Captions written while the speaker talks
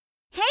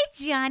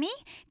Johnny,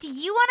 do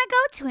you want to go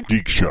to an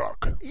Geek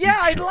Shock. Yeah,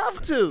 I'd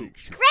love to.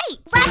 Great,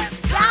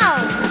 let's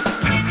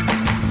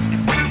go!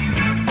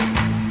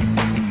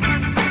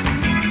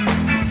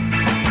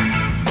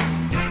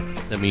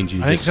 That means you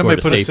I think just somebody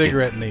scored put a safety.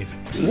 cigarette in these.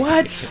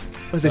 What?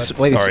 Was this,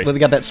 wait, Sorry. they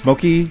got that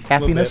smoky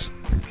happiness?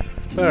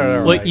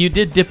 Well, you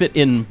did dip it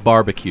in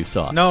barbecue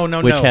sauce. No, which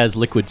no. has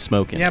liquid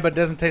smoke in Yeah, it. but it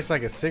doesn't taste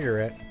like a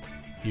cigarette,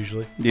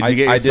 usually. Did you get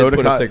your I did soda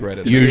put a cup? cigarette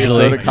in.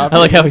 Usually. Soda cup? I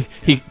like how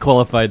he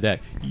qualified that.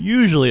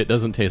 Usually it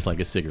doesn't taste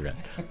like a cigarette.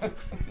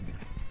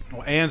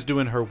 Well, Anne's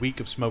doing her week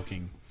of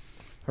smoking.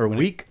 Her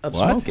week of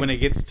What? smoking. When it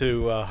gets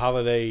to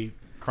holiday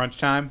crunch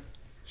time,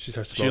 She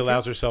starts she smoking.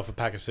 allows herself a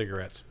pack of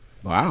cigarettes.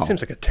 Wow.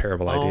 Seems like a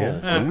terrible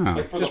idea. Yeah.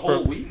 Like for Just the for-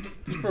 whole week?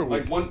 Just for a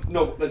week. Like one?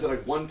 No, is it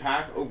like one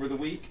pack over the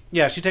week?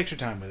 Yeah, she takes her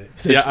time with it.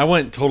 See, I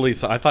went totally.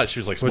 I thought she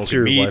was like What's smoking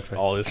your meat. Wi-Fi?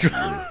 All this.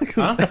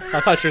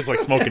 I thought she was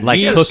like smoking Like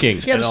meat. cooking.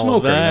 She had a and all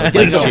smoker. that.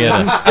 Like,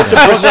 yeah.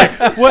 I was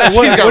like, what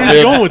are you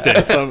going with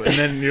this? And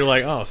then you're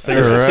like, oh,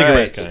 cigarettes.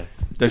 Cigarettes. Okay.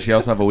 Does she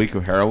also have a week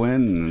of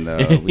heroin? And,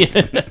 a week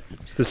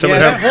Does someone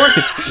Yeah, have? that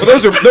horse,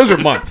 Well, those are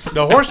months.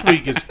 the horse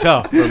week is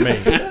tough for me.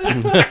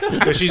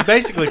 Because she's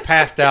basically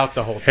passed out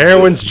the whole time.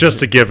 Heroin's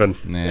just a given.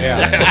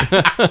 Yeah.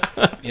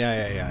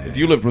 If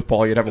you lived with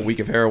Paul, you'd have a week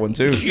of heroin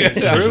too. It's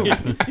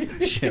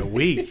true. Shit,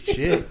 week.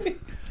 Shit.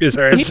 Is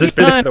there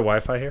anticipated the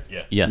Wi-Fi here?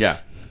 Yeah. Yes. Yeah.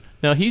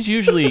 No, he's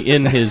usually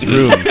in his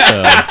room,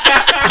 so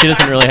she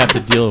doesn't really have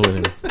to deal with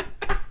him.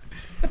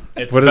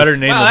 It's What is- better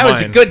name Wow, than that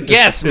was a mine. good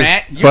guess,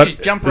 Matt. You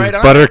just jumped right is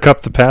on.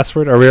 Buttercup the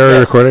password? Are we already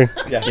recording?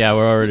 Yeah,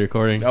 we're already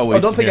recording. Oh,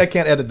 don't think I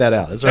can't edit that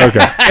out. That's right.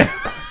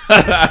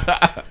 Okay.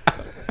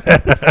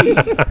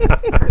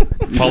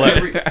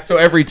 So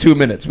every 2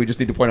 minutes, we just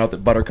need to point out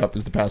that Buttercup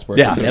is the password.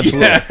 Yeah,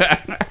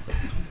 absolutely.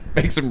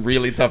 Make some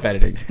really tough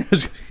editing.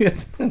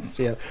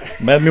 Yeah.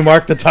 Let me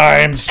mark the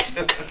times.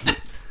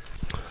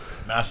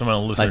 Massive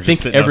amount of listeners I think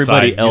just sitting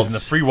everybody outside else using the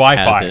free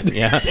Wi-Fi. has it.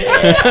 Yeah.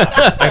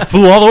 I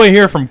flew all the way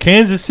here from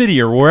Kansas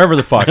City or wherever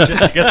the fuck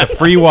just to get the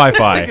free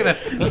Wi-Fi.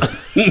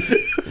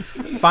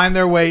 Find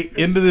their way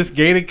into this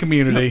gated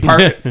community.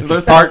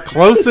 Park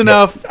close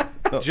enough.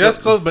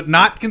 Just close, but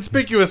not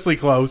conspicuously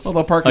close. Well,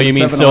 they'll park Oh, in you the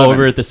mean so 7-Eleven.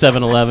 over at the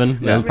 7-Eleven?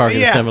 Then park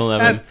at the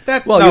 7-Eleven.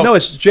 That's Well, no. you know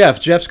it's Jeff.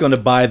 Jeff's going to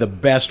buy the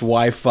best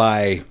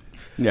Wi-Fi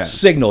Yeah.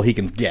 signal he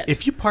can get.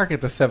 If you park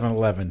at the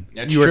 7-Eleven,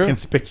 That's you are true.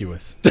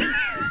 conspicuous.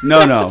 No.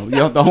 You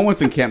know, the homeless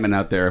encampment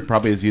out there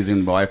probably is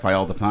using Wi-Fi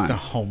all the The time.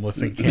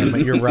 homeless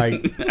encampment. You're right.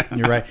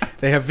 You're right.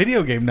 They have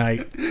video game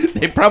night.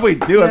 They probably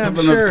do. That's I'm up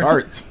in sure. those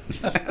carts.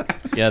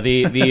 Yeah,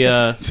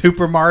 the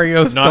Super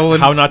Mario stolen.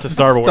 How not to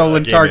starve? or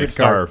Stolen the game Target is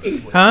Starve.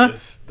 card. Huh?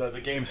 The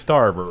game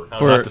Starve or how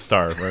For- not to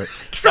starve, right?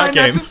 Try That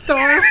not game. to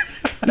starve.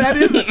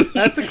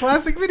 That's a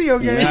classic video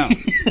game.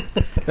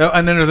 Oh,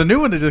 and then there's a new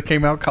one that just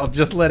came out called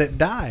Just Let It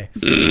Die.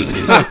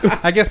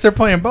 I guess they're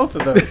playing both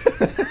of those.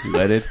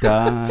 Let it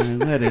die.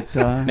 Let it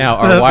die.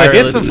 now The our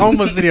wireless hits of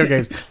homeless video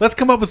games. Let's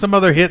come up with some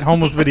other hit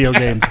homeless video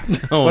games.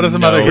 Oh, What are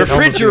some no. other hit homeless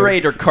video-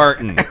 Refrigerator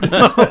carton.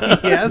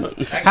 Yes.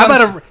 How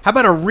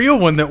about a real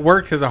one that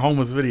works as a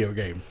homeless video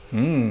game?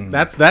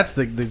 That's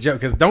the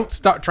joke. Because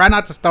try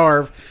not to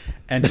starve,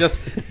 and just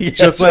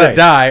let right. it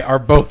die are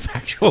both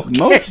actual.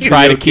 Most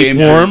Try to video keep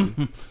games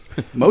warm.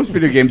 Most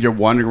video games, you're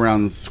wandering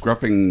around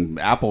scruffing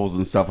apples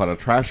and stuff out of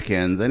trash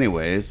cans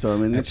anyway. So, I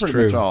mean, that's That's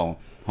pretty much true. all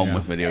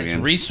homeless video It's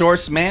games.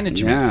 resource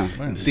management.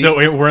 Yeah. So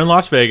we're in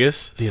Las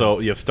Vegas. So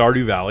you have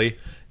Stardew Valley,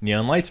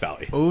 Neon Lights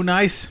Valley. Oh,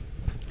 nice.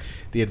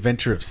 The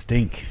Adventure of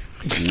Stink.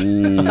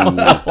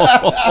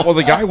 Well,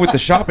 the guy with the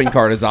shopping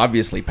cart is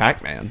obviously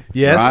Pac-Man.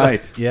 Yes.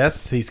 Right.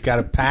 Yes. He's got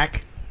a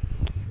pack.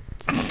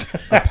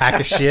 A pack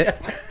of shit.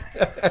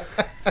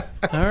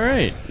 All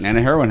right. And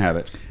a heroin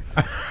habit.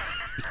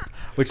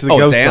 Which the Oh,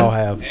 ghosts Dan? all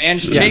have. And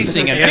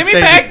chasing it. Anne's Give me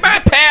chasing- back my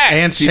pack.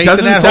 And She chasing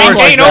doesn't that sound horse.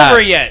 It like ain't that.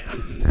 over yet.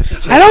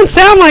 I don't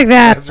sound like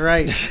that. That's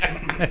right.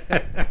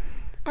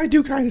 I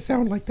do kind of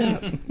sound like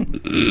that.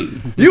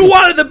 You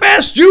wanted the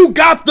best. You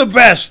got the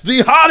best.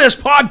 The hottest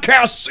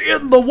podcasts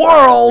in the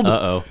world.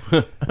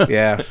 Uh-oh.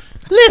 Yeah.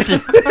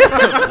 Listen.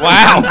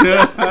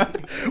 Wow.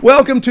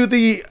 Welcome to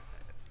the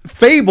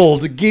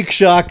fabled Geek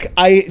Shock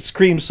Ice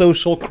Cream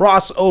Social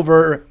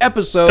crossover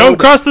episode. Don't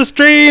cross the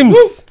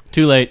streams.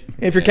 Too late.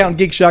 If you're counting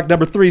Geek Shock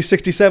number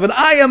 367,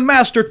 I am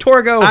Master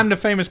Torgo. I'm the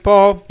famous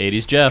Paul.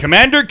 80s Jeff.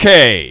 Commander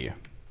K.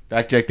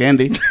 Fact checked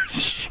Andy.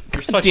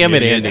 You're such Damn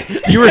an it, idiot.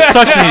 Andy. You were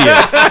such an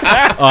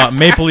idiot.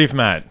 Maple Leaf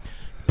Matt.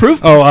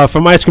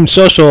 From Ice Cream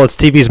Social, it's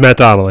TV's Matt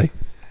Donnelly.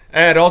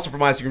 And also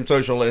from Ice Cream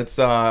Social, it's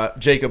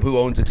Jacob, who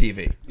owns a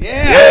TV.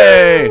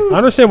 Yay! I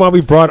understand why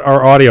we brought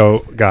our audio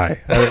guy.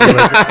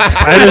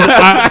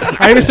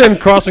 I understand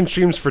crossing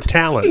streams for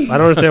talent. I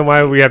don't understand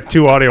why we have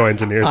two audio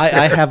engineers.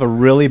 I have a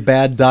really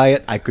bad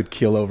diet. I could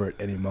kill over at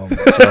any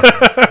moment.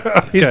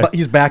 So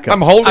he's back up.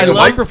 I'm holding I a love-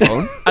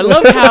 microphone. I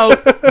love how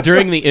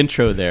during the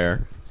intro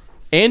there,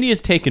 Andy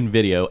has taken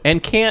video,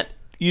 and can't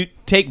you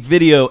take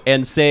video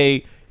and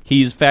say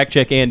he's fact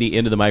check Andy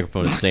into the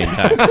microphone at the same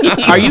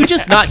time? Are you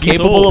just not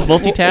capable of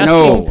multitasking?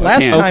 No.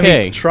 Last time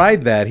Okay. he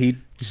tried that, he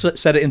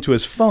set it into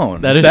his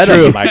phone That is instead of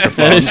true. the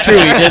microphone. That is true.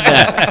 He did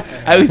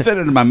that. I set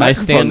it in my I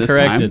microphone stand this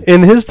corrected.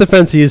 In his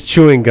defense, he is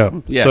chewing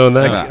gum. Yes. So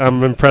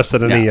I'm impressed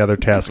at any Yeah. other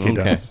task he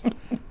Okay. does.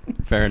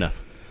 Fair enough.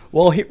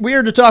 Well, we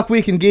are to talk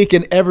Week in Geek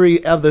and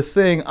every other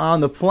thing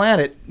on the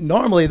planet.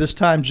 Normally, this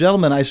time,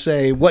 gentlemen, I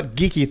say what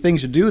geeky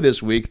things you do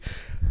this week.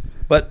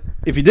 But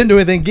if you didn't do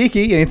anything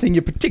geeky, anything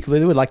you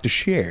particularly would like to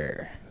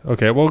share?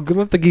 Okay, well,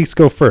 let the geeks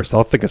go first.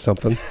 I'll think of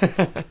something.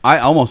 I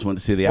almost went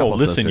to see the Oh, Apple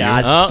listen, Sisters.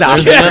 God, Oh, stop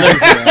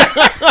there's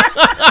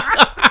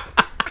it.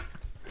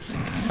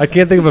 I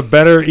can't think of a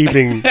better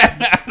evening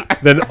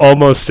than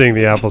almost seeing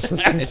the Apple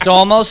Sisters. It's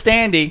almost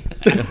Andy.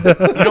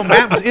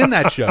 Matt was in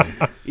that show.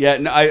 Yeah,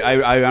 no,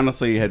 I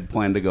honestly had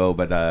planned to go,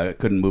 but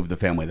couldn't move the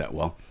family that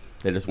well.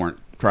 They just weren't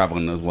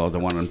traveling as well as I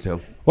wanted them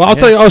to. Well, I'll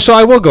tell you. Oh, so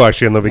I will go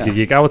actually on the Wiki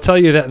Geek. I will tell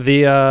you that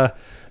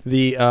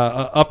the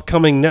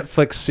upcoming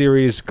Netflix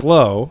series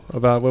Glow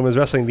about women's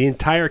wrestling, the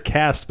entire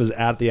cast was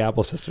at the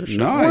Apple Sisters show.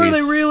 Nice. Were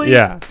they really?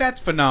 Yeah. That's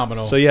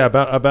phenomenal. So yeah,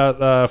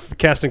 about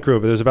cast and crew.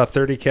 But there's about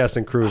 30 cast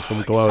and crew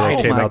from Glow that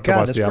exciting. came Oh my out to God,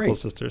 watch that's the Apple great.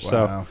 Sisters.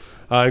 Wow.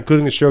 So,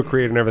 including the show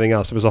creator and everything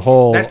else, it was a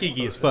whole. That's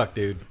geeky as fuck,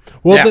 dude.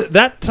 Well, Yeah.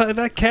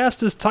 that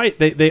cast is tight.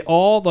 The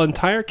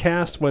entire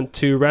cast went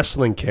to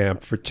wrestling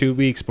camp for 2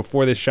 weeks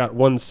before they shot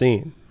one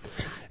scene,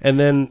 and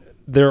then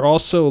they're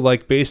also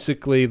like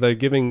basically they're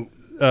giving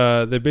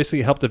they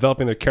basically help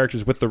developing their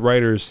characters with the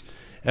writers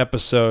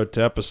episode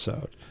to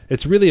episode.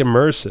 It's really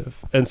immersive,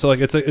 and so like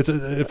it's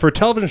a for a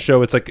television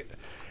show. It's like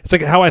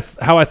how I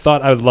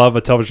thought I would love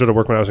a television show to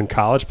work when I was in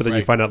college, but then you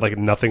Right. find out like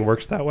nothing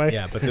works that way.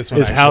 Yeah, but this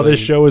one is how this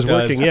actually show is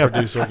does working. Yeah,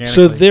 produce so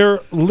organically. they're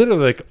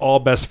literally like all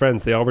best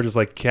friends. They all were just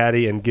like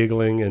catty and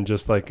giggling and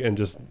just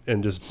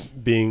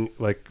being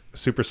like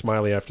super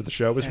smiley after the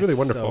show. It was really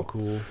wonderful. So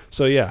cool.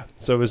 So yeah,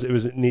 so it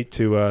was neat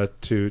to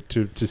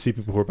see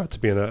people who are about to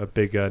be in a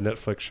big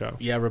Netflix show.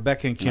 Yeah,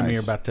 Rebecca and Kimmy Nice.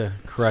 are about to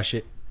crush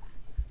it.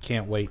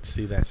 Can't wait to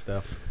see that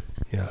stuff.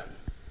 Yeah,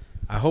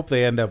 I hope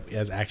they end up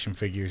as action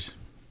figures.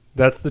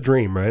 that's the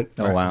dream, right?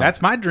 Oh, wow.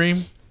 That's my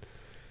dream.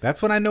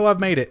 That's when I know I've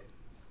made it.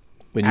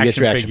 when you get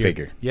your action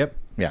figure. Yep.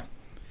 Yeah.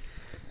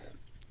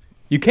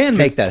 You can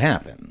make that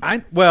happen.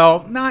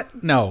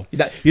 No.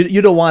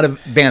 You don't want a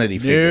vanity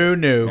figure.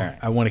 No. All right.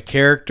 I want a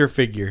character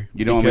figure.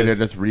 You don't want me to because-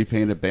 just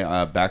repaint a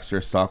Baxter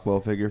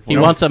Stockwell figure for He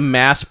you? wants a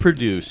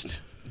mass-produced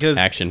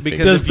action figure.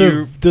 because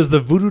Does the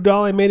voodoo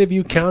doll I made of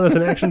you count as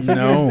an action figure?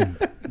 No,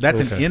 that's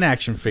an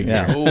inaction figure.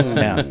 Yeah.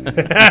 Yeah.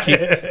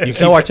 You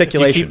keep, No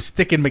articulation. You keep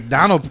sticking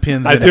McDonald's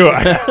pins I in do. it.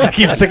 I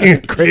keep sticking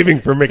a craving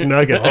for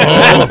McNugget.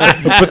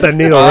 Oh, put that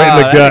needle right in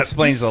the that gut.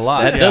 explains a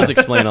lot. that does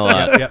explain a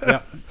lot.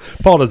 Yep.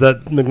 Paul, does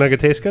that McNugget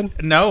taste good?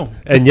 No.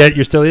 And yet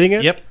you're still eating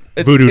it? Yep.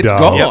 Voodoo it's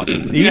doll. gone.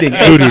 Eating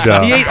Voodoo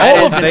doll. He ate That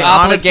all is of an it.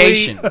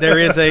 Obligation. There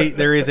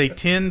is a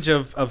tinge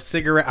of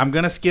cigarette. I'm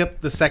gonna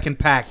skip the second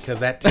pack because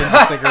that tinge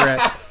of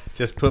cigarette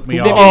just put me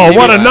off. Oh,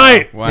 what a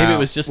night! Wow. Maybe it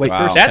was just the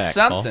first That's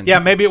pack, Paul. something. Yeah,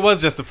 maybe it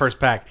was just the first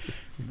pack.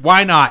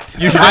 Why not?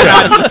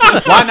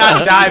 Why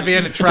not dive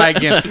in and try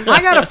again?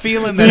 I got a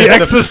feeling that The if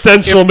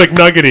existential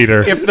McNugget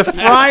eater. if the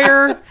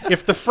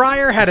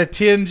fryer had a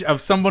tinge of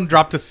someone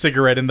dropped a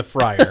cigarette in the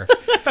fryer,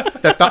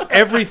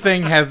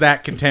 everything has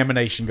that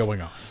contamination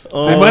going on.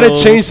 They might have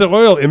changed the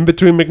oil in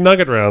between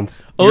McNugget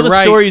rounds. Oh, You're the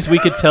right. stories we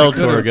could tell,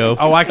 Torgo.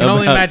 Oh, I can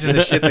only about- imagine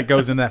the shit that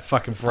goes in that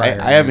fucking fryer.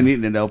 I haven't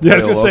eaten an El Yeah, I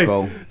Pollo was going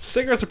Loco. to say,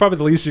 cigarettes are probably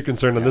the least you're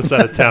concerned on this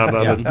side of town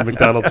on the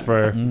McDonald's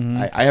fryer.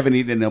 I haven't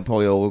eaten an El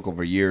Pollo Loco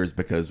for years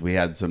because we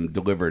had some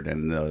delivered,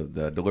 and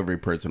the delivery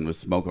person was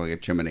smoking like a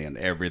chimney, and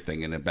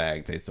everything in a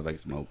bag tasted like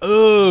smoke.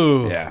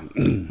 Ooh. Yeah,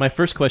 My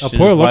first question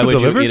Pollo is, why Loco would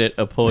delivers? you eat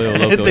a Pollo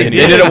Loco they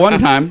anyway? did it one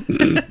time.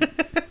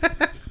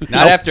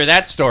 Not after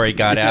that story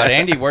got out.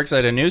 Andy works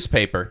at a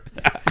newspaper.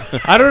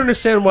 I don't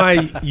understand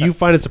why you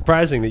find it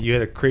surprising that you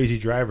had a crazy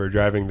driver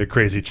driving the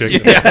crazy chicken.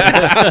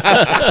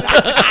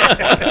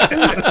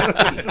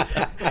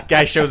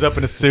 Guy shows up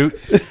in a suit.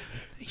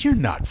 You're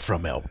not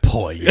from El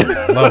Pollo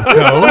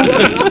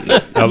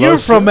Loco. You're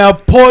from El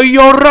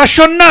Pollo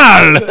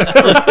Racional.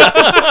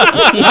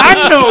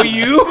 I know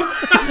you.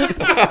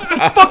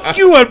 Fuck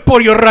you, El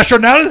Pollo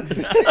Racional.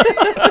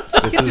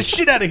 Get the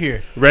shit out of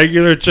here.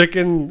 Regular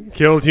chicken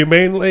killed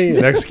humanely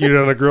and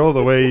executed on a grill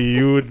the way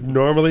you would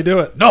normally do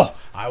it. No,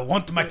 I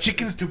want my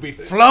chickens to be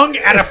flung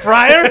at a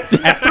fryer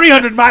at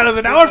 300 miles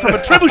an hour from a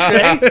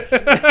trebuchet.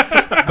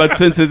 But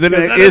since it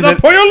That is a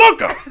Pollo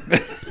Loco.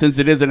 since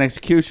it is an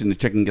execution, the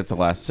chicken gets the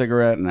last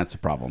cigarette, and that's a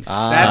problem.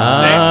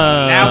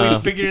 Now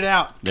we figured it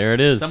out. There it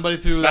is. Somebody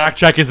threw Fact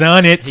check is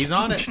on it. He's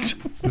on it.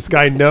 This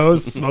guy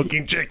knows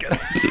smoking chicken.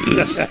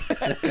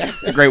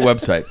 It's a great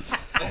website.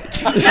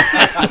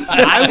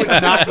 I would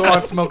not go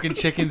on smoking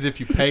chickens if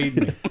you paid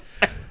me.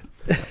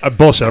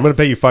 Bullshit. I'm going to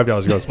pay you $5 to go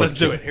on smoking Let's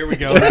do chicken. it. Here we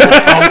go.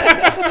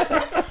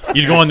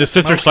 You'd go on the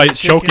sister Smoking site,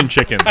 choking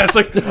chickens. It's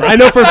like, I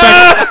know for a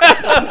fact.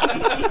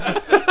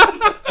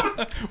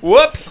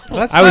 Whoops.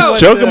 I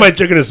was choking my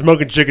chicken and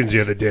smoking chickens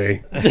the other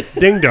day.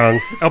 Ding dong.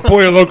 El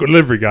Pollo Loco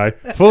delivery guy.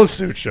 Full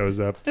suit shows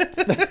up.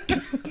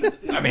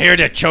 I'm here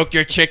to choke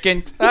your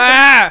chicken.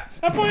 Ah!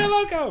 El Pollo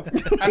Loco.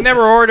 I'm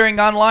never ordering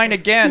online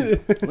again.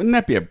 Wouldn't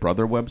that be a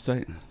brother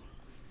website?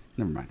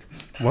 never mind.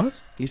 What?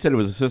 He said it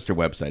was a sister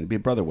website. It'd be a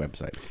brother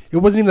website. It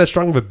wasn't even that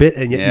strong of a bit,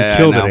 and yet Yeah, you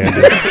killed no. it,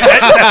 Andy.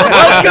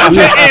 Welcome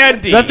to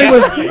Andy. That thing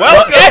was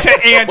Welcome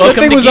to Andy. that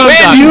thing was on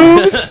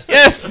fumes.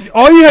 Yes,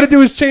 All you had to do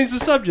was change the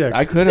subject.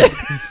 I could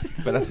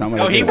have, but that's not what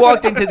No, I he did.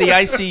 walked into the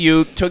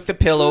ICU, took the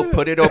pillow,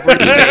 put it over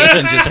his face,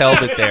 and just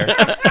held it there.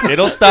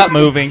 It'll stop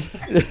moving.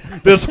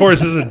 This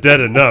horse isn't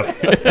dead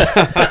enough.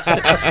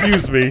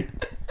 Excuse me.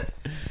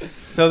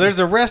 So there's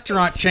a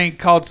restaurant chain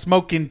called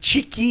Smokin'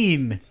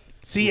 Chicken.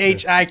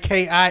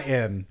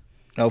 CHIKIN.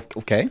 Oh,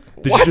 okay.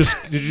 Did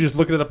you just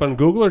look it up on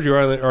Google, or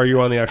are you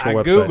on the actual I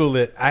website? Googled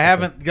it. I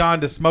haven't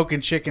gone to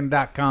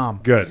smokingchicken.com.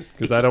 Good,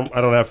 because I don't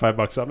have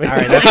 $5 on me. All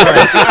right, that's all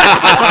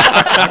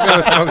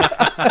right.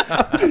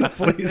 I'll go to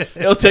Please.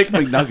 He'll take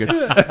McNuggets.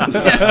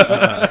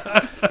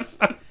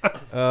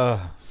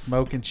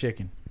 Smoking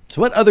chicken.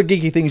 So what other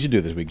geeky things you do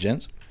this week,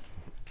 gents?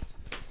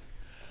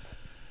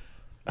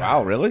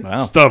 Wow, really?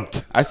 Wow.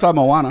 Stumped. I saw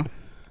Moana.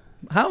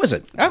 How is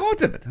it? I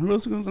loved it. I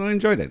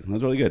enjoyed it. It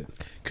was really good.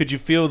 Could you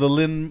feel the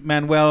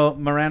Lin-Manuel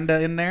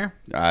Miranda in there?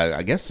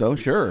 I guess so.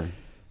 Sure.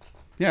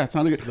 Yeah, it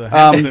sounded The good.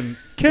 Hamilton.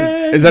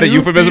 Is that a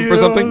euphemism for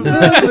something?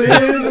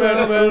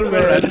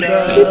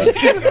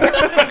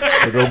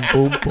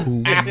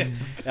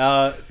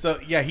 So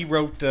yeah, he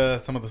wrote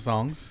some of the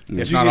songs, if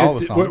Did not you all the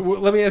get- songs.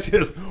 let me ask you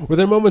this: were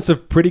there moments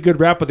of pretty good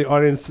rap, but the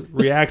audience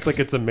reacts like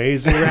it's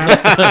amazing rap?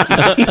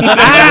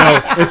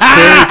 It's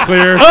very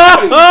clear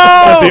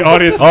that the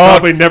audience has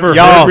probably never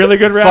heard really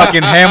good rap.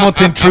 Fucking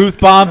Hamilton truth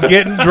bombs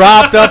getting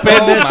dropped up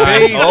in this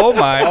piece. Oh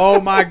my! Oh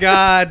my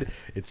God!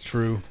 It's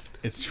true.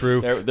 It's true.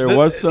 There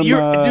was some,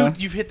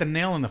 dude. You've hit the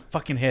nail on the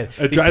fucking head.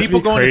 It These drives people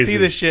me going to crazy. see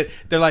this shit,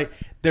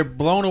 they're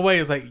blown away.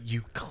 It's like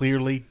you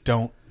clearly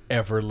don't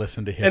ever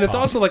listen to hip hop. And it's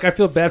also like I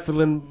feel bad for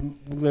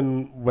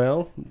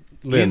Lin-Manuel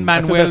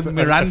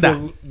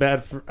Miranda.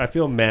 I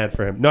feel mad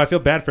for him. No, I feel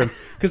bad for him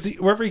because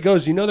wherever he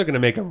goes, they're going to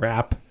make him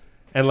rap,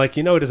 and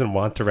he doesn't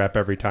want to rap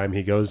every time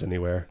he goes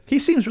anywhere. He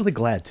seems really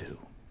glad to.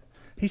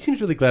 He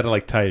seems really glad to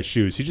tie his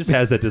shoes. He just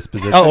has that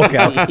disposition. Oh,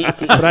 okay.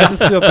 But I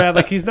just feel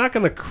bad. He's not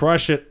going to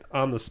crush it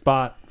on the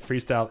spot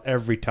freestyle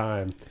every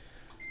time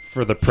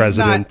for the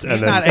president. He's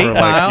and not then 8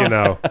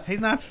 Mile. for He's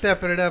not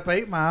stepping it up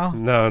 8 Mile.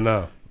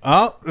 No.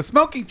 Oh, the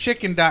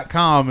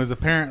smokingchicken.com is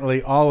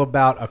apparently all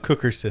about a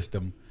cooker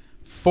system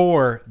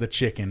for the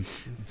chicken.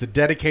 It's a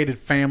dedicated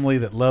family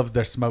that loves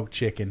their smoked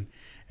chicken,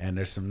 and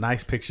there's some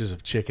nice pictures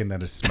of chicken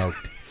that is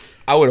smoked.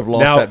 I would have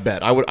lost Now- that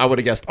bet. I would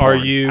have guessed Are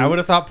porn. you? I would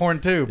have thought porn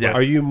too. But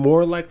Are you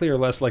more likely or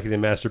less likely to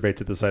masturbate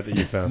to the site that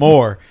you found?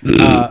 more.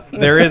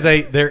 There is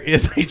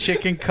a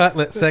chicken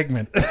cutlet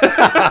segment.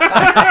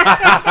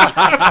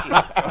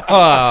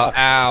 Oh,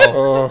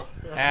 ow.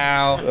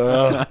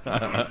 Ow.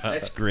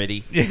 That's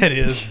gritty. Yeah, it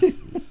is.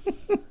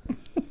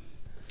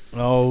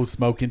 Oh,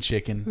 smoking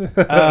chicken.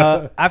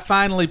 I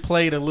finally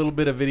played a little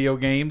bit of video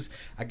games.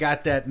 I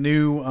got that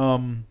new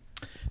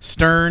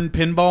Stern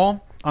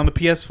pinball on the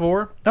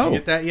PS4. Did Oh. you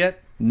get that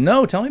yet?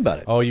 No, tell me about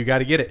it. Oh, you got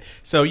to get it.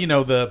 So,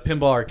 the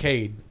pinball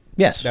arcade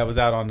Yes. that was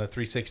out on the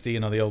 360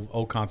 and on the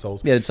old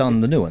consoles. Yeah, it's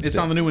on the new ones, It's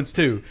too. on the new ones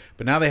too.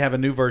 But now they have a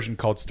new version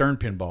called Stern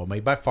Pinball,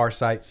 made by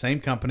Farsight, same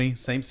company,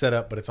 same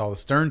setup, but it's all the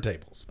Stern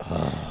tables.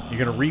 You're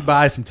gonna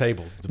rebuy some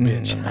tables. It's a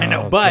bitch. I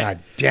know, but God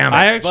damn it.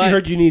 I actually But-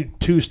 heard you need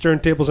 2 stern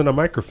tables and a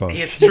microphone.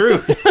 it's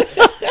true.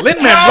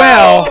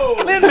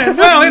 Lin-Manuel in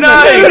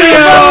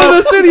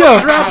the studio.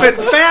 dropping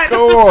fat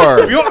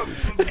Score.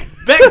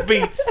 Beck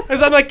beats.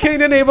 As I'm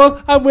king and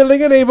able, I'm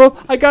willing and able.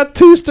 I got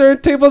 2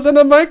 stern tables and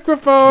a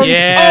microphone.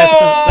 Yes,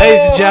 ladies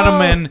and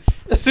gentlemen,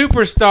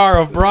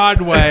 superstar of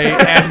Broadway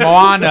and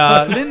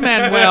Moana,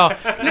 Lin-Manuel.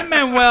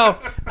 Lin-Manuel,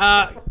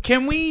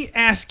 can we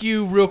ask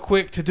you real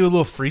quick to do a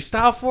little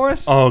freestyle for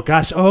us? Oh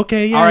gosh.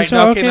 Okay. Yeah. All right, Sure,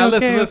 now, okay, now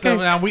okay, listen.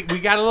 okay. Now we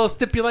got a little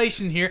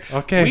stipulation here.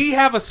 Okay. We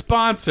have a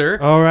sponsor.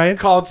 All right.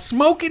 Called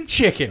Smoking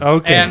Chicken.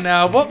 Okay.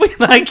 And what we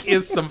like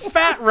is some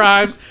fat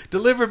rhymes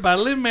delivered by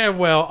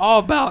Lin-Manuel, all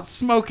about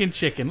smoking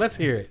chicken. Let's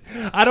hear it.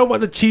 I don't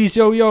want the cheese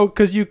yo-yo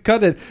because you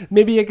cut it.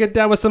 Maybe I get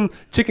down with some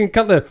chicken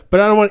cutlet, but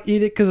I don't want to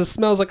eat it because it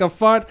smells like a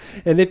fart.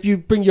 And if you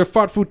bring your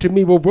fart food to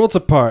me, we're worlds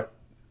apart.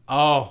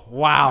 Oh,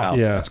 wow.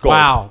 Yeah. That's gold.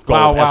 Wow. Gold.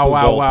 Wow, Absolute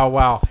wow, gold. wow,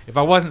 wow. If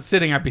I wasn't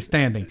sitting, I'd be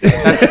standing.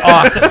 That's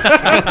awesome.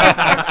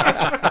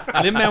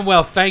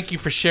 Lin-Manuel, thank you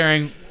for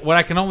sharing what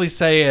I can only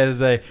say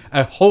is a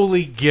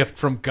holy gift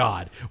from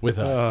God with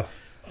us.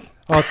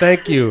 Oh,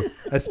 thank you.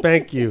 I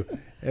spank you.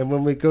 And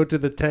when we go to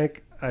the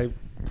tank, I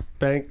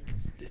bank.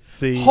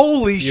 See.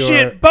 Holy your-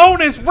 shit.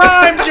 Bonus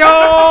rhymes,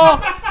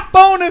 y'all.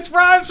 Bonus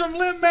rhymes from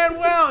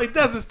Lin-Manuel. It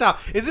doesn't stop.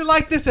 Is it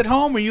like this at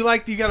home? Or you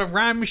got a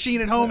rhyme machine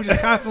at home just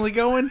constantly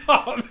going?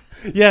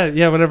 Yeah.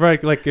 Whenever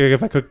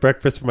if I cook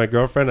breakfast for my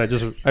girlfriend,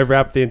 I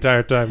rap the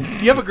entire time.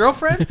 You have a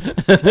girlfriend?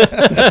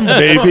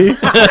 Maybe.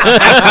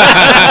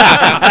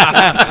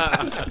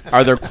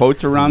 Are there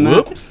quotes around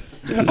that? Whoops.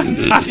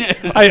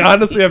 I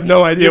honestly have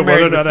no idea You're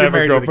whether or married not with- I have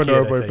you're a married with a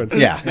girlfriend or a kid, I think.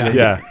 boyfriend.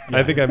 Yeah.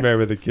 I think I'm married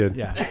with a kid.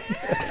 Yeah.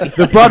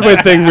 The Broadway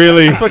thing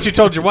really. That's what you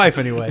told your wife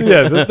anyway.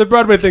 Yeah, the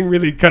Broadway thing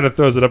really kind of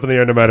throws it up in the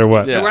air no matter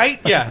what. Yeah. Right?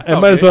 Yeah. I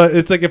might as well.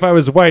 It's like if I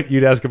was white,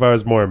 you'd ask if I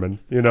was Mormon.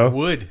 You know,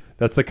 Would.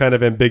 that's the kind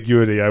of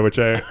ambiguity which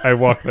I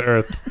walk the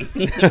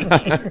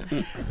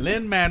earth.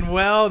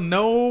 Lin-Manuel,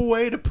 no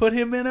way to put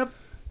him in a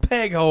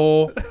peg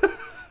hole.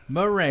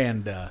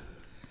 Miranda.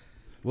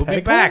 We'll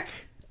be back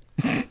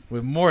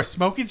with more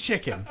Smoking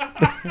Chicken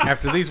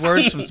after these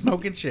words from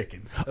Smoking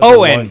Chicken.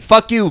 Oh, and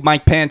fuck you,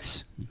 Mike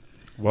Pence.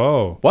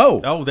 Whoa.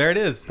 Whoa. Oh, there it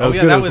is. That was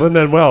oh, good. yeah, It was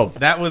Lin-Manuel Wells.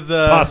 that was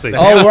Posse. the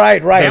Oh,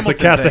 right. That's the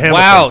cast of thing. Hamilton.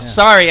 Wow,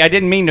 sorry, I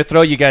didn't mean to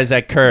throw you guys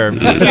that curve.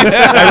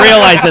 I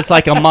realize it's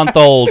like a month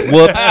old.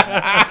 Whoops.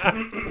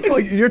 Well,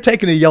 you're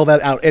taking to yell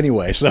that out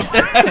anyway, so.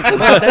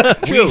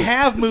 We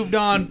have moved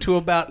on to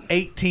about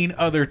 18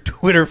 other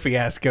Twitter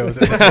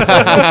fiascos. At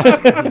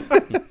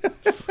this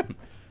point.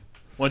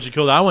 Why don't you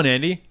kill that one,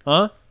 Andy?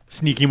 Huh?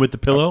 Sneaking with the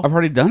pillow. I've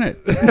already done it.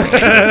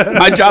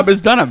 My job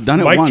is done. I've done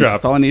it Mic once. drop.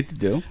 That's all I need to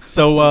do.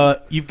 So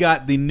you've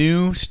got the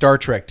new Star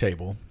Trek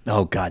table.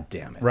 Oh, God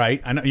damn it.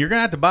 Right, I know you're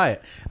gonna have to buy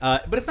it,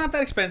 but it's not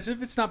that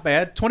expensive. It's not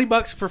bad.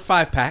 $20 for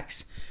 5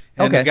 packs,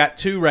 and Okay. they've got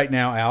 2 right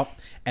now out.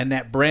 And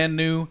that brand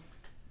new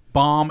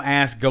bomb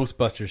ass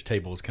Ghostbusters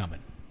table is coming.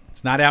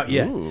 It's not out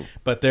yet,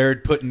 but they're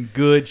putting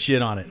good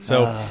shit on it.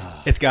 So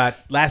it's got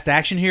Last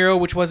Action Hero,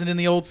 which wasn't in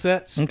the old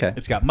sets. Okay.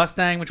 It's got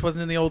Mustang, which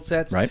wasn't in the old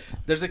sets. Right.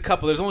 There's a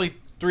couple. There's only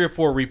 3 or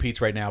 4 repeats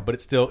right now, but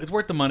it's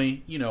worth the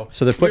money. You know.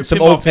 So they're putting You're a some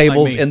pinball old fan like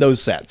tables me. in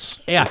those sets.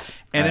 Yeah,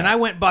 and then I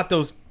went and bought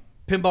those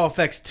Pinball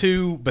Effects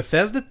 2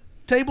 Bethesda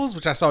tables,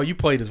 which I saw you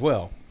played as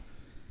well.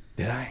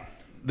 Did I?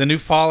 The new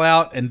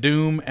Fallout and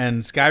Doom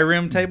and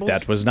Skyrim tables.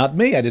 That was not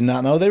me. I did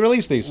not know they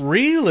released these.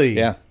 Really?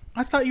 Yeah.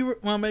 I thought you were.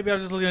 Well, maybe I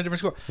was just looking at a different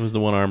score. It was the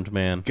one-armed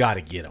man.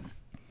 Gotta get them.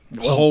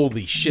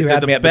 Holy shit! you They're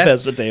had the me at best.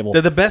 Bethesda table.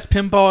 They're the best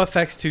Pinball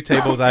Effects 2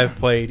 tables I've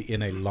played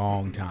in a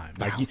long time.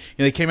 Like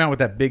they came out with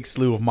that big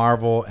slew of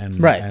Marvel and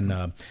Right. and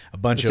a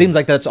bunch It of seems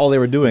like that's all they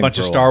were doing. bunch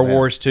for of a Star while, yeah.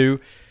 Wars too.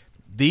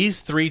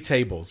 These 3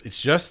 tables,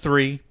 it's just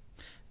 3.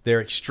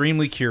 They're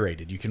extremely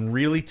curated. You can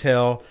really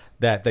tell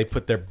that they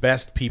put their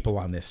best people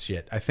on this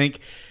shit. I think,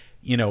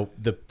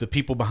 the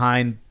people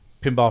behind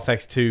Pinball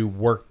Effects 2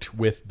 worked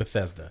with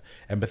Bethesda,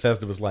 and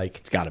Bethesda was like,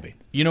 It's got to be.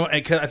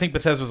 I think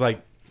Bethesda was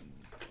like,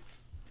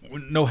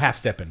 no half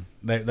stepping.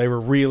 They were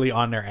really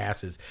on their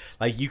asses.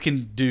 Like you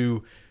can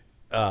do,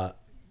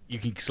 you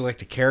can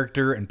select a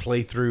character and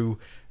play through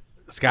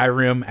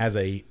Skyrim as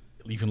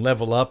you can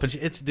level up and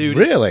it's dude.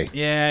 Really?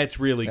 It's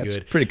really That's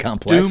good. pretty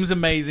complex. Doom's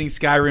amazing.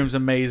 Skyrim's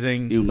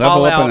amazing. You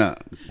level Fallout,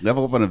 up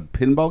in a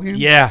pinball game?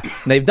 Yeah.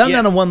 They've done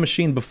Yeah. that on one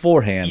machine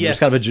beforehand. Yes. It's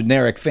kind of a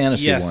generic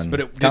fantasy Yes, one. but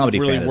it comedy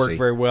didn't really fantasy. work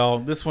very well.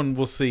 This one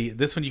we'll see.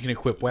 This one you can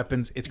equip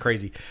weapons. It's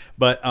crazy.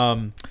 But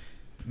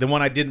the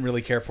one I didn't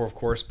really care for, of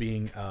course,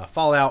 being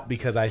Fallout,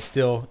 because I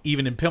still,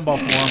 even in pinball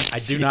form, I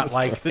do not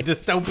like the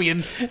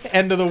dystopian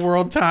end of the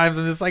world times.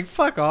 I'm just like,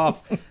 fuck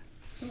off.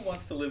 Who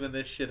wants to live in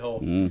this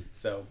shithole?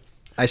 So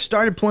I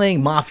started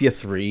playing Mafia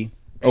 3,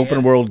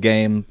 open world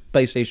game,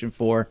 PlayStation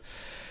 4.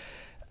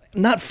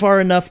 Not far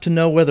enough to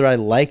know whether I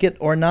like it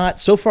or not.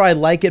 So far, I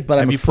like it, but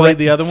have I'm you afraid played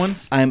the other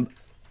ones?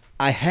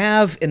 I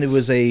have, and it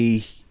was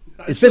a.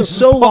 It's been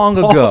so long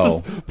Paul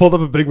ago. just pulled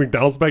up a big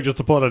McDonald's bag just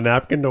to pull out a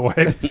napkin to wipe.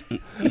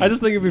 I just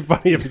think it'd be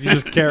funny if you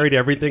just carried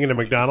everything in a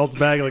McDonald's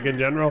bag, like in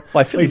general. Well,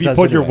 I feel like it if you does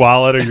pulled your anyway.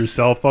 wallet or your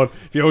cell phone,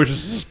 if you always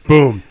just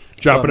boom,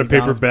 drop in a paper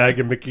McDonald's bag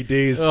and Mickey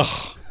D's.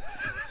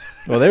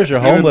 Well, there's your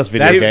homeless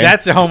video That's game.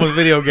 that's a homeless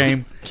video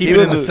game. Keep it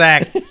in the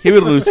sack. He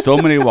would lose so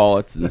many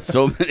wallets and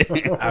so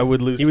many. I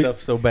would lose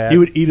stuff so bad. He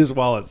would eat his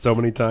wallet so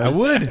many times. I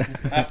would.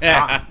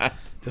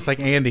 Just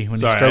like Andy when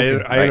Sorry, he's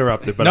stroking. I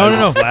interrupted, but No, I no,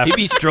 just no. laughed. He'd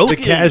be stroking.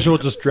 The casual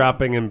just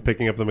dropping and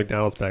picking up the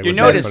McDonald's bag. You was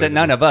notice very that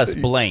funny none of us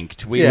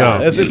blinked. We yeah, No.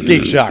 this is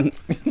Geek Shock. to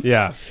me.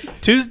 Yeah.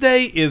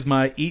 Tuesday is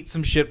my eat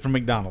some shit from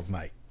McDonald's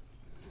night.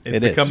 It's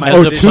It is. become my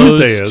Oh, tradition.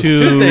 Tuesday is.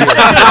 Tuesday is.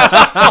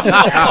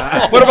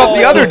 What about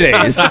the other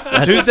days?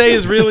 Tuesday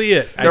is really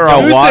it. There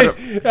are a lot of.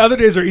 Tuesday, other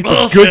days are eat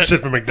some good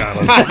shit from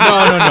McDonald's.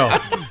 No.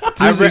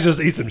 Tuesdays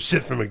just eat some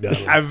shit from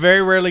McDonald's. I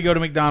very rarely go to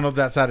McDonald's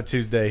outside of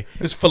Tuesday.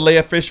 There's filet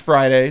of fish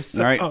Fridays.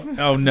 All right.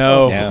 Oh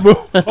no. Yeah. Move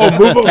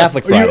over.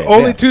 Catholic you Fridays,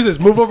 only yeah. Tuesdays.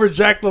 Move over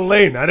Jack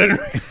LaLanne. I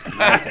didn't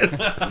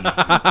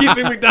realize.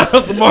 Keeping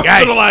McDonald's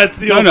marginalized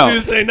the old no.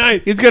 Tuesday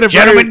night. He's gonna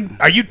Gentlemen,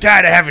 are you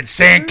tired of having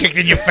sand kicked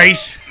in your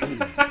face?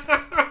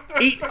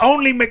 Eat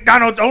only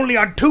McDonald's only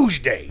on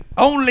Tuesday.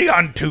 Only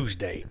on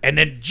Tuesday. And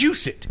then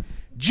juice it.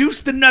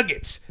 Juice the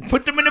nuggets.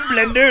 Put them in a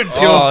blender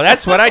until Oh,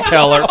 that's what I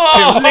tell her.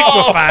 they're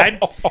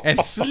liquefied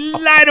and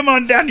slide them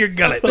on down your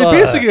gullet. They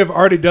basically have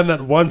already done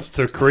that once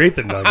to create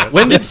the nugget.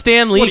 When did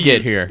Stan Lee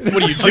get here?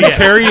 What are you Jim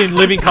Carrey in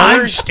Living I'm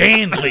Color.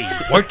 Stan Lee,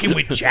 working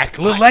with Jack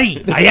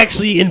LaLanne. I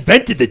actually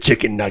invented the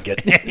chicken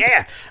nugget.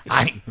 Yeah.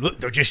 Look,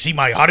 don't you see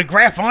my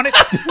autograph on it?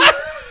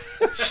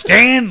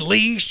 Stan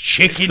Lee's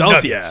Chicken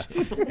Excelsior. Nuggets.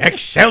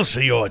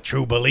 Excelsior,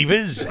 true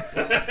believers.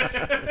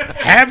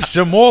 Have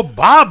some more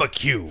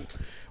barbecue.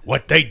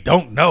 What they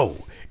don't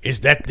know is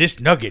that this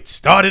nugget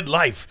started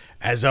life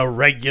as a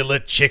regular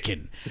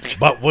chicken,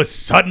 but was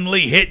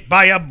suddenly hit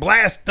by a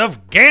blast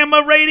of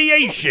gamma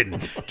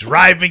radiation,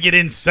 driving it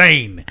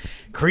insane,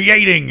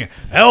 creating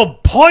El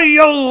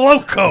Pollo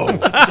Loco,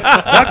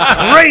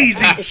 the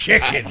crazy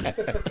chicken.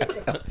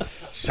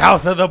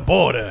 South of the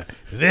border,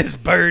 this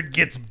bird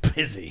gets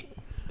busy.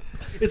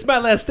 It's my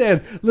last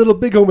stand. Little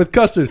Bighorn with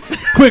custard.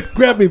 Quick,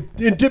 grab me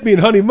and dip me in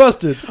honey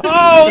mustard.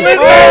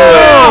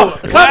 Oh,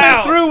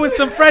 coming through with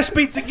some fresh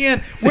beats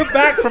again. We're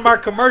back from our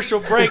commercial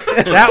break.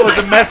 That was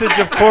a message,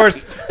 of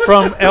course,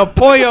 from El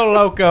Pollo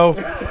Loco,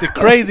 the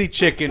crazy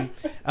chicken.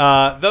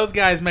 Those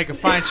guys make a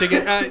fine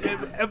chicken.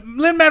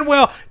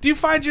 Lin-Manuel, do you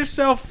find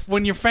yourself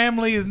when your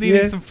family is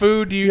needing some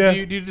food? Do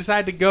you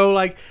decide to go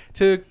like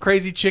to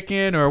Crazy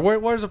Chicken, or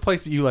where's a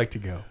place that you like to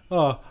go?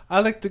 Oh, I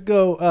like to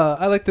go.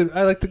 I like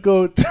to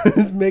go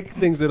to make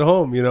things at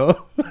home. You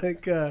know,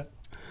 like Was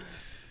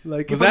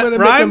if I'm that gonna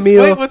rhymes? make a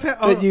meal Wait, what's that?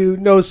 Oh. that you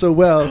know so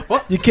well,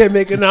 you can't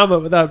make an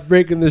omelet without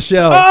breaking the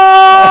shell.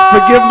 Oh!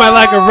 Forgive my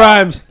lack of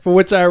rhymes, for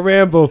which I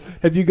ramble.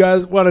 If you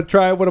guys want to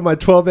try one of my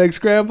 12-egg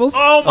scrambles,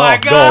 Oh my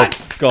God!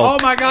 gold. Oh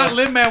my God,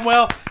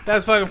 Lin-Manuel,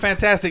 that's fucking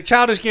fantastic.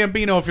 Childish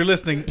Gambino, if you're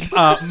listening,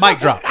 mic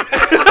drop.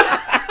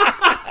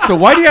 So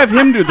why do you have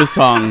him do the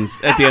songs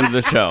at the end of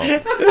the show?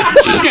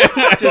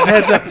 Just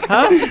heads up,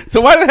 huh?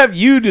 So why do they have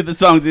you do the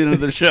songs at the end of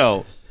the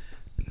show?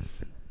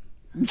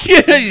 He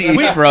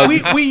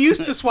shrugs. We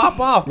used to swap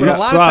off, but Yeah. a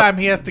lot Swap. of time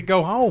he has to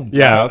go home.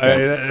 yeah,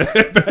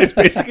 it's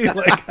basically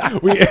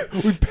like we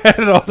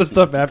padded all the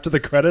stuff after the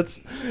credits,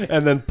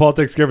 and then Paul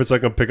takes care of it so I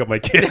can pick up my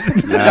kid.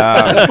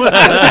 Ah.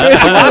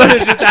 A lot of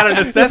it's just out of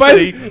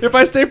necessity. If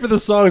I stay for the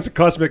songs, it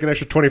costs me like an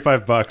extra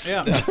 $25.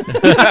 Yeah.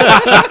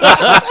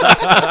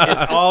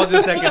 It's all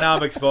just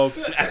economics,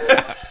 folks.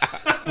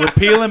 We're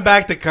peeling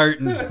back the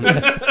curtain.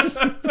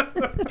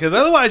 Because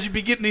otherwise you'd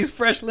be getting these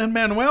fresh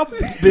Lin-Manuel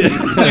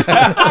bits. Yeah,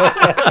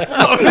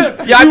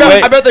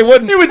 I bet they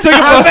wouldn't. It would take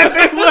about.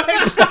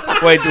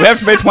 Wait, do we have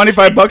to pay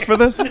 $25 for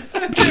this?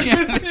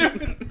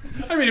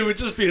 I mean, it would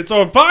just be its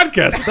own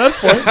podcast at that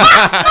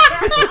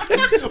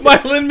point.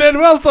 My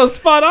Lin-Manuel's so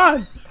spot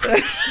on.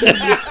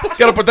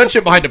 Gotta put that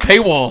shit behind a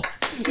paywall.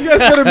 You guys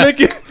better make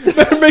it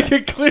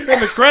clear in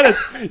the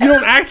credits. You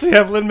don't actually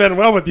have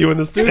Lin-Manuel with you in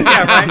the studio.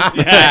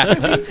 Yeah,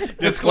 right?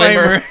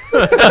 Disclaimer.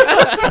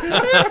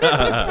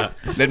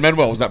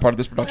 Lin-Manuel was not part of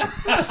this production.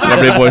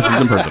 Celebrity voices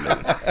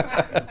impersonated.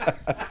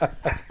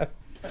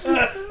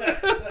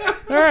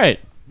 All right.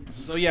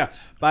 So yeah,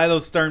 buy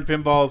those Stern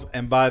pinballs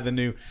and buy the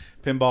new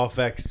Pinball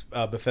Effects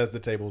Bethesda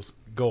tables.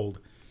 Gold.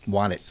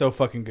 Want it. So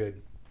fucking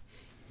good.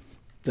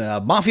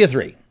 Mafia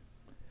 3.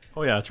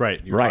 Oh yeah, that's right.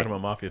 You were Right. talking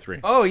about Mafia 3.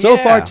 Oh So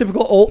far,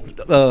 typical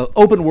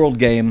open world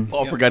game.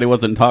 Oh, I forgot he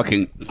wasn't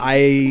talking.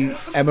 I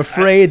am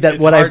afraid that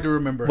It's what hard I've to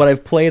remember. what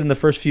I've played in the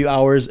first few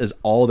hours is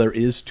all there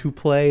is to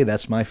play.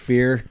 That's my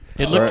fear.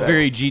 It looked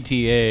very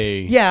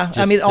GTA. Yeah, I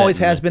just mean, it always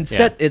set in- has been.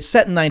 yeah. It's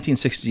set in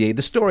 1968.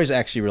 The story's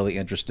actually really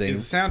interesting.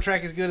 Is the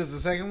soundtrack as good as the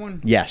second one?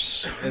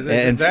 Yes,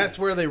 And that's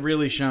where they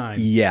really shine.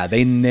 yeah,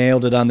 they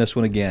nailed it on this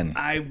one again.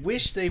 I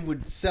wish they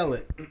would sell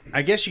it.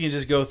 I guess you can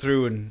just go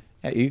through and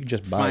Yeah, you can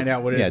just buy, find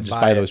out what it is. Yeah, and just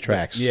buy buy it. those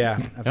tracks. Yeah.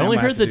 I only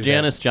heard the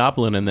Janis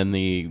Joplin and then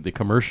the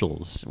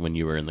commercials when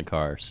you were in the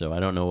car, so I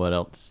don't know what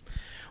else.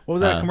 What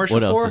was that a commercial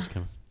what for? else is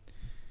coming?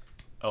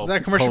 Was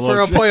that a commercial for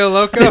El Pollo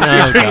Loco?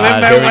 Oh,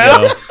 God, here we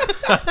go.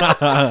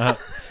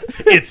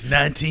 It's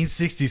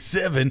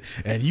 1967,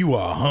 and you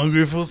are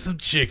hungry for some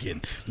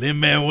chicken.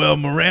 Lin-Manuel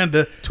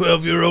Miranda,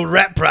 12-year-old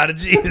rap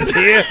prodigy, is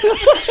here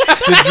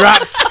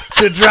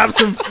to drop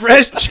some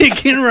fresh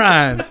chicken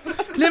rhymes.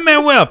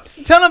 Lin-Manuel,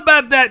 tell him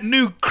about that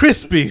new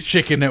crispy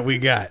chicken that we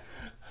got.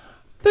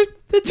 The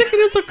chicken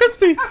is so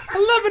crispy. I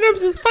love it,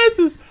 herbs and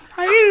spices.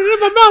 I eat it in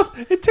my mouth.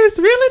 It tastes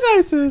really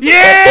nice.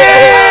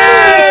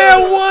 Yeah!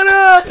 What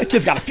up? That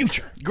kid's got a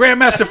future.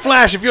 Grandmaster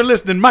Flash, if you're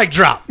listening, mic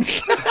drop.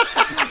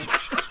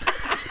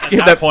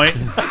 At that point,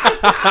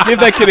 Give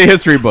that kid a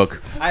history book.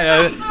 I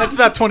know, that's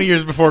about 20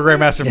 years before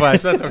Grandmaster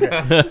Flash, but that's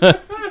okay.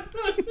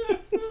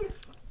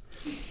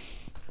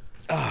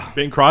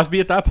 Bing Crosby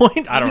at that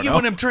point? I Let me don't get know.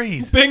 one of them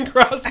trees. Bing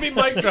Crosby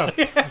mic drop.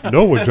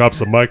 No one drops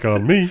a mic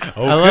on me.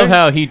 I love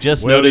how he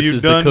just Well, notices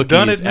you've the done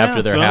cookies it now,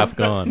 after they're son. half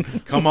gone.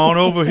 Come on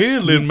over here,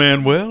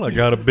 Lin-Manuel. I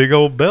got a big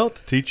old belt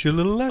to teach you a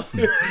little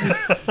lesson.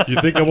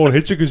 You think I won't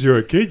hit you because you're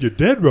a kid? You're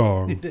dead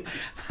wrong.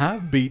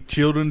 I've beat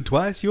children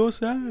twice your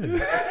size.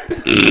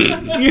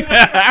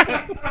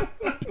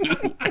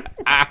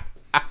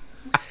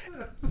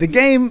 The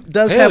game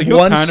does Hell, have you're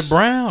one. kind of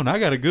brown. I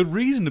got a good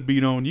reason to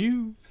beat on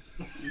you.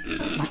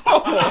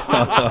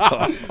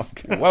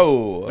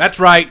 Whoa. That's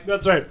right.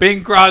 That's right.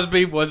 Bing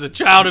Crosby was a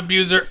child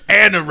abuser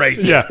and a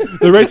racist. Yeah,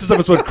 the racist stuff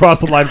is what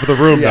crossed the line for the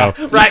room, though.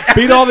 Right.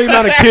 Beat all the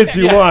amount of kids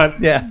you want.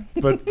 Yeah.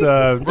 But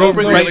Don't bring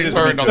Really racism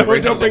turned into on the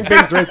it. don't bring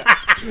Bing's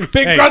racist.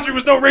 Bing Crosby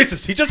was no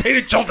racist. He just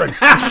hated children.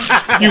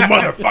 You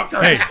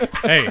motherfucker.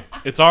 Hey,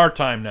 it's our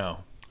time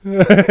now.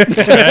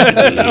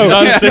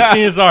 2016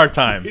 is our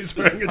time. He's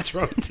wearing a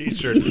Trump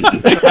T-shirt. I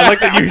like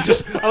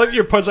that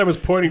your punchline was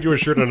pointing to a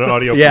shirt on an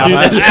audio. Yeah.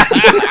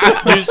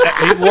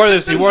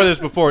 podcast. He wore this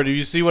before. Do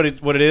you see what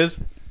it is?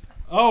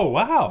 Oh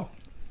wow.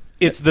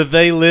 It's the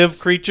They Live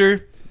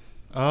creature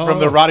from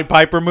the Roddy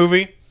Piper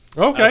movie.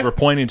 Okay. As we're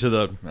pointing to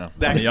the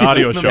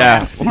audio show.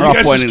 Yeah, we're all You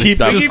guys pointing just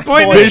keep at just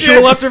stuff.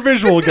 visual after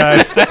visual,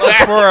 guys.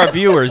 That's for our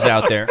viewers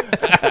out there.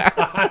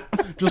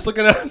 Just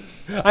looking at.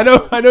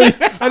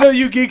 I know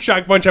you Geek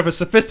Shock bunch have a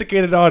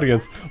sophisticated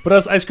audience, but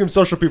us ice cream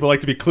social people like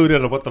to be clued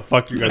in on what the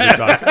fuck you guys are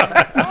talking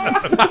about.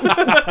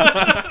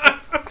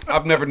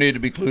 I've never needed to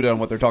be clued on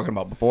what they're talking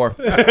about before.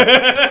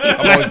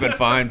 I've always been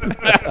fine.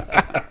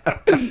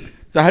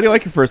 So how do you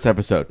like your first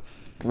episode?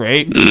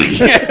 Great.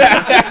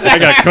 I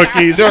got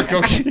cookies. There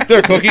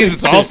are cookies.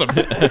 It's awesome.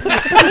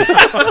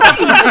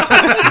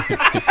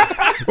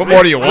 What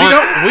more do you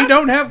want? We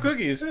don't have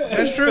cookies.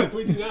 That's true.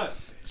 We do not.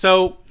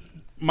 So,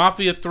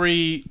 Mafia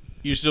 3,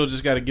 you still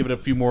just got to give it a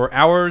few more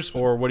hours,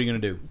 or what are you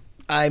going to do?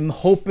 I'm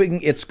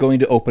hoping it's going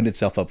to open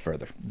itself up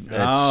further.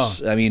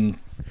 I mean,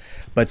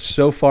 but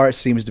so far it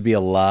seems to be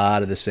a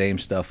lot of the same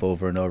stuff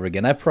over and over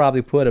again. I've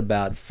probably put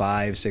about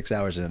 5-6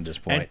 hours in at this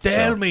point. And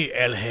tell me,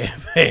 El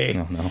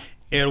Jefe, no.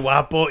 El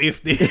Guapo,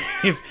 if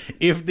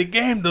the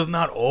game does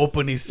not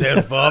open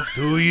itself up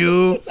to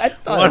you,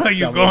 what are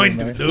you going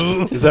to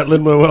do? Is that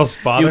Lin-Manuel's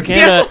father? You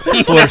cannot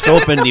force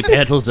open the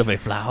petals of a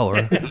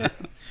flower.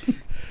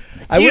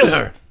 I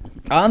will,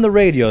 on the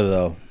radio,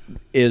 though,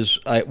 is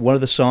one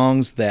of the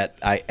songs that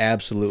I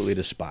absolutely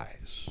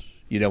despise.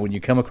 You know, when you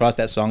come across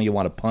that song you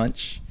want to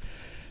punch,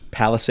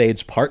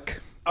 Palisades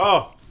Park.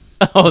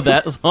 Oh,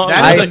 that song.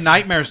 that is a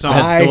nightmare song.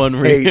 I the one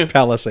where hate you-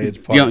 Palisades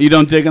Park. You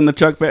don't dig on the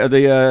Chuck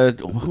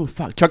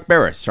Chuck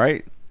Barris,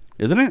 right?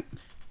 Isn't it?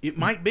 It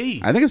might be.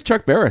 I think it's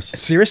Chuck Barris.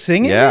 Serious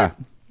singing? Yeah.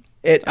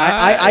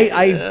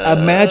 I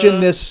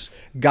imagine this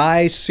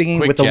guy singing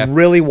Quick, with Jeff. a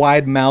really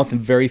wide mouth and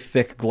very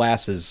thick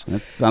glasses.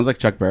 That sounds like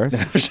Chuck Barris.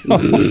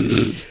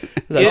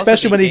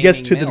 Especially when he gets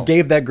to gaming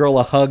gave that girl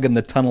a hug in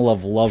the tunnel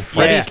of love.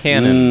 Freddie fight.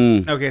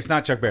 Cannon. Okay, it's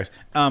not Chuck Barris.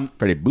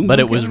 Pretty boom. But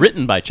it was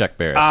written by Chuck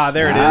Barris.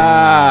 There it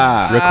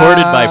is.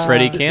 Recorded by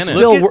Freddie Cannon.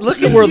 Still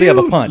worthy of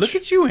a punch. Look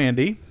at you,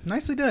 Andy.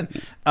 Nicely done.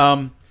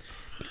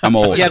 I'm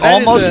old. Yeah,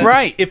 that is Almost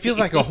right. It feels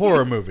like a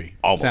horror movie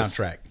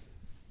soundtrack.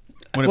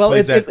 When Well,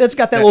 plays it's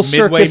got that little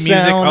midway circus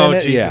music. sound Oh, in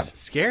it. Jesus, Yeah.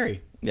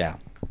 scary. Yeah.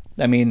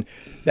 I mean,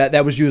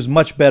 that was used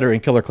much better in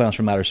Killer Clowns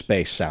from Outer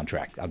Space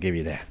soundtrack. I'll give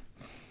you that.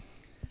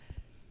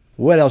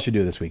 What else you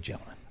do this week,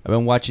 gentlemen? I've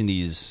been watching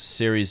these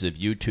series of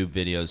YouTube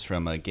videos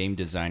from a game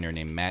designer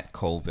named Matt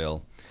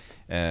Colville,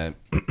 and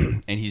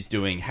he's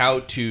doing how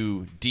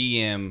to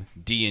DM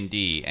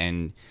D&D,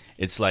 and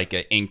it's like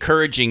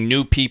encouraging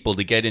new people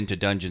to get into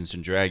Dungeons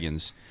and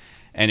Dragons.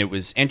 And it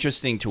was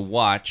interesting to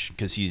watch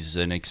because he's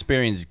an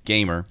experienced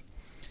gamer.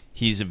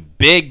 He's a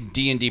big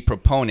D&D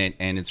proponent,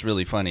 and it's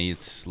really funny.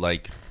 It's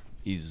like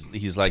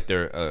he's like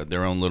their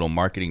own little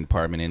marketing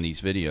department in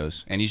these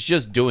videos, and he's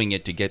just doing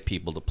it to get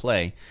people to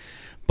play.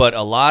 But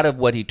a lot of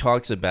what he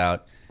talks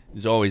about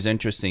is always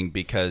interesting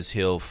because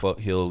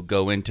he'll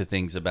go into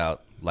things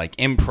about like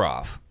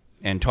improv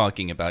and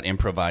talking about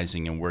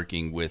improvising and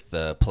working with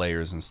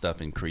players and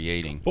stuff and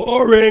creating.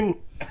 Boring.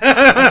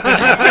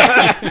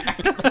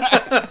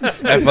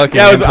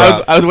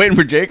 I was waiting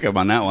for Jacob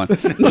on that one.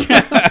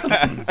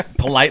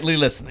 Politely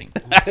listening.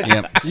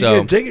 Yeah.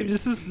 So Jacob,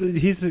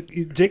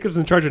 Jacob's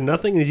in charge of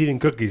nothing, and he's eating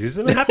cookies. He's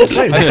in a happy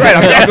place. That's right.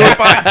 I'm doing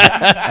fine.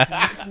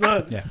 It's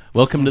not,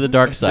 Welcome to the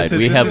dark side. This is-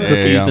 We this have is-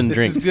 cookies and This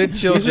drinks. is good,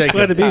 chill, he's just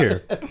glad to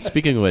Jacob. be here.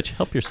 Speaking of which,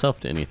 help yourself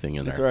to anything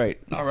in there. That's right.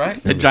 All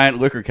right. The giant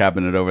liquor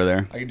cabinet over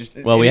there. I can just,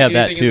 Well, we have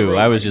that anything in the too. room,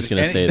 I was can just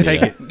going to say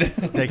Take the,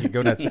 it. Take it.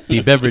 Go nuts.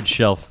 the beverage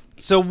shelf.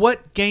 So,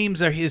 what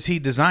games is he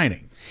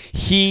designing?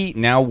 he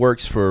now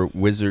works for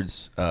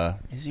Wizards.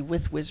 Is he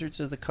with Wizards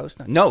of the Coast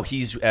now? No,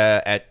 he's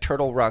at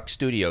Turtle Rock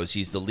Studios.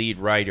 He's the lead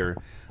writer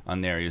on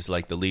there. He's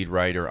like the lead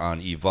writer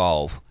on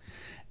Evolve.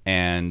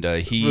 And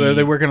he... Are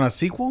they working on a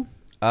sequel?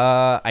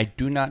 I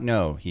do not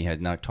know. He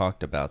had not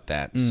talked about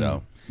that.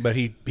 So, But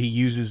he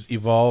uses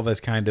Evolve as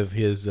kind of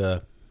his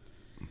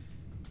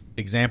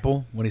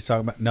example when he's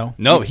talking about...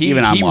 No, he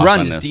Even I'm off on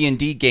runs this.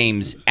 D&D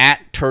games at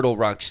Turtle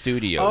Rock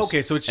Studios. Oh,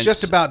 okay, so it's And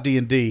just s- about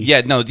D&D.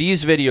 Yeah, no,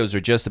 these videos are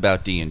just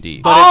about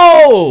D&D.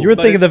 Oh, You were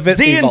thinking the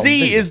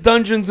D&D is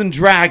Dungeons and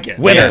Dragons.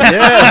 Yes.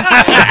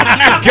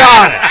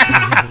 Got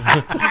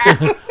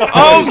it.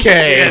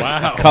 Okay.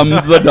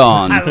 Comes the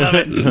dawn. I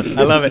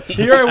love it.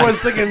 Here I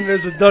was thinking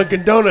there's a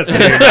Dunkin' Donuts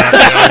here.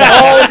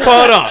 All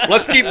caught up.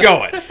 Let's keep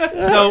going.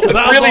 So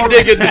Really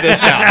dig into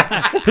this now.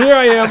 Here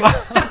I am.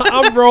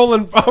 I'm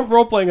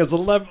role playing as a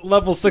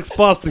level 6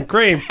 Boston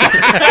Cream.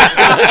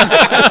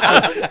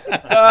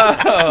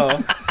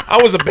 I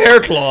was a bear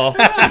claw.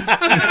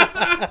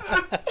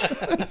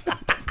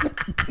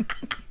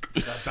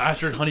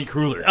 Bastard Honey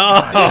Cruller.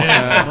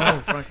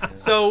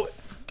 So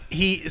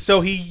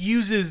he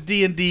uses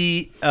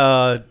D&D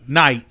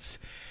nights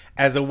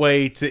as a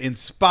way to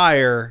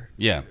inspire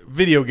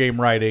video game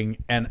writing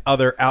and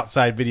other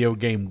outside video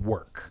game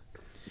work.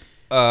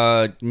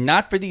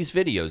 Not for these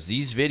videos.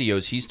 These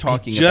videos, he's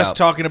talking Just about...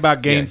 talking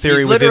about game He's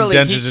theory within literally-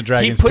 Dungeons and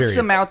Dragons. He puts period.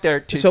 them out there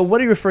to... So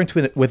what are you referring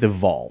to with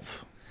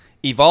Evolve?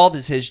 Evolve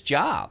is his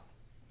job.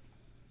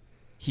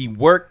 He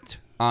worked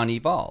on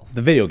Evolve.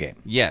 The video game.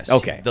 Yes.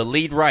 Okay. The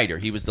lead writer.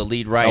 He was the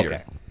lead writer.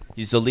 Okay.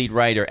 He's the lead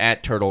writer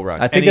at Turtle Rock.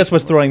 I think that's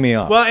what's throwing me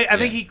off. Well, I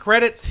think he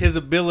credits his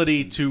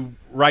ability to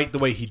write the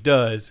way he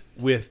does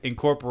with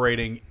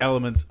incorporating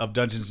elements of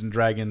Dungeons and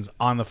Dragons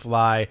on the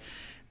fly,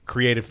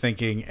 creative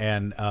thinking,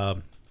 and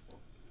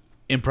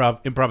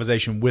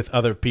improvisation with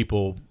other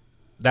people.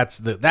 That's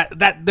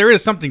that there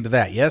is something to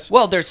that. Yes.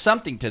 Well, there's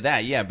something to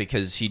that, yeah,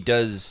 because he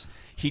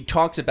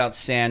talks about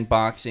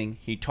sandboxing.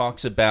 He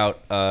talks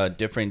about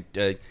different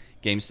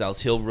game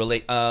styles. He'll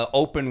relate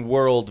open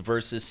world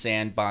versus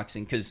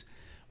sandboxing, because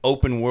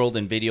open world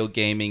in video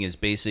gaming is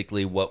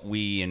basically what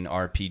we in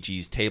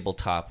RPGs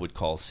tabletop would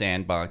call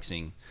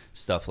sandboxing,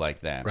 stuff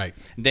like that. Right.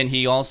 Then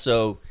he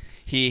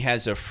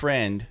has a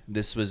friend.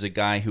 This was a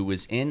guy who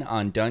was in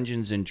on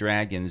Dungeons and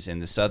Dragons in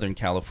the Southern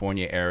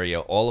California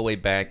area all the way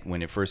back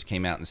when it first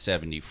came out in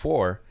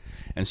 '74.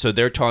 And so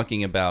they're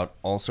talking about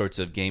all sorts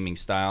of gaming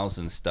styles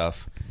and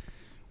stuff,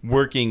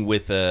 working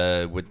with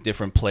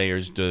different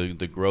players,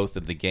 the growth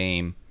of the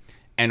game,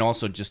 and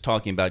also just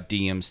talking about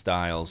DM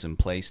styles and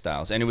play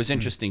styles. And it was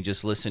interesting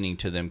just listening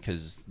to them,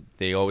 because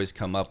they always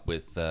come up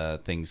with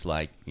things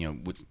like,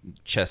 with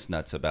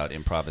chestnuts about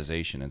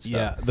improvisation and stuff.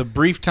 Yeah, the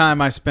brief time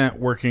I spent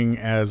working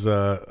as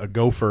a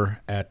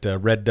gopher at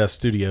Red Dust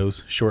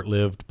Studios,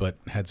 short-lived, but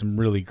had some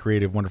really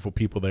creative, wonderful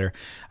people there.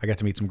 I got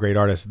to meet some great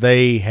artists.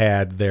 They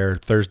had their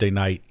Thursday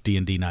night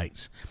D&D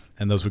nights,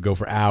 and those would go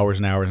for hours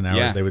and hours and hours.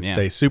 Yeah, they would yeah.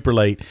 stay super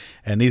late,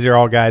 and these are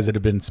all guys that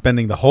have been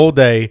spending the whole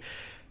day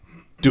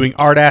doing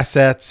art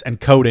assets and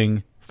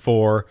coding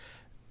for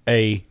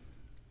a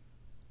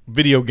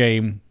video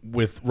game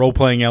with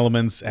role-playing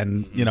elements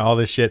and all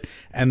this shit,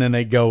 and then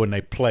they go and they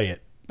play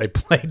it. They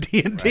play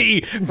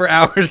D&D for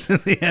hours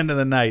at the end of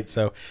the night.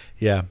 So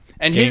yeah,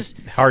 and his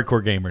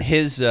hardcore gamers.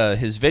 His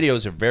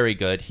videos are very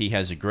good. He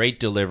has a great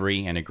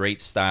delivery and a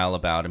great style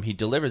about him. He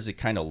delivers a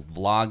kind of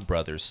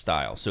Vlogbrothers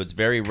style, so it's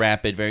very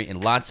rapid,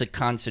 and lots of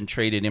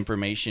concentrated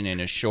information in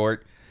a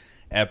short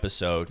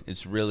episode.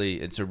 It's a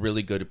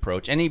really good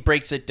approach, and he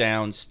breaks it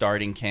down,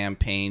 starting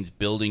campaigns,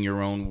 building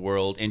your own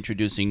world,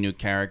 introducing new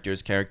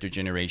characters, character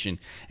generation.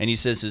 And he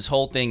says his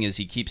whole thing is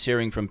he keeps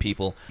hearing from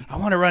people, I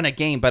want to run a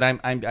game, but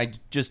I'm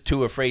just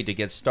too afraid to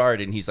get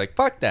started. And he's like,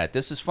 fuck that,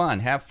 this is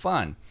fun, have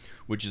fun,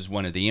 which is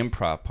one of the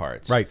improv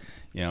parts, right?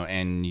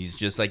 And he's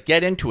just like,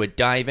 get into it,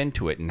 dive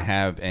into it,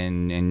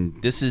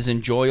 and this is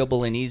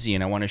enjoyable and easy,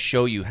 and I want to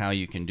show you how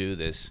you can do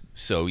this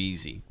so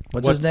easy.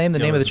 What's his name? The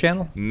name of the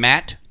channel?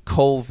 Matt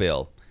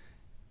Colville.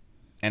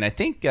 And I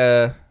think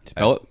God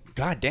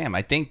damn,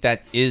 I think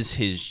that is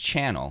his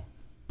channel.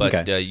 But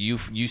Okay.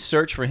 You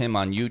search for him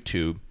on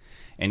YouTube,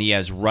 and he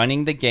has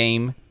Running the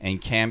Game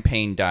and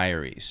Campaign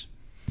Diaries.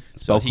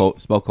 Spell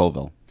Colville.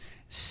 Colville.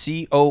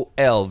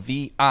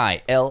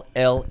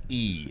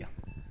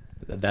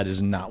 That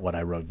is not what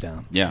I wrote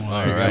down. Yeah.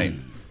 All right.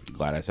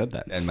 Glad I said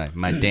that. And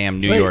my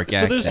damn New York so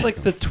accent. there's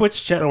like the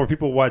Twitch channel where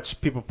people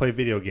watch people play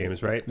video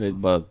games, right?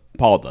 Well,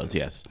 Paul does,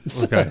 yes.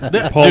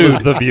 Okay. Paul is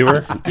the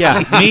viewer.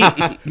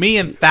 Yeah, me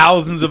and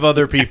thousands of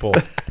other people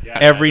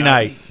every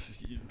night.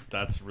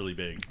 That's really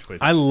big. Twitch.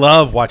 I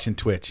love watching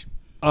Twitch.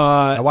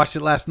 I watched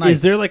it last night.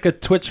 Is there like a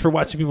Twitch for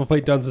watching people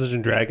play Dungeons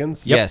and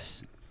Dragons?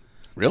 Yes.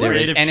 Really? There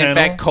is. Creative And in channel?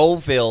 fact,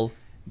 Colville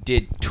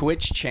did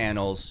Twitch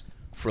channels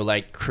for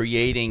like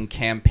creating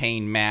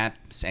campaign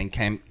maps and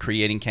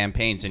creating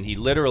campaigns. And he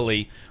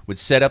literally would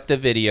set up the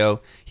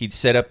video. He'd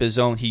set up his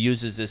own. He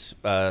uses this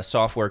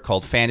software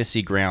called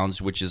Fantasy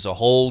Grounds, which is a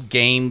whole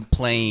game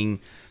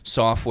playing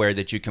software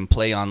that you can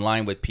play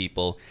online with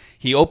people.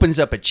 He opens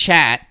up a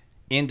chat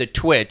into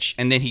Twitch,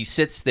 and then he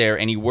sits there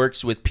and he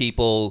works with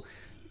people,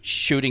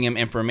 shooting him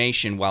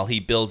information while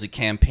he builds a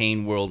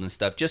campaign world and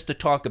stuff, just to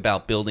talk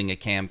about building a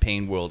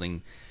campaign world.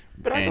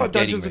 But I thought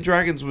Dungeons and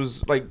Dragons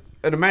was like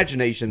an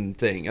imagination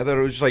thing. I thought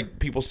it was just like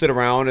people sit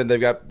around and they've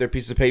got their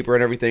piece of paper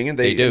and everything, and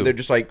They do. and they're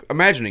just like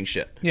imagining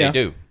shit. They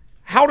do.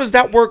 How does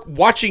that work?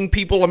 Watching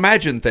people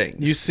imagine things.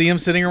 You see them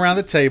sitting around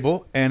the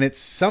table, and it's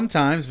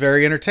sometimes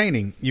very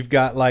entertaining. You've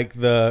got like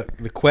the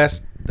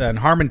quest in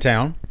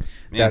Harmontown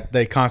that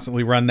they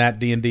constantly run that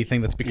D&D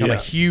thing that's become a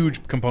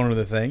huge component of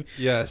the thing.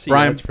 Yeah, see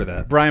Brian ads for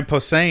that. Brian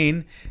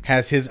Posehn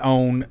has his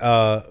own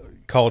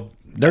called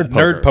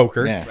Nerd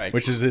Poker, Yeah. Right.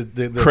 which is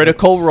the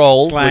Critical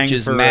Role, slang which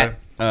is for, Matt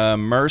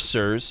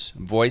Mercer's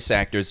voice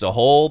actors, a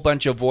whole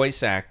bunch of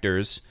voice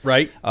actors,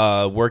 Right.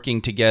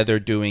 working together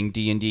doing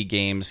D&D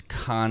games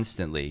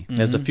constantly.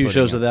 There's a few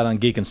shows of that on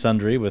Geek and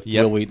Sundry with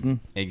Yep. Will Wheaton.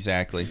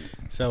 Exactly.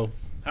 So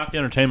Half the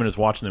entertainment is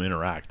watching them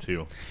interact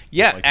too.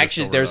 Yeah, Like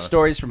actually, just there's over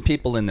stories from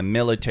people in the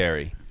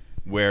military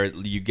where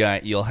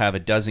you'll have a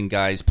dozen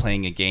guys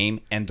playing a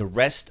game, and the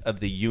rest of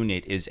the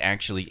unit is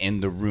actually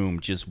in the room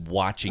just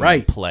watching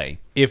them play.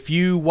 If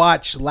you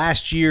watch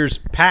last year's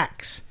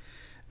PAX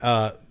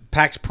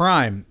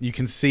Prime, you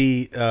can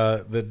see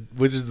the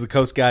Wizards of the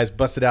Coast guys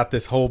busted out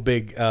this whole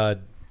big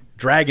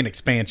dragon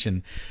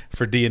expansion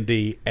for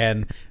D&D,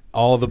 and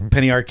all the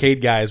Penny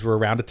Arcade guys were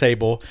around a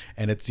table,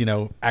 and it's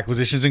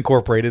Acquisitions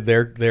Incorporated,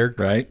 their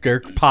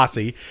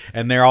posse,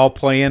 and they're all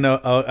playing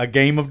a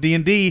game of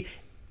D&D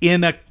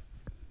in a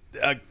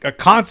a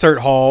concert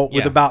hall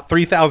with Yeah. about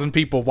 3,000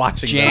 people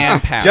watching. them.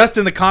 Jam-packed. Just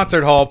in the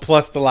concert hall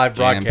plus the live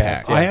broadcast.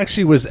 Jam-packed. I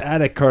actually was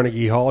at a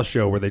Carnegie Hall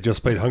show where they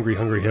just played Hungry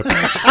Hungry Hippos.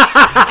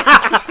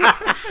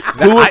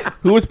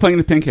 Who was playing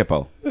the Pink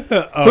Hippo?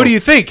 Who do you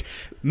think?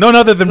 None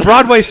other than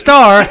Broadway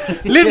star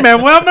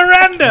Lin-Manuel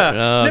Miranda.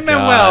 Oh,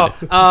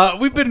 Lin-Manuel.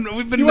 We've been.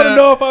 You want to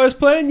know if I was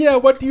playing? Yeah,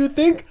 what do you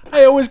think?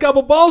 I always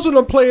gobble balls when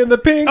I'm playing the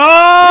Pink.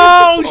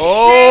 Oh shit!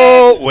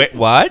 Oh, wait,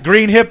 what?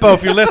 Green Hippo,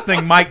 if you're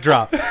listening, mic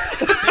drop.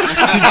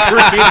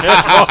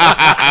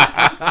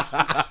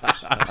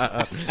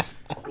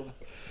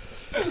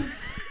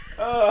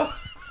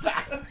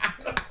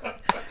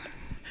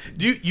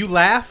 Do you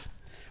laugh?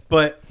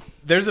 But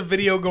there's a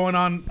video going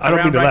on. I don't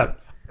around mean to right- laugh.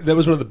 That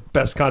was one of the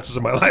best concerts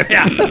of my life.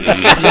 Yeah.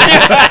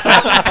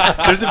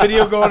 There's a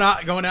video going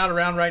out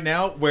around right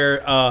now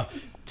where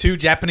two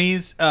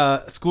Japanese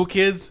school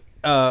kids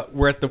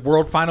were at the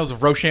World Finals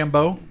of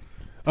Rochambeau.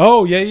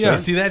 Oh, yeah, yeah. You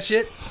see that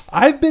shit?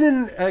 I've been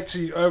in,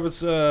 actually, I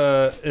was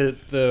at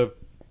the,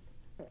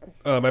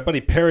 my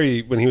buddy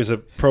Perry, when he was a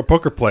pro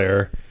poker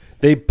player,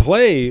 they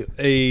play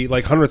a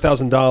like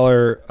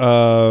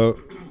 $100,000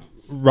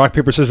 rock,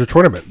 paper, scissors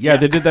tournament. Yeah,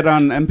 they did that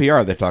on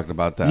NPR. They talked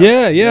about that.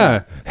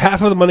 Yeah.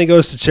 Half of the money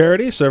goes to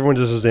charity, so everyone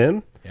just is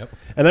in. Yep.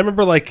 And I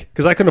remember, like,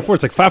 because I couldn't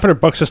afford, it's like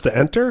 $500 just to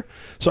enter.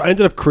 So I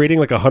ended up creating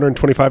like a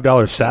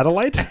 $125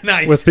 satellite.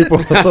 Nice. With people.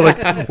 So like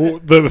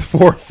the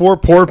four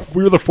poor,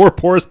 we were the four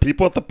poorest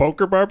people at the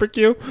poker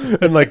barbecue,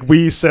 and like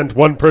we sent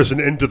one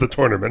person into the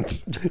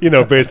tournament. You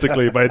know,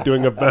 basically by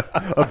doing a quick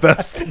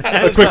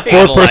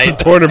 4-person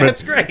tournament.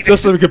 That's great.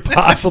 Just so we could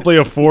possibly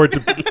afford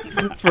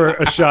for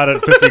a shot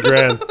at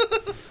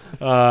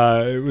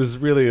 $50,000. It was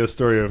really a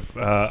story of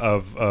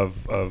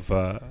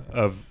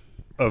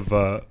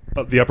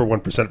the upper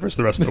 1% versus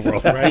the rest of the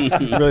world. Right?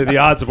 Really, the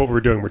odds of what we were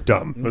doing were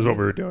dumb. Was what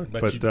we were doing.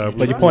 But you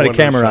point a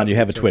camera on, you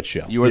have a Twitch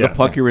show. You were the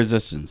plucky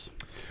resistance.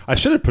 I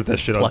should have put that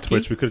shit on Plucky?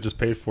 Twitch. We could have just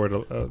paid for it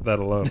that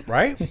alone.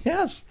 Right?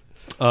 Yes.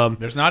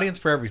 There's an audience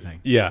for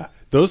everything. Yeah,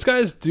 those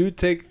guys do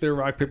take their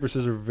rock paper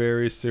scissors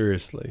very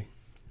seriously.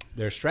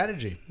 There's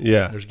strategy.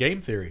 Yeah. There's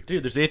game theory.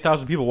 Dude, there's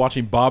 8,000 people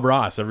watching Bob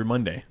Ross every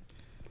Monday.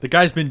 The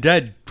guy's been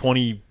dead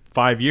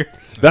 25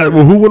 years.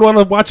 Who would want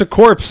to watch a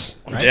corpse?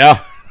 Yeah.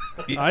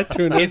 I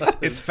tune in.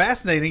 It's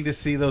fascinating to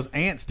see those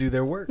ants do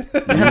their work.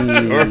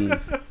 Sure.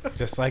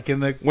 Just like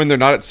in the When they're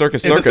not at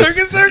Circus in the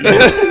Circus.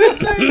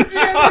 circus.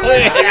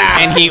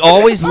 And he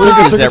always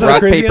loses at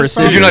rock, paper,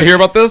 scissors. Did you not hear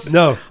about this?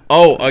 No.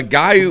 Oh, a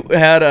guy who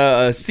had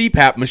a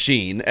CPAP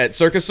machine at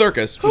Circus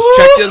Circus was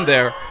checked in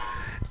there.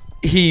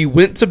 He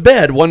went to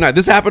bed one night.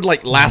 This happened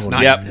like last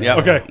night. Yep.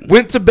 Okay.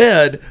 Went to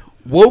bed,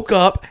 woke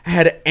up,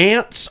 had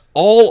ants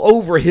all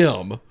over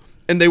him,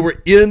 and they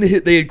were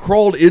they had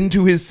crawled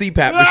into his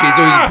CPAP machine,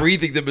 so he's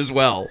breathing them as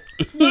well.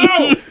 His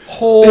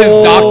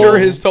doctor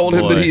has told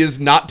him that he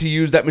is not to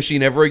use that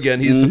machine ever again.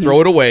 He is to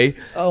throw it away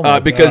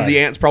because the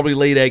ants probably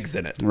laid eggs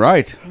in it.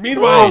 Right.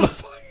 Meanwhile,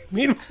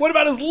 what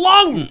about his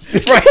lungs?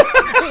 Use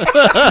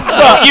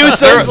those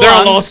They're a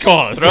lungs. lost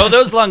cause. Throw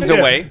those lungs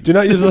away. Do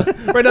not use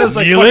right now. It's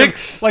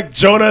like like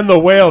Jonah and the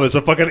whale. There's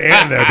a fucking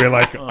ant in there being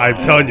like, "I'm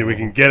telling you, we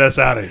can get us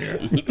out of here."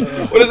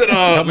 What is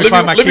it? me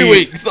find my Lemmy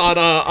keys. Winks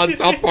on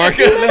South Park.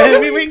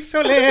 Lemmy Winks,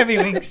 oh Lemmy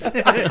Winks. Some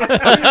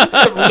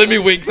Lemmy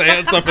Winks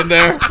ants up in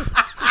there.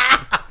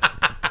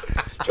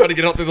 Trying to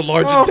get out through the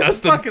large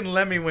intestine. Fucking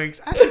Lemmy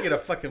Winks. I should get a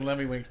fucking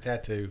Lemmy Winks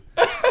tattoo.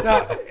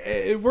 Now,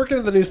 working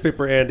at the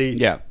newspaper, Andy.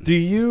 Yeah.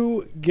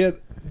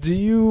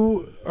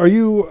 Are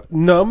you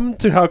numb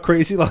to how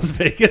crazy Las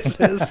Vegas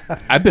is?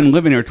 I've been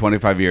living here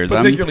 25 years.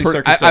 Particularly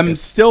Circus I'm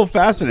Circus. still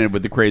fascinated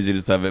with the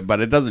craziness of it,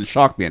 but it doesn't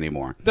shock me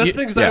anymore. That's the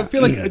thing, 'cause I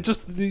feel like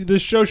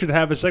this show should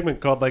have a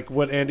segment called like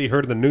 "What Andy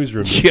Heard in the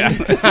Newsroom."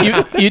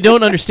 you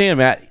don't understand,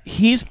 Matt.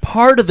 He's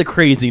part of the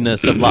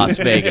craziness of Las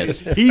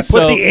Vegas. He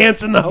put the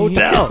ants in the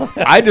hotel.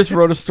 I just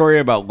wrote a story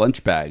about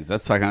lunch bags.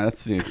 That's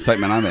the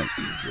excitement I'm in.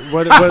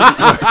 What,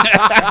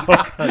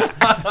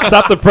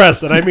 stop the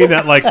press, and I mean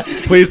that like,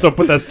 please don't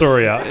put that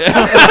story out.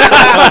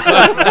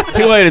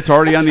 Too late. It's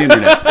already on the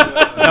internet.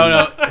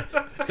 No.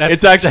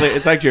 It's actually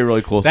a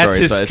really cool story. That's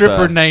his It's,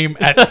 stripper name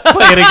at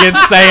Play It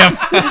Against Sam.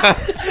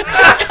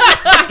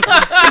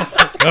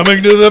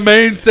 Coming to the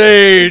main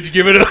stage,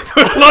 give it up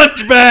for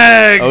lunch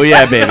bags. Oh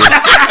yeah, baby. Yeah.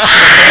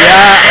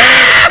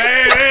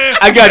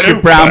 I got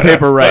your brown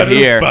paper right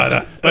here.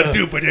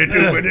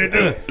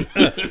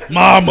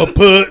 Mama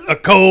put a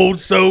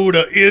cold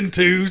soda in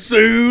too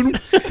soon.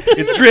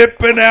 It's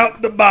dripping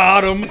out the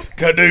bottom.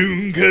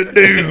 Kadoom,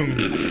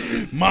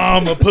 kadoom.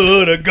 Mama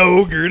put a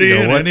Go-Gurt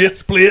in and it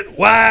split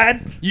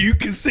wide. You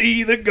can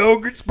see the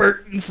Go-Gurt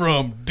spurting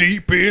from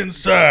deep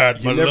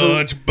inside my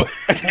lunch bag.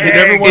 You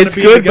never want to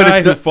be the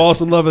guy who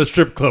falls in love with a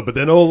strip club, but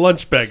then old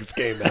lunch bags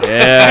came out.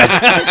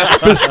 Yeah.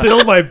 But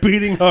still, my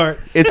beating heart.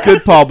 It's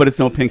good, Paul, but it's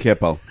no Pink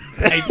Hippo.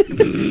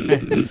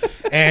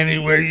 Annie,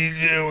 what are you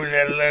doing with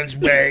that lunch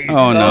bag?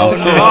 Oh no.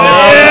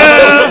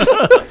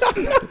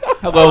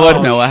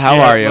 Hello, Noah. How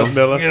are you? Get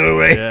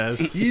away.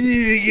 Yes. You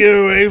need to get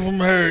away from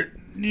her,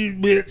 you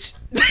bitch.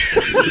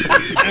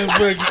 I'm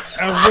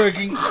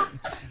fucking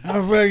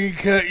I'll fucking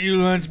cut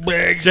you lunch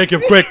bags.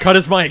 Jacob, quick, cut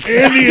his mic.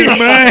 Andy is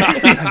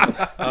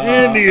mine.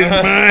 Andy is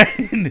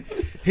mine.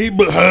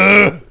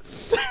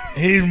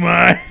 He's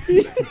mine.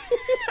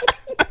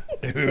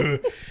 I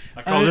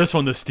call this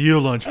one the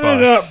steel lunchbox. I'm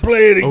not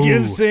playing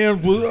against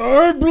Sam's with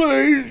our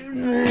place.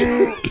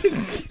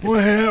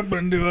 What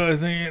happened to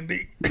us,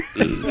 Andy?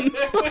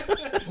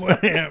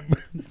 What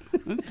happened?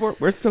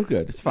 We're still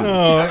good. It's fine.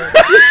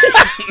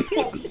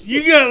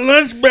 You got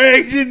lunch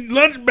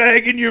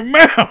bag in your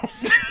mouth.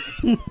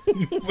 You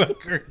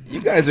fucker.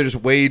 You guys are just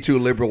way too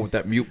liberal with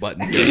that mute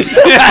button.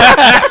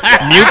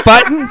 Mute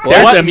button?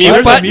 There's a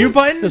mute button? mute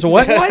button? There's a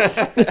what?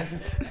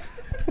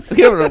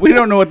 We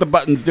don't know what the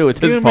buttons do. It's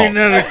his Give me fault.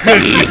 another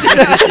cookie.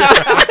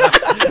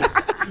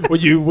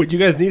 What you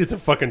guys need is a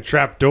fucking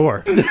trap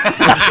door.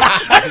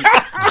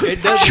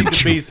 It does need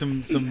to be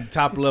some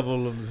top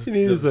level of You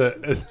need is a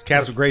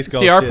Castle Grayskull.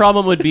 See, our shit.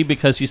 problem would be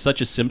because he's such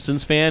a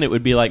Simpsons fan, it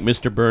would be like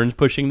Mr. Burns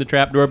pushing the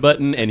trapdoor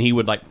button, and he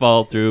would like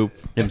fall through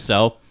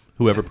himself,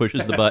 whoever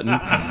pushes the button.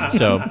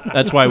 So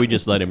that's why we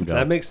just let him go.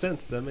 That makes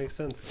sense.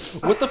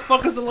 What the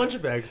fuck is the lunch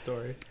bag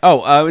story?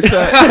 It's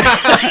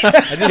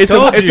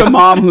a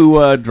mom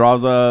who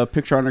draws a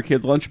picture on her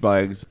kids' lunch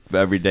bags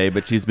every day,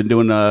 but she's been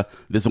doing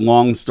this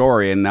long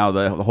story, and now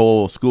the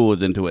whole school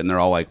is into it, and they're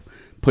all like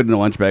putting a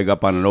lunch bag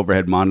up on an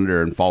overhead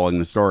monitor and following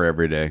the story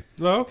every day.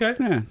 Oh, okay.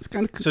 Yeah, it's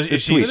kind of So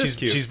it's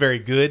she's very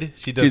good.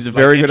 She does. She's a like,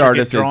 very good intricate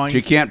artist. And Drawings.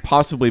 she can't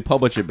possibly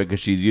publish it because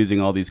she's using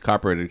all these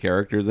copyrighted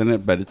characters in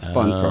it, but it's a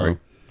fun story.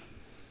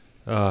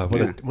 What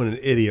an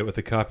idiot with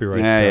the copyright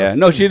Yeah, stuff. yeah.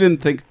 No, she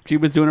didn't think she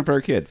was doing it for her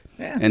kid.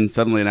 Yeah. And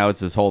suddenly now it's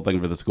this whole thing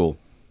for the school.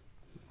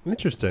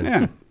 Interesting.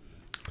 Yeah.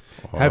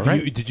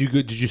 Did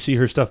you see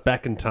her stuff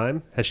back in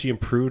time? Has she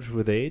improved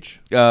with age?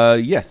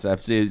 Yes, I've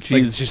seen.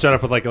 She started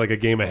off with like a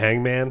game of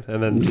Hangman,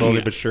 and then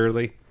slowly but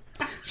surely.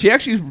 She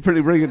actually is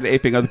really good at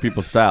aping other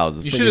people's styles.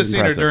 It's You pretty should have seen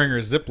her impressive. during her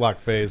Ziploc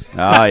phase.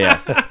 Ah,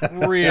 yes.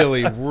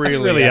 Really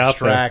Really out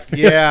abstract. there.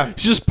 Yeah.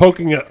 She's just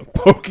poking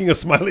a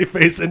smiley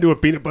face into a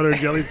peanut butter and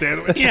jelly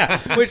sandwich. Yeah,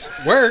 which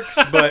works,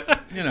 but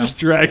you know, Just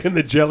dragging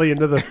the jelly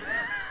into the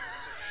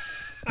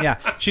yeah,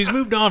 she's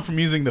moved on from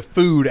using the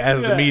food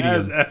as the medium.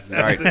 as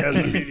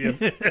the medium.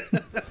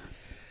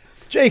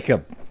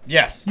 Jacob,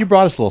 Yes, you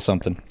brought us a little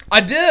something.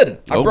 I did.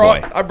 Oh, I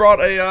boy. brought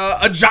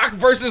a jock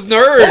versus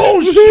nerd.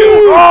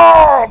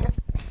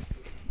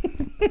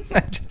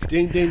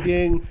 Ding, ding,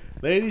 ding.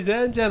 Ladies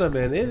and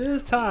gentlemen, it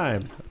is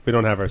time. We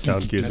don't have our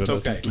sound cues with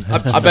us. Okay.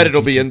 I bet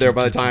it'll be in there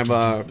by the time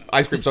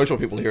Ice Cream Social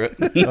people hear it.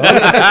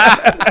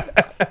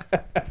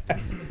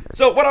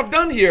 So what I've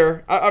done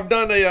here, I've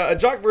done a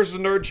jock versus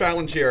nerd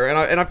challenge here,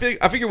 and I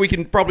figure we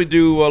can probably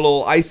do a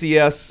little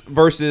ICS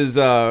versus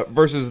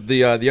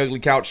the ugly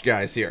couch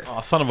guys here.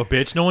 Oh, son of a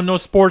bitch. No one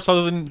knows sports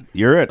other than...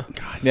 You're it.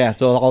 Yeah,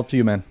 it's all up to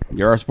you, man.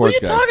 You're our What sports are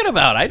you guy. talking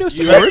about? I know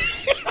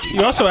sports.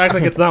 You also act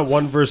like it's not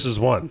 1 versus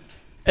 1.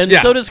 And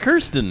Yeah. so does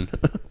Kirsten.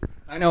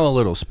 I know a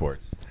little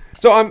sport.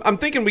 So I'm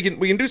thinking we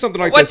can do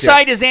something like What this. here.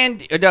 side is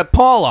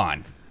Paul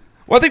on?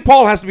 Well, I think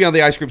Paul has to be on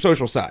the Ice Cream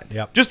Social side.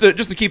 Yep. Just to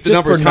keep the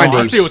Just numbers for kind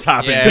numbers. of. See what's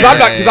happening.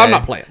 Because I'm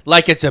not playing.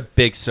 Like it's a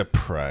big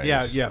surprise.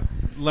 Yeah, yeah.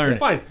 Learn it.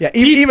 Fine. Yeah,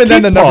 even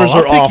then the numbers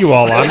Paul. are I'll off. take you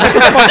all on. What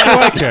the fuck do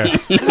I care?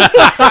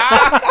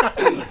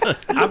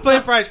 I'm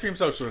playing for Ice Cream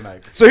Social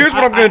tonight. So here's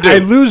what I'm going to I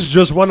do. lose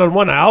just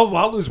 1-on-1.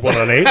 I'll lose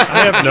 1-on-8.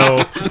 I have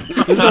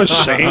there's no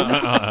shame.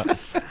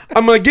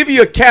 I'm going to give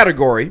you a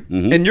category,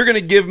 and you're going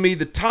to give me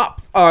the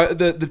top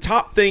the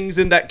top things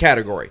in that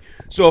category.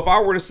 So if I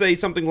were to say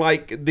something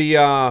like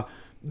the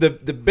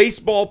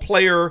baseball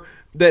player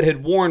that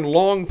had worn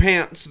long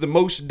pants the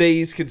most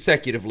days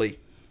consecutively,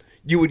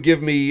 you would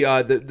give me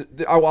I'll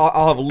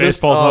have a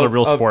list. Baseball's not a of-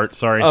 real of- sport.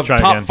 Sorry, Of try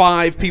top again.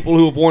 5 people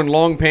who have worn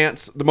long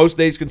pants the most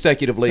days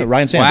consecutively.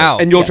 Ryan Sandberg. Wow.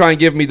 And you'll try and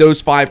give me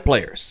those 5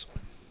 players.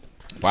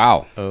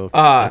 Wow. I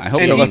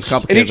hope and they're less each,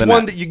 complicated and each than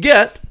one that. that you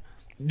get,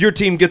 your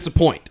team gets a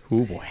point.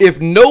 If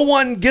no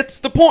one gets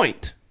the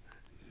point,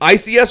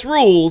 ICS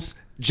rules,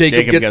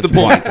 Jacob gets the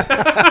point.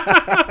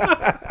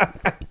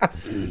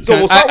 So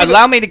we'll start with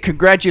Allow me to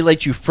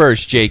congratulate you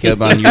first,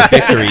 Jacob, on your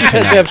victory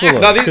tonight.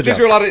 Absolutely. now, Good these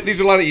job. are a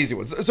lot of easy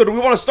ones. So do we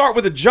want to start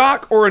with a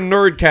jock or a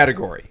nerd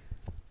category?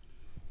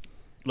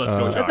 Let's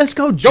go, Jock. Let's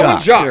go, Go Jock.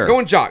 and jock. sure. Go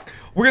and jock.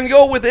 We're gonna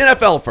go with the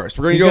NFL first.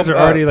 We're gonna These go. guys are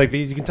already like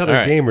these. You can tell they're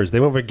All right. gamers. They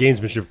went for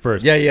gamesmanship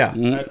first. Yeah, yeah.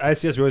 At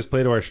ICS, we always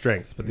play to our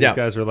strengths, but these Yeah.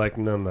 guys are like,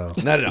 no. No.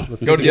 Let's Go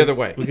see the if other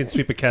way. We can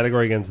sweep a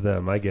category against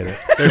them. I get it.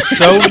 They're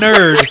so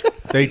nerd,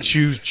 they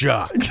choose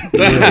Jock.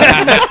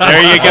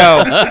 There you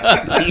go.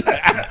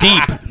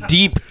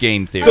 Deep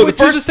game theory. So I the would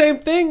choose first- the same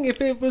thing if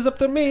it was up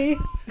to me,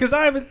 because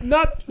I would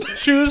not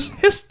choose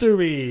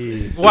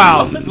history.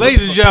 Wow,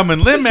 ladies and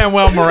gentlemen,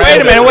 Lin-Manuel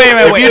Miranda. Wait a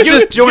minute. If you're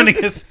just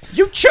joining us,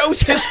 You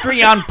chose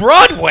history on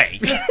Broadway.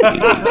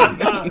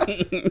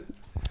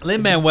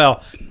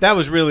 Lin-Manuel, that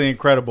was really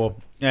incredible.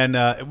 And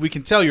we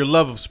can tell your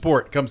love of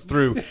sport comes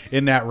through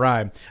in that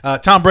rhyme.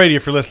 Tom Brady,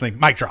 if you're listening,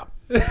 mic drop.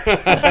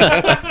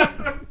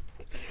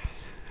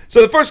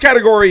 So the first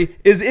category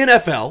is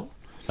NFL.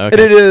 Okay. And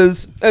it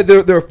is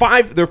there are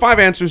five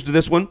answers to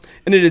this one,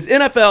 and it is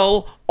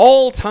NFL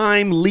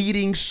all-time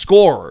leading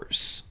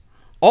scorers.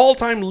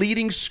 all-time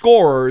leading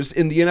scorers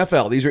in the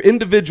NFL. These are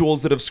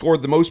individuals that have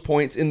scored the most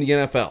points in the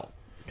NFL.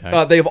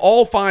 Okay. They have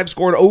all 5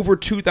 scored over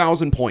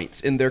 2,000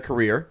 points in their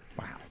career.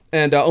 Wow.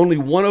 And only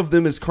one of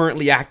them is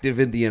currently active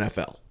in the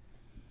NFL.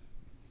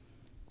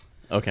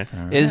 Okay.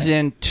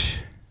 Isn't...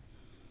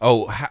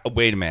 Oh,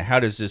 wait a minute. How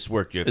does this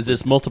work? Is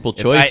this multiple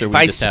choice, or if we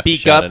I just have to speak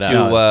shout up, it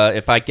out?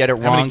 if I get it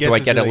many wrong, do I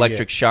guesses get do they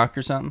electric get? shock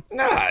or something?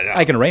 No.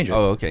 I can arrange it.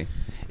 Oh, okay.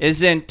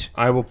 Isn't...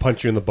 I will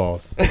punch you in the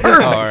balls. Perfect.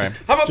 All right.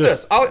 How about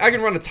this? I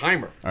can run a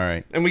timer. All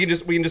right. And we can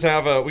just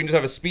have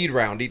a speed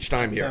round each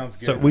time here. Sounds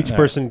good. So each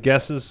person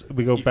guesses.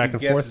 We go You back can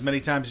and guess forth. as many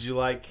times as you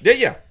like.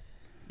 Yeah.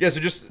 So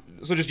just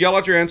yell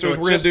out your So answers. it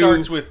We're gonna just do.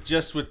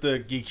 starts with the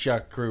Geek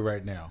Shock crew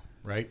right now,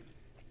 right?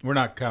 We're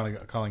not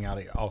calling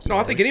out also. No,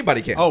 I think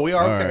anybody can. Oh, we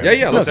are. Okay. right.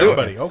 Yeah. So Let's it's do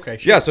everybody. it. Okay.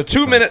 Sure. Yeah. So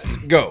 2 minutes.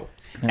 Go.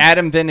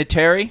 Adam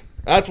Vinatieri?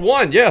 That's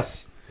one.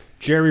 Yes.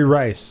 Jerry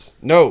Rice.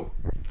 No.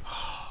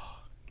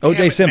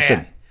 O.J.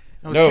 Simpson.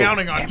 I was No.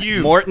 counting on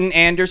you. Morton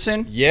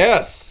Anderson?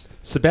 Yes.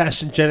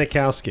 Sebastian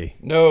Janikowski.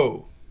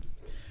 No.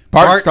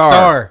 Bart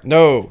Starr.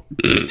 No.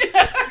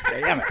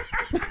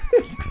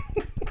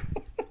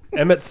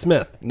 Emmett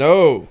Smith.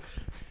 No.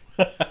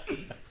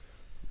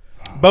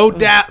 Bo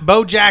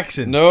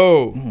Jackson.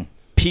 No.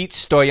 Pete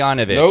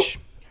Stoyanovich? Nope.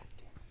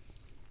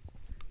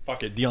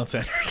 Fuck it, Deion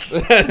Sanders.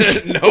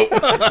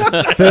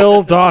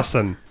 Phil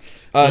Dawson.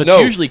 It's No.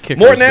 usually kickers,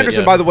 Morton but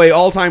Anderson, yeah. by the way,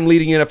 all-time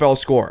leading NFL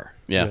scorer.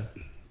 Yeah.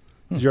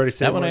 Did you already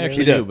say That one I Morton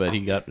actually did. knew, but he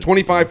got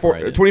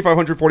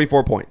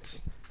 2,544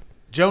 points.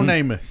 Joe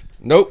Namath.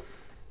 Nope.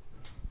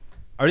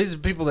 Are these the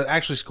people that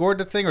actually scored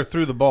the thing or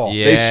threw the ball?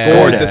 Yeah, They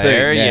scored the thing.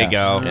 There Yeah. you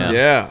go. Yeah.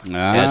 Yeah.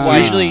 That's Ah. why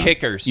usually it's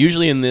kickers.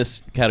 Usually in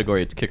this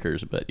category, it's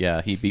kickers, but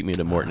yeah, he beat me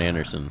to Morton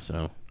Anderson.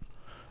 So,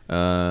 You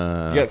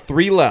got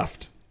 3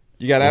 left.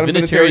 You got Adam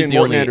Vinatieri Vinatieri's and the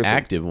Morton only Anderson.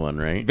 active one,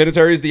 right?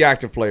 Vinatieri is the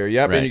active player.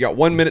 Yep. Right. And you got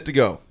 1 minute to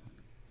go.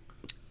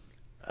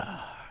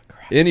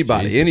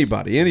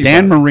 Anybody.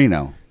 Dan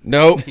Marino.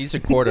 Nope. He's a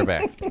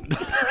quarterback.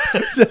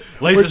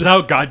 Lays us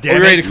out, Are goddammit. we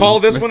ready to call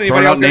this one?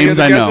 throwing Anybody else out got any names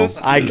other I know.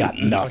 guesses? I got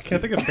I nothing.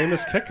 can't think of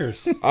famous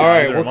kickers. All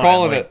right, Neither we're am I,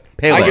 calling like, it.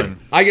 Palin.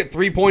 I get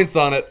 3 points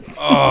on it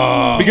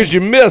because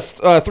you missed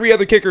 3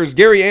 other kickers: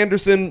 Gary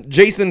Anderson,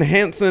 Jason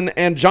Hansen,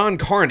 and John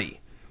Carney.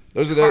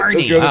 Those are the Carney.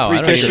 those are the Wow, I 3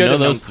 don't kickers. even know Should have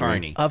known those three.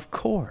 Carney. Of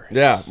course.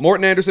 Yeah,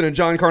 Morton Anderson and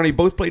John Carney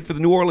both played for the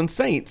New Orleans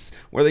Saints,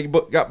 where they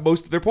got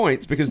most of their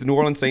points because the New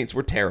Orleans Saints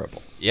were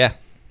terrible. Yeah.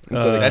 And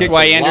so they That's kicked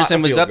why a lot Anderson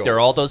of was field up there,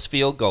 goals. all those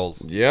field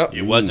goals. Yep.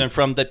 It wasn't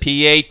from the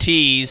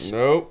PATs.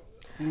 Nope.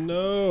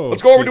 No.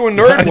 Let's go over to a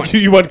nerd one.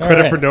 You want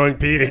credit for knowing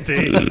PAT?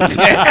 Give Bonus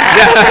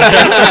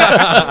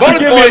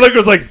me a point. look. It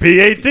was like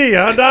PAT,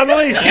 huh,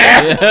 Donnelly?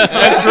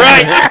 That's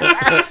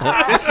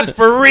right. This is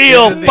for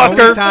real,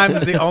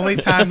 This is the only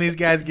time these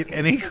guys get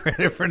any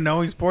credit for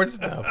knowing sports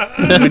stuff.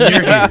 When you're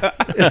here.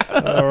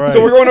 All right.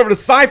 So we're going over to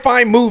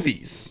sci-fi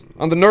movies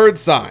on the nerd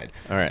side.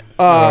 All right.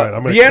 All right, I'm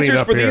gonna The clean answers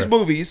up for here. these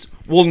movies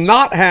will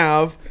not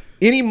have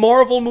any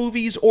Marvel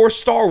movies or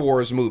Star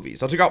Wars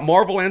movies. I'll take out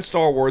Marvel and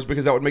Star Wars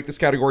because that would make this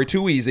category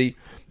too easy.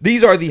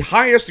 These are the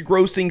highest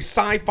grossing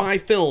sci-fi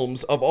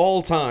films of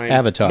all time.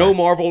 Avatar. No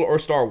Marvel or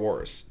Star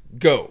Wars.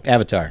 Go.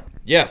 Avatar.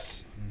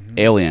 Yes.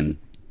 Alien.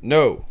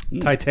 No.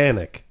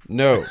 Titanic.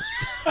 No.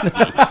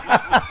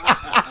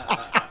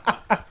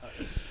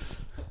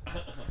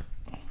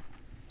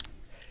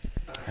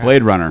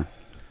 Blade Runner.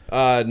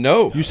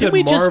 No. You said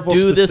we just Marvel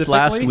do this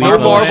last specifically? week? No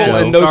on the Marvel show?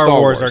 and no Star Star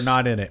Wars Wars are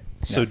not in it.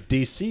 So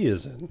DC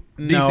is in.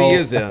 DC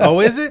is in. Oh,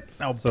 is it?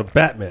 No. So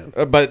Batman.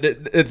 But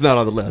it's not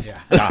on the list.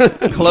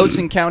 Close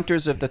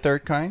Encounters of the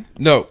Third Kind?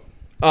 No.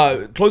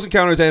 Close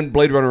Encounters and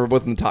Blade Runner were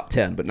both in the top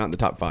 10, but not in the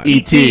top 5.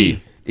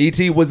 E.T.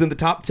 E.T. was in the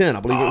top 10. I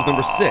believe it was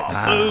number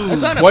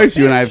 6. Twice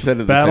you and I have said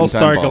it at the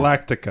same Battlestar time. Paul.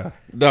 Galactica.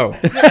 No.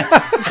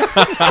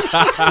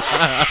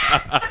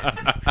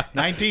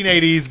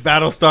 1980s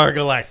Battlestar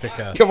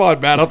Galactica. Come on,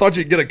 man. I thought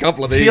you'd get a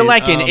couple of I these. feel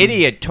like an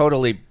idiot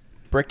totally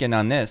bricking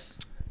on this.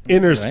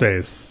 Inner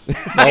Space.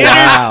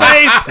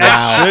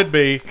 That should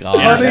be.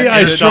 Honey,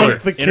 I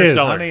Shrunk the Kids.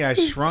 Interstellar. Honey, I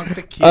Shrunk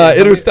the Kids.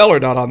 Interstellar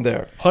not on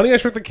there. Honey, I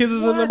Shrunk the Kids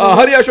is in there.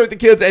 Honey, I Shrunk the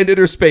Kids and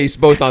Inner Space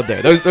both on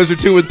there. Those are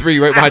 2 and 3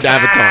 right behind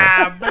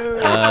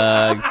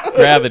Avatar.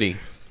 Gravity.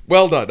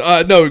 Well done.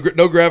 No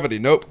Gravity.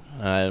 Nope.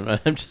 I'm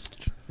just.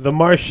 The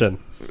Martian.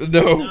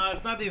 No. No,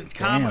 it's not these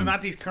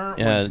not these current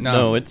Yeah, ones.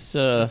 no, it's.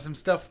 There's some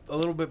stuff a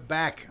little bit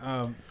back.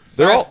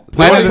 They're all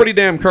pretty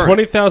damn current.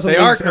 20,000 They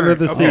are Leagues Under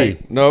current. the Okay.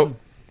 Sea. No.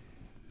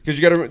 Because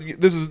you got to.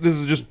 This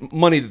is just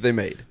money that they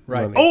made.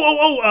 right.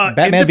 Money.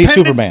 Batman v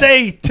Independence Superman.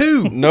 Day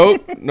 2.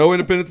 Nope. No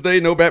Independence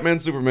Day. No Batman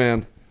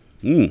Superman.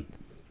 Mm.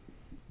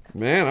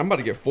 Man, I'm about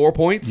to get 4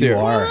 points here.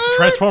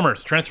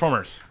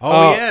 Transformers.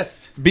 Oh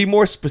yes. Be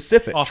more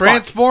specific. Oh, fuck.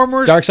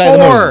 Transformers Dark Side of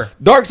the 4. Moon.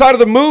 Dark Side of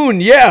the Moon.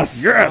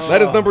 Yes. Yes.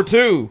 That is number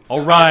 2. All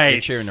right.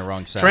 You're cheering the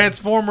wrong side.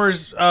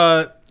 Transformers Age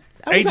I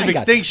of got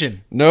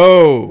Extinction.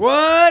 No.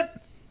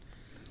 What?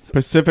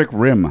 Pacific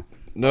Rim.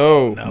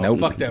 No. No,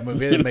 fuck that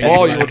movie. It didn't make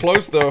Oh, any you were money.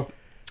 close though.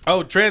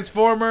 Oh,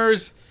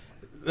 Transformers.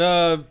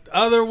 The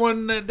other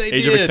one that they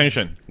Age did. of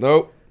Extinction.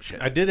 Nope.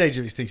 I did Age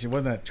of Extinction,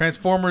 wasn't that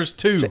Transformers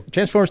 2?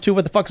 Transformers 2,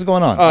 what the fuck's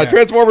going on?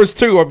 Transformers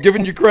 2, I'm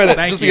giving you credit.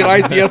 Thank just to you.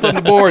 get ICS on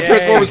the board. Yay.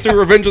 Transformers 2,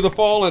 Revenge of the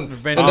Fallen.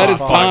 Revenge and of that the is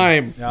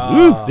Fallen.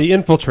 time. The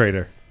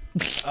Infiltrator.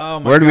 Oh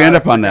my Where do we God, end I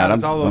up on forgot that?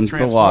 it's all those I'm so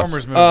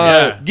Transformers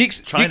lost. movies.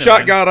 Geek China, Shot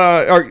man.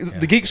 got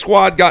the Geek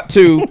Squad got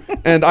 2,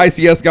 and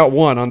ICS got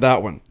 1 on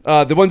that one.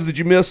 The ones that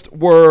you missed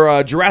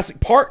were Jurassic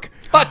Park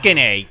Fucking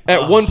A. at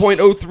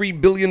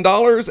 $1.03 billion,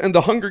 and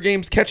The Hunger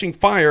Games Catching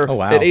Fire Oh,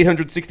 wow. at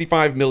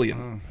 $865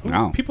 million.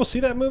 Wow. People see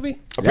that movie?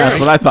 Yeah, that's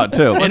what I thought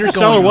too.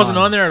 Interstellar wasn't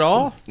on there at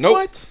all.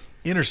 Nope.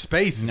 Inner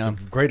Space is the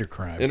greater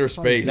crime. Inner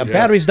Space. Now, yes.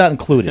 battery's not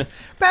included.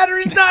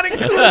 Battery's not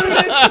included.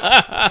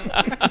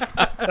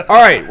 All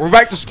right, we're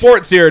back to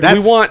sports here. Do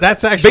we want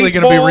that's actually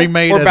going to be baseball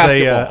remade or as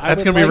basketball?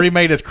 that's going to be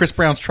remade as Chris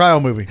Brown's trial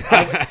movie.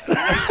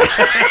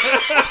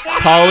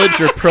 College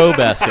or pro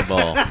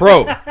basketball?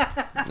 Pro.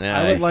 Yeah,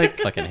 I would like-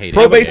 fucking hate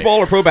Pro it. baseball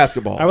or pro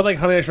basketball? I would like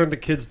Honey, I Shrunk the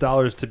Kids'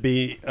 dollars to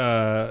be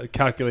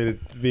calculated,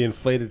 to be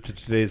inflated to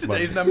today's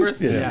money. Today's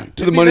numbers, yeah.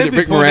 To the money They'd that be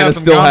Vic pulling out Moranis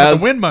some still Gone with has.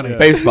 the Win money.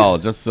 Baseball,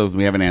 just so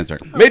we have an answer.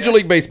 Major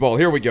League Baseball.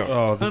 Here we go.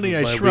 Oh, this Honey,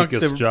 is I my Shrunk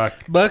weakest the jock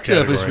box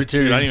category. office returns.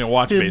 Dude, I didn't even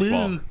watch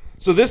baseball.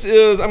 So this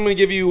is, I'm going to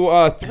give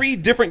you 3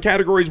 different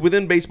categories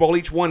within baseball.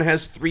 Each one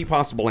has 3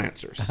 possible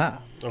answers.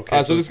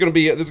 Okay, So this is going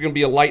to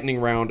be a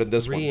lightning round in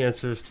this 3 one.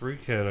 answers, 3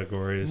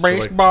 categories. So, like,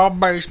 Baseball,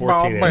 baseball,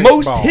 14 baseball.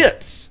 Most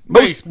hits.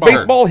 Most Baseball.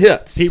 baseball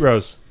hits. Pete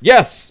Rose.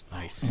 Yes.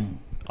 Nice.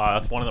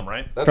 That's one of them,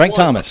 right? That's Frank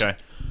one. Thomas. Okay.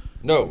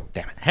 No.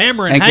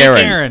 Hammering Hank Hank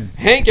Aaron. Aaron.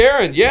 Hank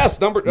Aaron. Yes.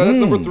 That's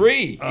number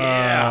 3.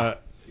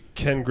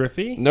 Ken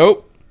Griffey.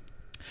 Nope.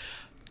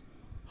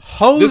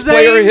 Jose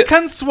player hit-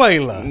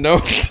 Consuela.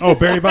 No. Oh,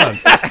 Barry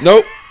Bonds.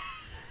 Nope.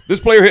 This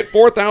player hit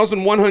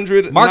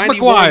 4,191 Mark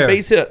McGwire.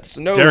 base hits.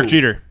 No. Derek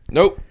Jeter.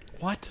 Nope.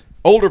 What?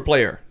 Older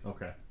player.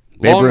 Okay.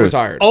 Babe Long Ruth.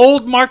 retired.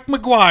 Old Mark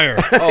McGuire.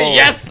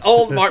 Yes,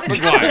 old Mark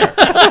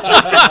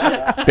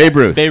McGwire. Babe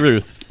Ruth. Babe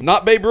Ruth.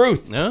 Not Babe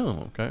Ruth.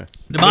 No, okay.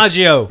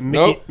 DiMaggio.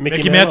 Nope.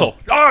 Mickey Mantle.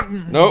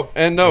 Nope.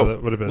 And no.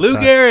 That would have been Lou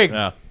time. Gehrig.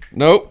 Yeah.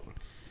 Nope.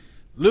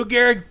 Lou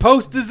Gehrig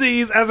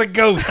post-disease as a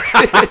ghost.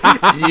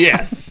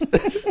 Yes.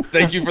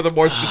 Thank you for the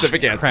more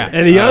specific answer.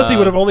 And he honestly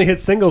would have only hit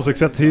singles,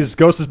 except his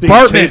ghost is being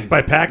Bartman. chased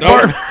by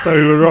Pac-Man, so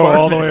he would roll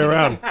all the way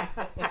around.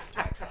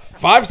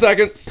 5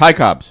 seconds. Ty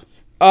Cobbs.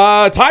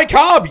 Ty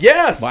Cobb,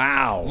 yes.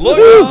 Wow. Look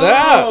at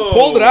that.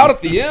 Pulled it out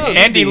at the end.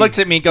 Andy looks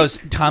at me and goes,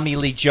 Tommy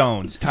Lee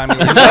Jones. Tommy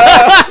Lee Jones.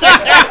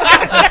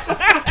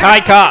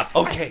 Ty Cobb.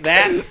 Okay.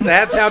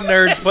 That's how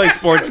nerds play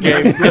sports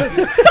games.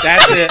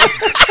 That's it.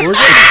 We're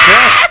getting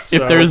stressed.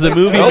 If there's a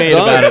movie Well made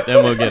done. about it,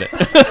 then we'll get it.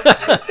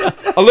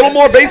 A little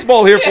more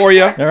baseball here for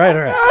you. All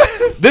right.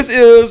 This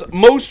is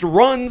most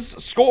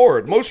runs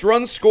scored. Most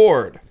runs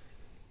scored.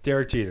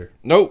 Derek Jeter.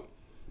 Nope.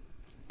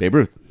 Babe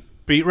Ruth.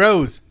 Pete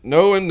Rose.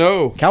 No and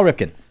no. Cal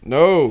Ripken.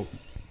 No.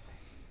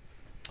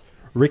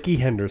 Ricky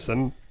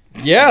Henderson.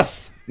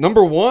 Yes.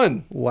 Number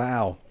 1.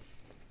 Wow.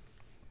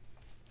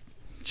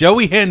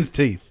 Joey Hen's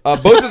teeth.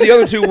 Both of the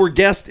other 2 were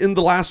guessed in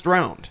the last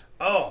round.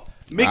 Oh.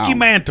 Mickey Wow.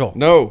 Mantle.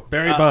 No.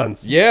 Barry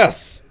Bonds.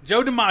 Yes.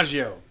 Joe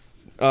DiMaggio.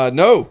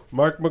 No.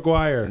 Mark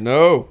McGuire.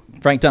 No.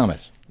 Frank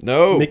Thomas.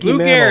 No. Mickey Lou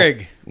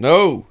Mantle. Gehrig.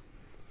 No.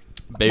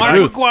 Babe Mark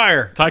Ruth.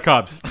 McGuire. Ty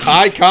Cobbs.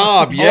 Ty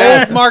Cobb,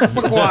 yes. Old Mark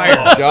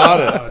McGuire. Got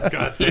it.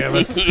 God damn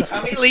it.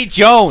 Tommy Lee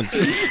Jones.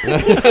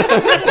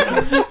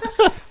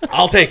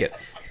 I'll take it.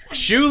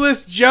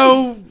 Shoeless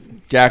Joe. And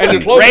Jackson.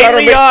 to close Ray out our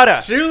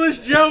Liotta. Shoeless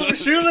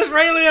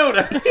Ray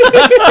Liotta.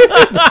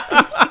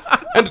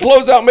 and to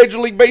close out Major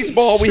League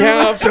Baseball, we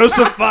have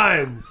Joseph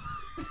Fiennes.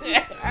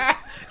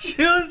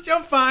 Shoeless Joe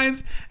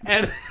Fiennes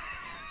and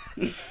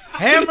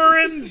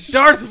hammering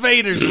Darth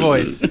Vader's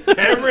voice.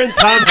 Cameron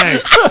Tom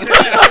Hanks.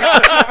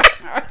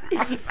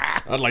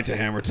 I'd like to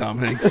hammer Tom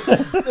Hanks.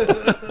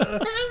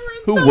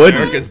 Who wouldn't?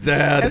 America's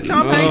dad. Has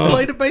Tom Hanks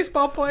played a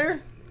baseball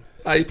player?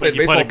 He played He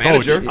baseball played a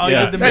coach. manager. Oh, Yeah.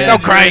 he did the There's no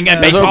manager. crying in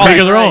That's baseball. okay. League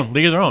of their own.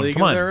 League of their own. League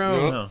Come of on. their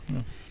own.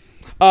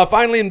 No.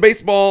 Finally, in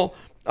baseball,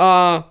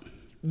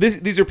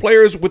 these are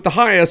players with the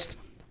highest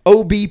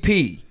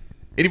OBP.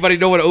 Anybody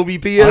know what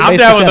OBP is? I'm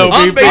down with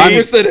On OBP. base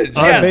percentage.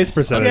 On Yes. base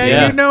percentage. Yeah,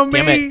 Yeah. you know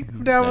Damn me.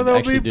 it. Down with I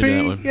actually do that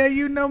OBP. one. Yeah,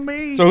 you know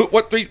me. So,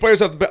 what 3 players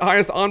have the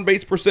highest on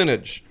base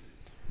percentage?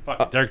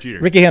 Fuck, Derek Jeter.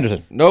 Ricky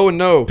Henderson. No and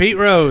no. Pete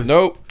Rose.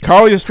 Nope.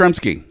 Carl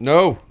Yastrzemski.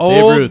 No.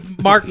 Old Ruth.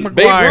 Mark Babe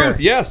McGuire. Ruth.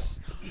 Yes.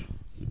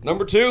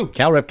 Number 2.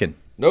 Cal Ripken.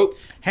 Nope.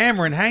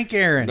 Hammering Hank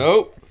Aaron.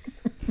 Nope.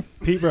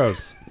 Pete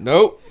Rose.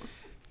 Nope.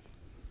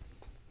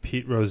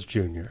 Pete Rose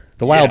Jr.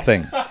 The Wild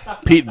Thing.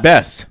 Pete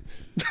Best.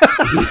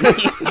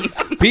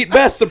 Pete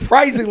Best,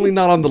 surprisingly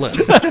not on the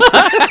list.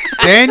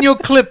 Daniel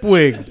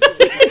Clipwig.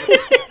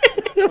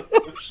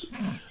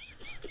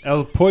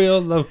 El Pollo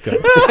Loco.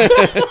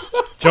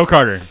 Joe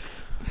Carter.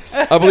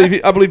 I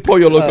believe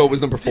Pollo Loco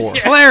was number 4.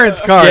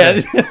 Clarence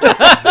Carter.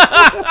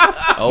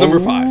 Number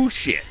 5.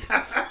 shit.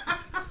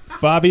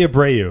 Bobby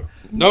Abreu.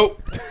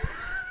 Nope.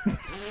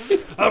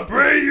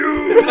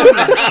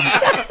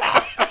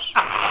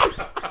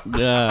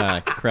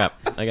 Ah, crap.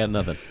 I got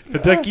nothing.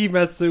 Hideki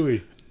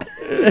Matsui.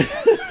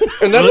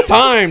 And that's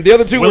time. The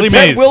other 2 Willie were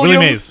Ted Mays. Willie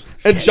Williams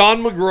Mays. and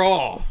John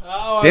McGraw.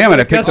 Oh, Damn it,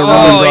 I picked the Kessler.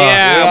 wrong Oh draw.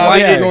 yeah, why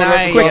didn't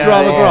I? Quick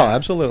draw McGraw,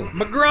 absolutely.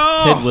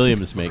 Ted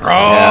Williams makes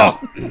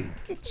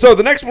So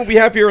the next one we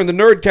have here in the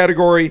nerd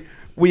category,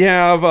 we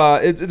have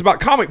it's about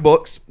comic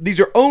books. These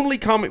are only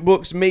comic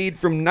books made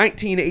from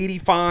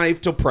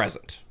 1985 till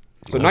present.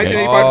 So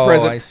 1985 to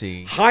present, I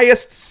see.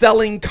 highest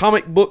selling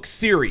comic book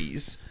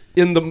series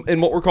in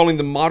what we're calling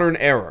the modern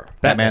era.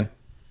 Batman.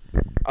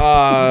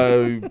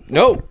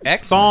 No,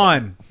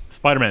 Spawn.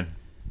 Spider-Man.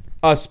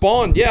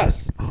 Spawn.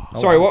 Yes.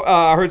 Sorry,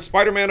 I heard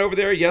Spider-Man over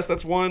there. Yes,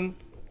 that's one.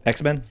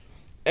 X-Men.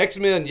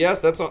 X-Men. Yes,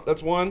 that's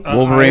one.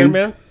 Wolverine. Iron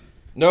Man.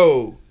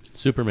 No.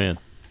 Superman.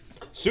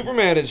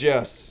 Superman is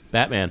yes.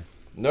 Batman.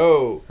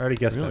 No. I already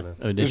guessed Batman.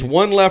 Oh, did There's you?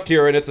 one left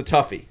here, and it's a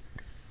toughie.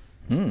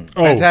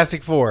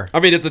 Fantastic Four. I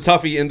mean, it's a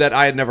toughie in that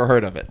I had never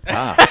heard of it.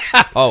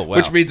 Oh, wow.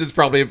 Which means it's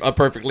probably a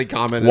perfectly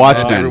common.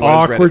 Watchmen. everyone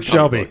has read Awkward it,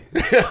 Shelby.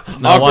 comic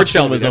No, Awkward Watchmen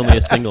Shelby. was only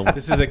a single.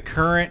 This is a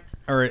current,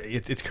 or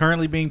it's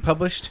currently being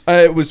published.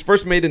 It was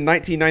first made in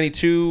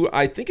 1992.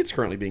 I think it's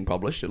currently being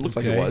published. It looked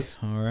like it was.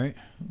 All right.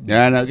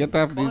 Yeah, no, get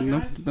that.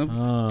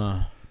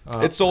 No.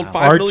 It sold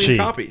 5 million Archie.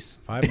 copies.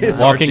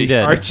 Walking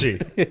Dead. Archie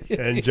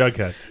and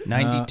Jughead.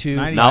 92.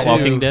 92. Not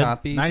Walking Dead.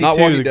 Copies. 92,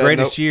 Walking the Dead,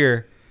 greatest nope.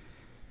 year.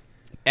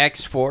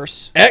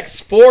 X-Force.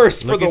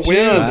 X-Force for Look the at you.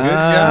 win. Good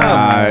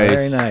job. Nice.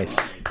 Very nice.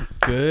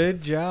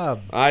 Good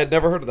job. I had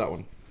never heard of that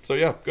one. So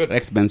yeah, good.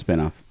 X-Men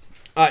spinoff.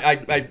 I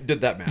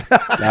did that math.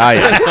 Ah,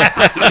 yeah.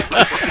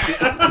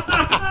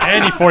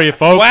 Andy for you,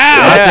 folks.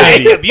 Wow,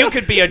 Jacob, you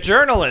could be a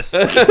journalist.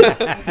 Look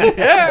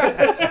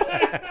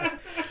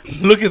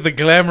at the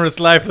glamorous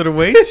life that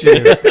awaits you.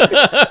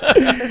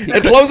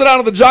 And closing out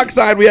on the jock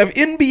side, we have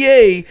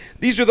NBA.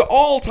 These are the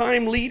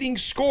all-time leading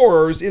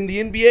scorers in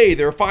the NBA.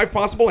 There are 5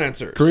 possible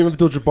answers. Kareem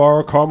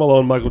Abdul-Jabbar, Carmelo,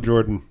 and Michael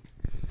Jordan.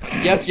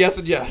 Yes, yes,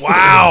 and yes.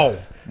 Wow.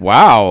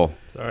 Wow.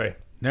 Sorry.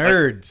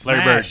 Nerds.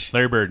 Larry Bird. Smash.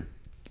 Larry Bird.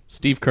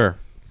 Steve Kerr.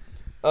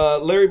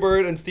 Larry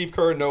Bird and Steve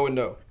Kerr, no and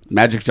no.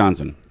 Magic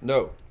Johnson.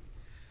 No.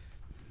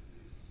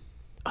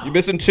 You're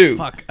missing 2.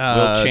 Fuck.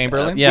 Will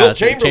Chamberlain? Yeah, Will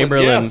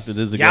Chamberlain, yes. This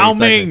is a Yao great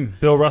segment. Ming.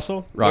 Bill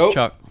Russell. Rock Nope.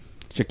 Chalk.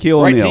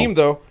 Shaquille Right O'Neal. team,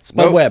 though.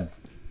 Spud Nope. Webb.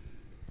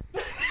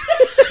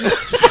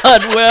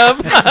 Spud Webb.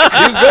 He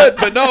was good,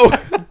 but no.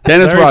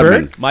 Dennis Larry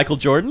Rodman. Bird? Michael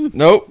Jordan.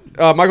 Nope.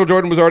 Michael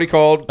Jordan was already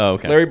called. Oh,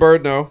 okay. Larry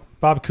Bird, no.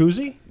 Bob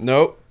Cousy.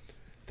 Nope.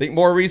 Think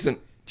more recent.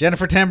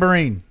 Jennifer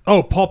Tambourine.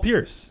 Oh, Paul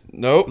Pierce.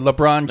 Nope.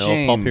 LeBron No,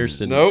 James. Paul Pierce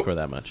didn't Nope. score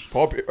that much.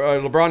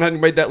 LeBron hadn't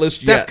made that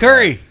list Steph yet.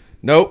 Curry.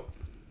 Nope.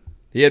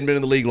 He hadn't been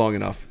in the league long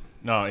enough.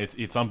 No,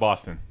 it's on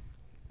Boston.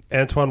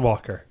 Antoine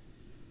Walker.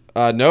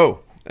 No.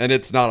 And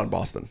it's not on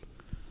Boston.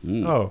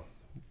 Oh,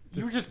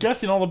 You were just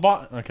guessing all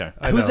the Okay.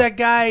 I Who's know. that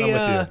guy? I'm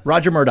with you.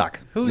 Roger Murdoch.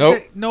 Who's Nope.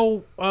 that?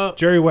 No.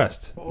 Jerry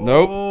West.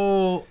 Nope.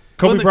 Oh,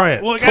 Kobe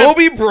Bryant.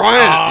 Kobe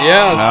Bryant.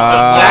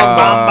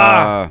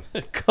 Yes.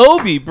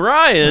 Kobe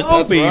Bryant.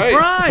 Kobe right.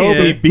 Bryant.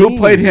 Kobe Who Bean.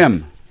 played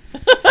him?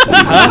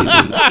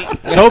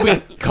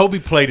 Kobe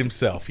played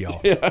himself,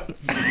 y'all.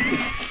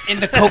 In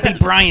the Kobe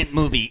Bryant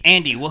movie.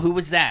 Andy, well, who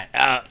was that?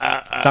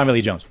 Tommy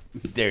Lee Jones.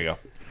 There you go.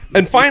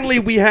 And finally,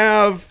 we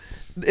have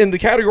in the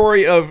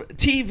category of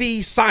TV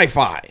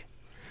sci-fi,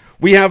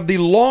 we have the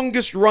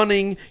longest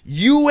running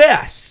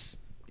U.S.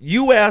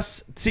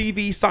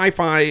 TV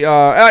sci-fi.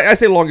 I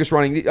say longest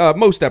running.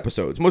 Most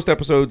episodes,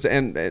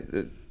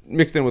 and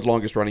mixed in with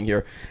longest running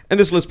here. And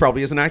this list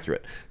probably isn't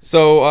accurate.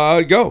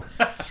 So go.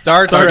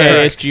 Star Stargate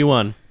Trek.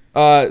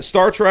 SG-1.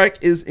 Star Trek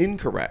is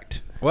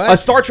incorrect. What?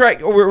 Star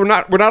Trek? We're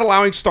not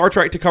allowing Star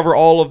Trek to cover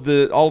all of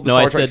the No, Star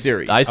I Trek said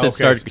series. I said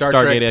Okay, Star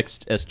Trek.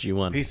 Stargate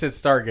SG-1. He said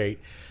Stargate.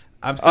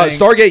 I'm saying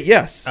Stargate,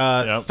 yes.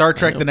 Yep. Star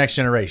Trek: The Next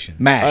Generation.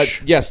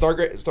 MASH. Yes,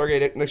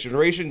 Stargate Next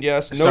Generation,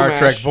 yes. No Star MASH.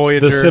 Trek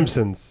Voyager. The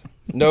Simpsons.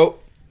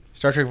 Nope.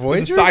 Star Trek This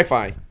Voyager. is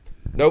sci-fi.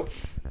 Nope.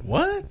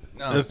 What?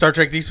 No. Is Star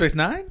Trek Deep Space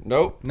Nine?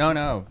 Nope.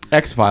 No.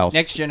 X-Files.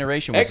 Next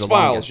Generation was the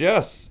X-Files, longest.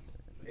 yes.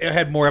 It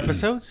had more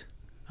episodes.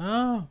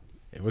 Oh,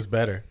 it was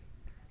better.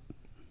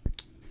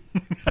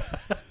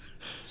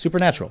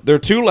 Supernatural. There are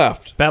 2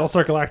 left.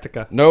 Battlestar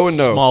Galactica. No and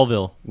no.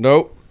 Smallville.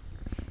 Nope.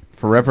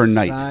 Forever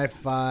Night.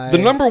 Sci-fi. The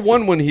number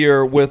 1 one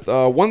here with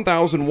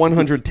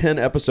 1,110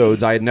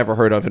 episodes I had never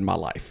heard of in my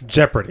life.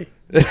 Jeopardy.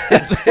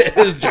 It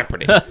is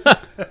Jeopardy.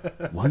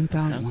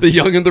 1,000. The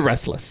Young and the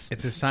Restless.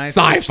 It's a science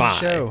Sci-fi.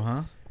 fiction show,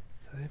 huh?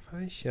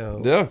 Sci-fi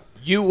show. Yeah.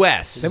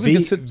 U.S. Then we V,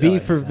 can sit- v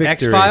for Victory.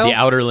 X-Files? The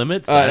Outer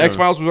Limits. I don't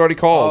X-Files was already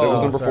called. It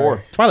was number sorry.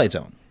 4. Twilight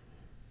Zone.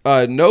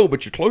 No,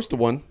 but you're close to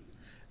one.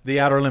 The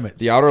Outer Limits.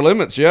 The Outer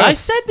Limits, yes. know. I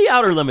said The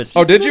Outer Limits.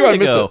 Oh, just did a you? I minute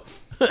missed ago.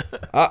 it.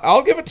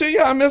 I'll give it to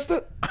you. I missed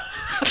it.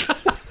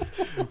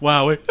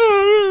 Wow. Bunch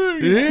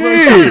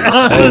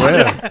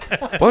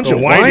The of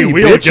whiny whiny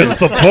wheel bitches. gets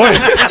the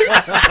point.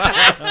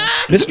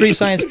 Mystery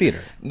Science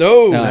Theater.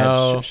 No.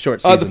 No.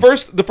 Short seasons.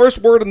 The first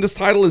word in this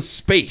title is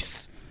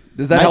space.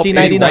 Does that help?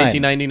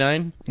 1999.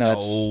 1999.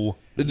 No,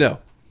 it's No.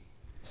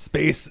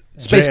 Space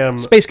Space Jam.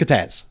 Space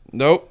Kataz.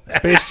 Nope.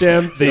 Space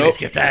Jam,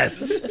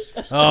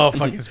 the Oh,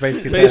 fucking Space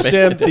Space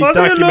Jam, the What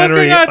are you documentary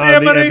looking at,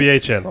 on the Emery?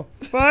 NBA channel.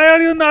 Why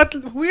are you not?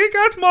 We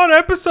got more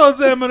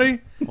episodes,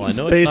 Emily. Well, I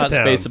know Space it's not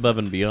Town. Space Above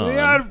and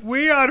Beyond.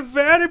 We are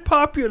very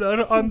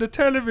popular on the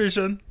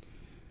television.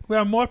 We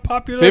are more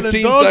popular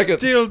 15 than those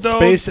seconds. dildos.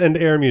 Space and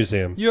Air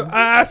Museum. You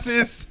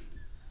asses.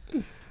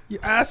 You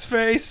ass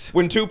face.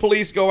 When two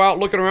police go out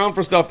looking around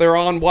for stuff, they're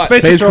on what?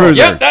 Space Cruiser.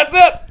 Yep, that's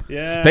it.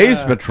 Yeah.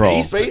 Space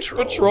Patrol. Space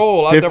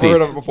Patrol. I've never 50s.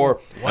 heard of it before.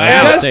 I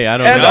have to say, I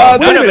don't And, know. none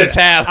Wait a of us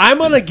minute. have. I'm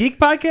on a geek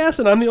podcast,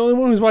 and I'm the only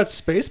one who's watched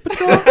Space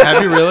Patrol.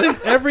 Have you really?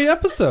 Every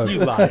episode. You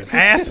lying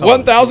asshole.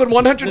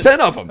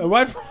 1,110 of them. My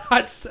wife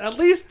watched at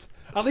least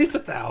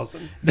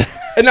 1,000.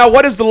 And now,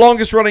 what is the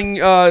longest running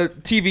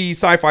TV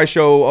sci-fi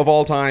show of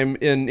all time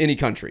in any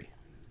country?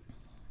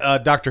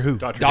 Doctor Who.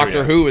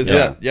 Doctor Who is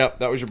Yeah. it. Yep,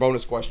 that was your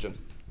bonus question.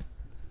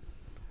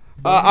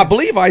 I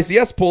believe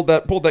ICS pulled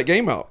that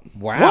game out.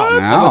 Wow.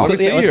 Wow. What's Let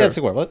me see that here.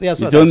 score? Yes,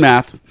 He's doing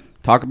math.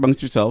 Talk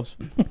amongst yourselves.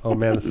 Oh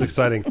man, this is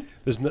exciting.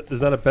 There's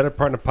not a better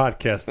part in a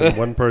podcast than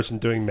one person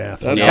doing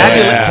math.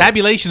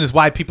 Tabulation is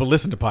why people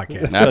listen to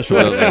podcasts.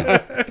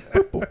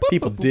 Absolutely.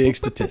 People dig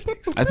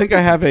statistics. I think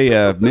I have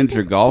a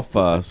miniature golf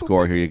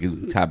score here. You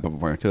can tap up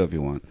for too if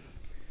you want.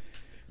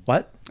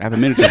 What? I have a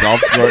miniature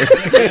golf score.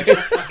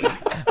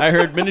 I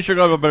heard miniature.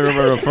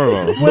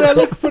 When I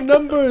look for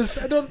numbers,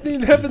 I don't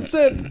need heaven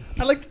sent.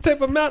 I like to type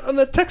them out on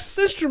the Texas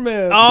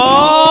Instruments.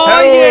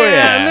 Oh,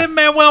 yeah.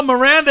 Lin-Manuel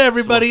Miranda,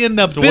 everybody in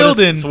the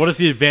building. So what is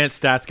the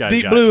advanced stats guy?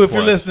 Deep got Blue, if for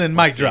you're us? listening,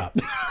 mic drop.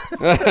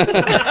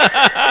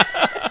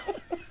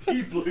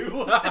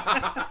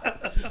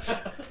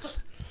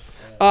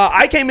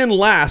 I came in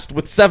last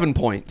with 7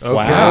 points.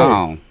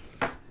 Wow.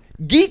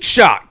 Geek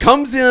Shot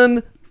comes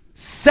in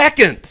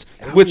second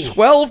with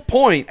 12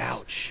 points.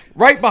 Ouch.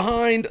 Right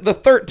behind the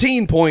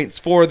 13 points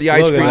for the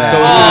ice Look at cream that.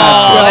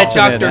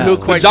 soda. that Doctor Who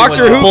The question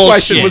Doctor was Who bullshit.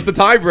 question was the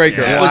tiebreaker.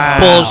 It was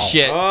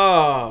bullshit.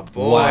 Oh,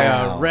 boy.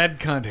 Wow. Red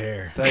cunt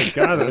hair. Thank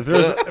God. If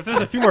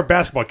there's a few more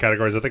basketball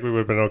categories, I think we would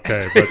have been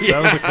okay. But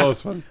that was a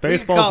close one.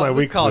 Baseball's my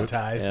we weak call foot. it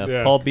ties. Yeah,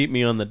 Yeah. Paul beat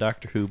me on the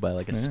Doctor Who by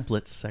like a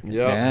split second.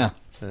 Yep.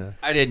 Yeah.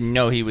 I didn't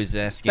know he was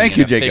asking. Thank an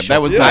you, Jacob. official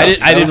That was question.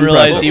 nice. I didn't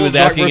realize he was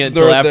Rock asking versus it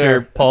until nerd after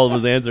there. Paul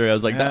was answering. I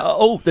was like,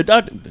 oh, the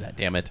Doctor.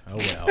 Damn it. Oh,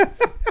 well.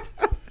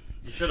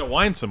 You should have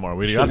whined some more.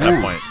 We got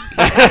that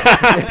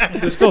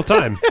point. There's still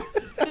time.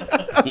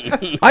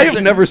 I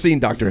have never seen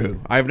Doctor Who.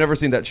 I have never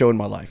seen that show in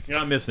my life. You're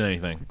not missing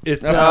anything.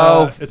 It's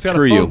Oh, it's got a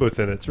screw phone you. booth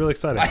in it. It's really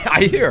exciting.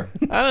 I hear.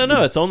 I don't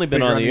know. It's only been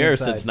bigger on on the the air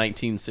inside. since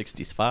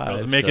 1965.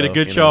 Doesn't make it so, a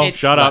good you show. know. It's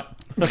Shut not- up.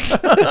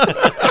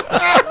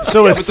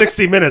 So is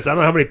 60 Minutes. I don't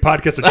know how many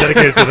podcasts are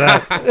dedicated to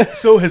that.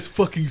 So has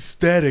fucking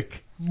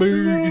Static.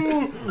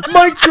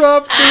 Mic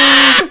drop,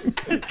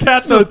 dude.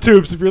 Cats no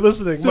tubes. If you're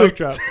listening, mic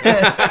drop.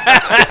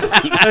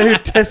 I hear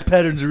test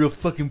patterns are real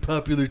fucking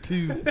popular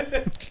too.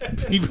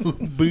 People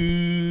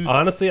boo.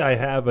 Honestly, I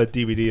have a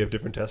DVD of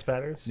different test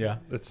patterns. Yeah.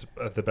 It's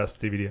the best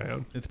DVD I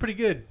own. It's pretty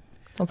good.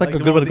 Sounds like a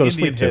the good one to with go the to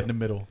sleep Indian head in to. the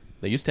middle.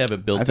 They used to have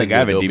it built I think into I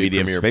have a Adobe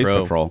DVD of Premiere Space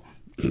Pro. Patrol.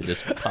 You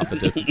just pop a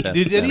different test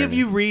Did any pattern of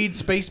you read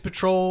Space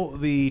Patrol,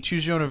 the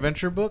Choose Your Own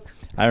Adventure book?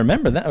 I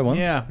remember that one.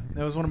 Yeah,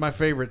 that was one of my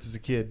favorites as a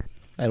kid.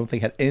 I don't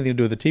think it had anything to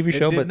do with the TV It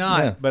show, did but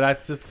not, yeah. but I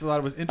just thought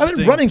it was I've interesting.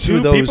 been running through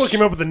Two those. people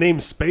came up with the name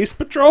Space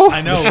Patrol.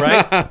 I know, right?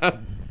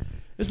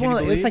 It's Can you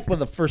it's believe? like one of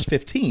the first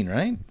 15,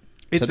 right?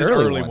 It's an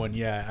early one.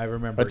 Yeah, I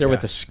remember. Right there yeah.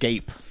 with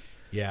Escape.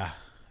 Yeah,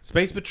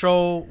 Space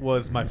Patrol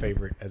was my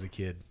favorite as a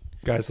kid.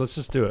 Guys, let's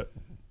just do it.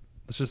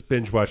 Let's just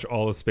binge watch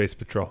all of Space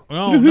Patrol.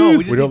 Oh no,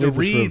 we just don't need to need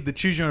this room. read the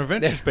Choose Your Own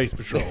Adventure Space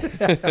Patrol.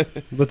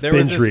 Let's There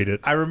was binge this, read it.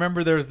 I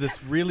remember there was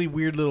this really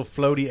weird little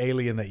floaty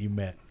alien that you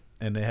met,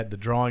 and they had the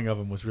drawing of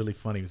him was really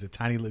funny. It was a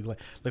tiny looked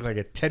like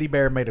a teddy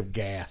bear made of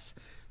gas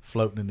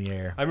floating in the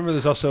air. I remember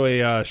there's also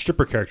a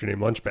stripper character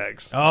named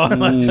Lunchbags. Oh,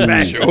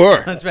 Lunchbags.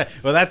 Sure. Lunchbags.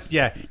 Well, that's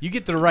you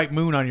get to the right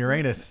moon on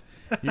Uranus.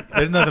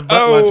 There's nothing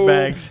but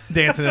Lunchbags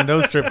dancing in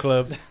those strip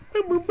clubs. I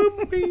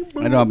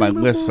don't have my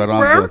list, so I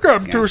don't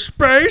have to-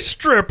 Space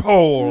Strip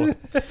Hole.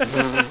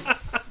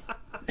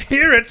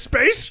 Here at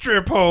Space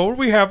Strip Hole,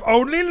 we have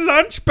only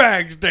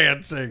Lunchbags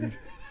dancing.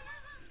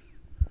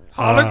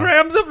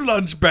 Holograms of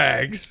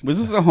Lunchbags. Was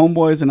this a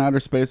Homeboys in Outer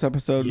Space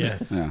episode?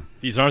 Yes. Yeah.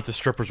 These aren't the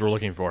strippers we're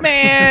looking for.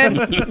 Man,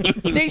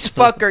 these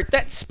fucker,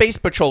 that Space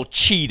Patrol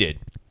cheated.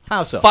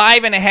 How so?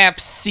 5.5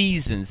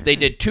 seasons. They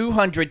did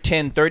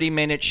 210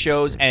 30-minute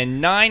shows and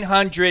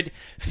 900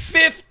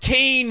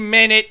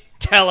 15-minute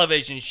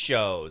television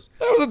shows.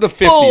 That was in the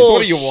 50s.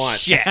 What do you want?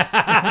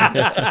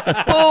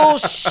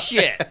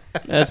 Bullshit. Bullshit.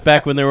 That's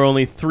back when there were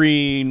only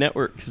 3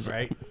 networks.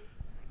 Right.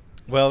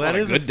 Well, that On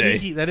a is a good day.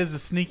 sneaky. That is a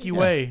sneaky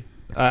way.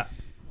 I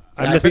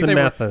I missed think the they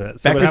math were- on it. back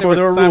So what before happened-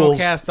 there were rules.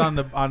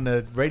 Simulcast on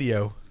the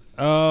radio.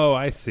 Oh,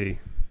 I see.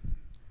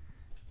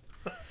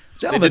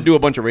 They did do a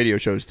bunch of radio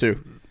shows,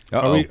 too.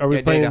 Are we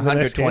They playing did the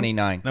next game?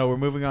 129. No, we're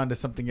moving on to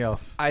something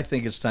else. I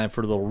think it's time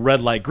for the little red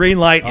light, green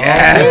light.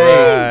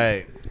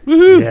 Yes.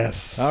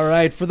 Yes. All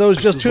right, for those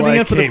just is tuning why I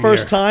in for the came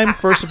first here. time,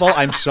 first of all,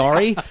 I'm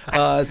sorry.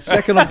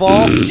 Second of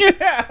all,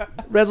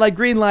 red light,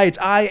 green light.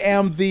 I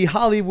am the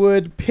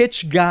Hollywood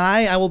pitch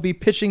guy. I will be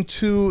pitching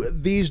to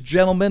these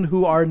gentlemen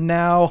who are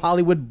now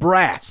Hollywood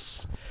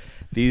brass.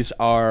 These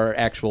are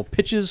actual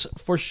pitches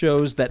for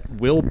shows that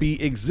will be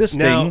existing.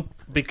 Now,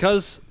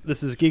 because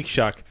this is Geek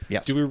Shock,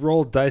 Yes. do we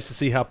roll dice to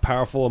see how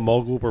powerful a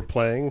mogul we're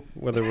playing?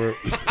 Whether we're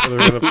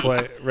going to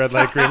play red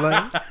light, green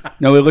light?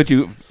 No, we'll let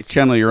you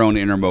channel your own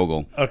inner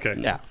mogul. Okay.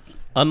 Yeah.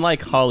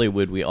 Unlike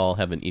Hollywood, we all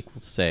have an equal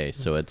say,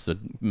 so it's a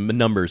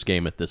numbers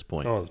game at this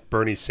point. Oh,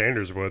 Bernie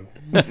Sanders would.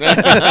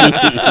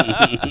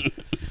 I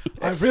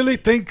really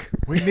think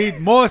we need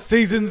more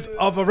seasons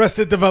of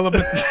Arrested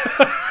Development.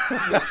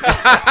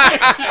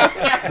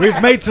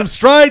 We've made some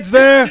strides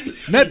there.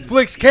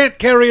 Netflix can't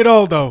carry it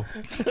all, though.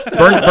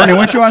 Bernie,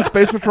 weren't you on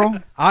Space Patrol?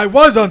 I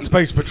was on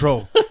Space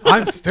Patrol.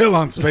 I'm still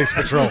on Space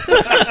Patrol.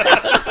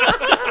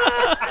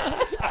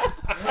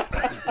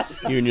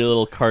 You and your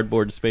little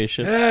cardboard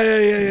spaceship.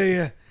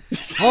 Yeah.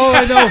 All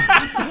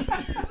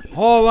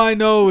I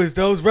know is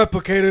those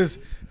replicators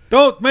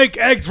don't make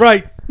eggs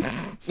right.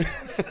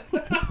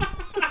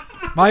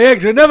 My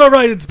eggs are never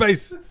right in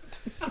space.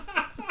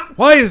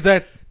 Why is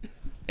that?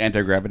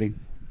 Anti-gravity.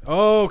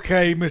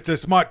 Okay, Mr.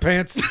 Smart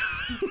Pants.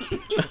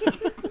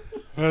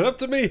 Up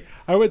to me,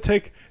 I would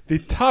take the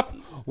top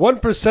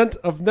 1%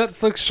 of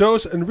Netflix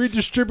shows and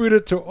redistribute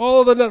it to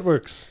all the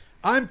networks.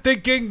 I'm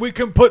thinking we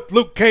can put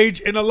Luke Cage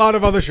in a lot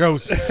of other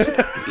shows.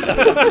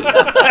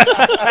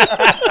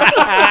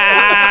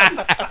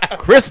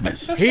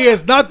 Christmas. He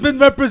has not been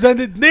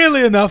represented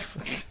nearly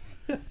enough.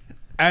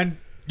 And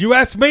you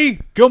ask me,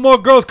 Gilmore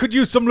Girls could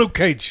use some Luke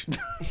Cage.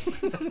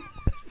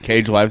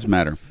 Cage lives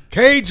matter.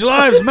 Cage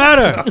lives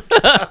matter.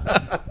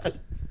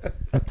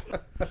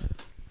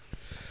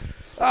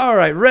 All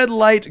right, red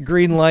light,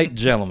 green light,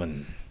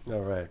 gentlemen.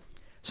 All right.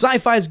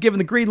 Sci-Fi's given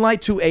the green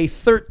light to a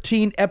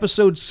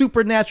 13-episode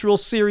supernatural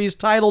series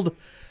titled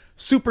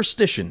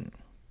Superstition.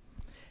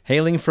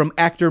 Hailing from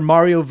actor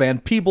Mario Van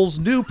Peebles'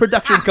 new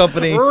production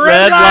company,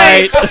 Red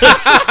light.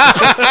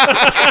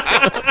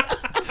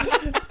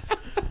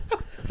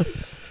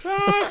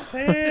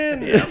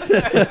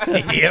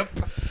 Yep.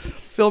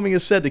 Filming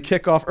is said to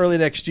kick off early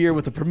next year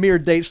with a premiere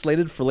date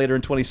slated for later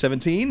in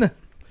 2017.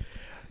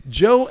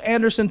 Joe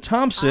Anderson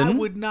Thompson. I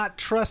would not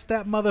trust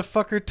that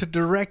motherfucker to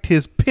direct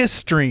his piss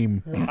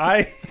stream.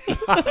 I'm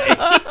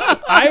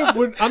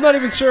not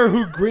even sure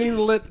who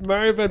greenlit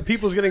Mario Van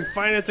Peebles getting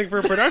financing for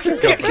a production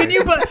company.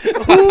 But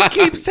who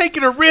keeps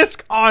taking a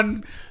risk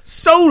on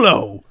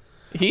Solo?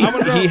 He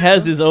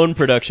has his own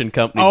production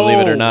company, believe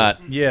it or not.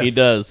 yes. He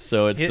does,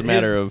 so it's a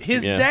matter of...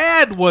 His yeah.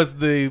 dad was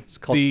the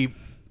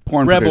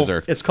Porn rebel.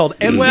 producer. It's called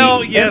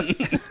Well, yes.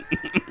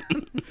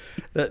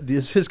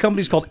 His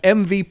company's called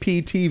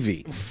MVP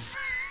TV.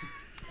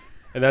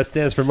 And that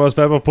stands for Most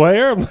Valuable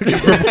Player? I'm looking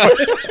for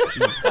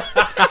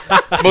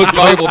Most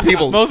valuable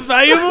people. Most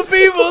valuable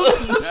peoples.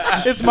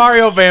 It's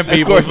Mario Van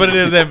Peebles, but it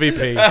is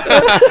MVP.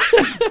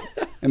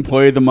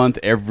 Employee of the month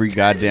every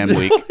goddamn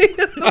week.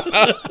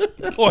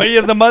 Employee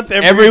of the month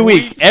Every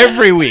week.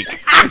 Every week.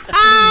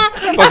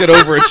 Fucking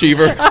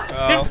overachiever.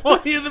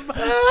 Employee of the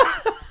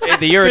month. In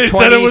the year They of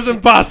said it 20 was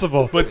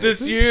impossible. But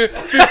this year,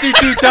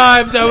 52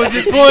 times I was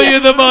employee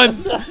of the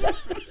month.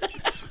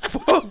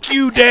 Fuck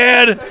you,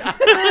 Dad.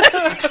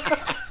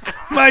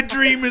 My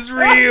dream is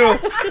real.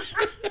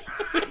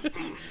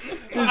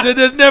 He said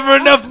there's never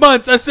enough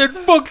months. I said,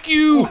 fuck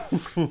you.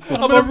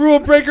 I'm a rule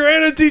breaker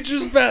and a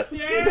teacher's pet.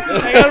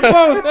 I got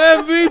both.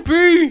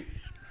 MVP.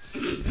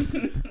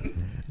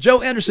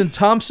 Joe Anderson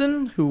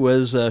Thompson, who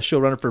was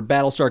showrunner for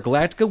Battlestar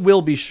Galactica,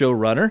 will be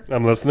showrunner.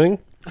 I'm listening.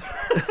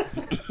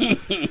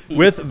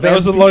 With That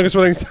was the longest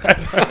running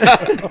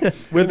sci-fi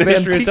with in the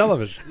history of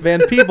television. Van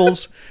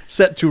Peebles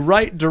set to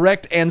write,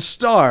 direct, and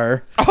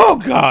star Oh,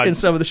 God. in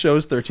some of the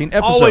show's 13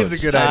 episodes. Always a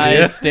good I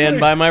idea. stand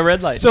by my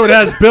red light. So it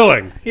has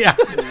billing. Yeah.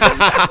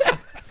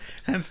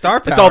 And star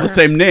power. It's all the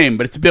same name,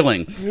 but it's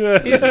billing.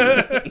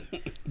 The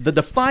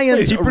Defiant.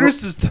 Wait, he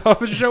produced his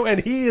television show and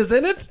he is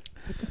in it?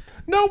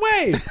 No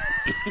way.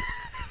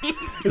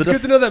 It's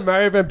good to know that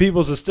Mario Van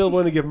Peebles is still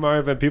willing to give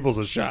Mario Van Peebles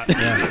a shot.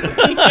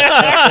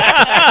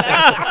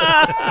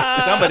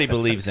 Somebody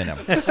believes in him.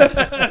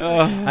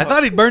 I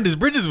thought he burned his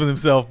bridges with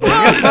himself, but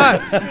I guess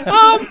not.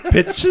 I'm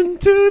pitching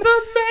to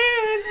the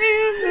man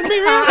in the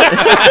mirror.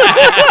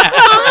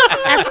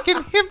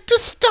 Asking him to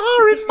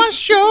star in my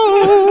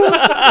show.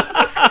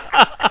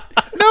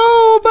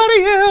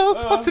 Nobody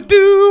else wants to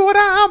do what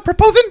I'm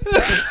proposing.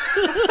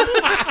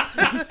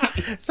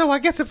 So I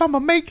guess if I'm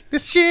gonna make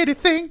this shitty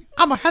thing,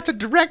 I'm gonna have to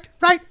direct,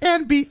 write,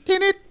 and be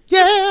in it.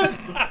 Yeah. Woo!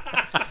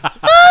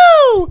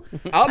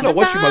 I don't know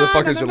what you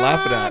motherfuckers are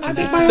laughing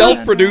at.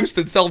 Self-produced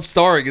and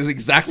self-starring is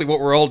exactly what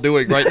we're all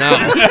doing right now.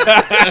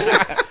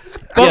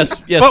 yes,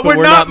 but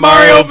we're not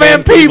Mario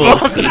Van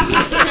Peebles.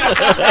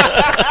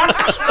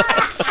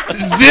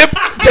 Zip!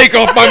 Take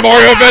off my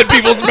Mario Van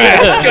Peebles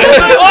mask.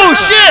 Oh,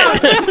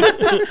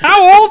 shit!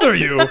 How old are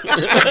you?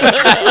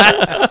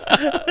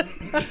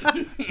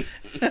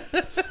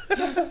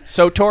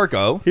 So,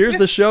 Torgo. Here's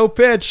the show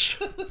pitch.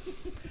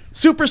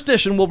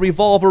 Superstition will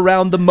revolve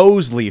around the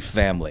Mosley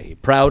family,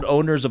 proud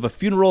owners of a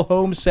funeral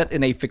home set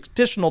in a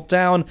fictional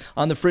town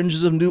on the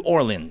fringes of New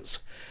Orleans.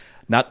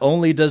 Not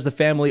only does the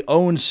family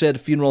own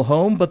said funeral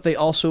home, but they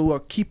also are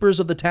keepers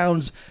of the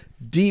town's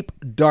deep,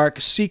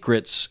 dark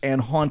secrets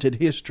and haunted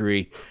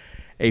history.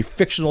 A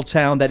fictional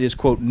town that is,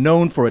 quote,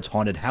 known for its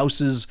haunted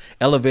houses,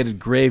 elevated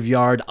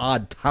graveyard,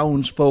 odd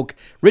townsfolk,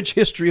 rich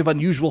history of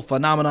unusual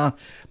phenomena.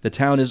 The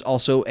town is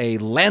also a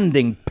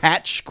landing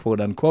patch,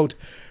 quote unquote,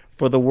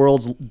 for the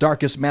world's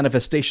darkest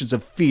manifestations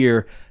of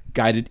fear,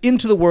 guided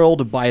into the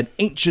world by an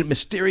ancient,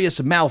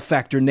 mysterious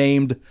malefactor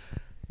named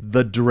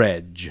the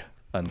Dredge.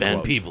 Unquote.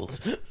 Van Peebles.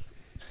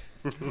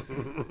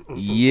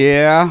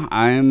 Yeah,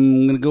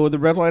 I'm gonna go with the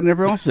red light and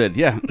everyone else did.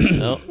 Yeah.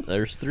 Well,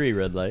 there's 3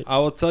 red lights. I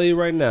will tell you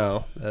right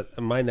now that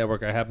in my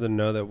network, I happen to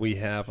know that we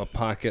have a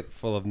pocket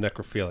full of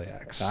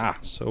necrophiliacs.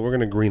 So we're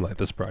going to greenlight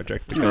this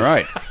project. Because All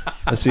right.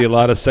 I see a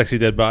lot of sexy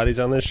dead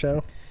bodies on this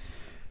show.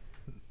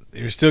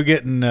 You're still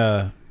getting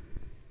the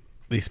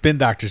spin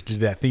doctors to do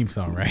that theme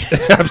song, right?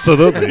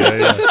 Absolutely.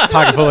 Yeah.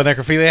 Pocket full of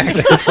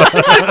necrophiliacs.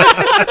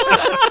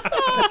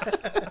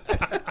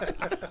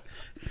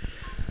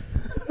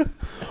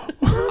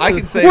 I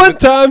can say One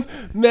time,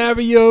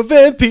 Mario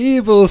Van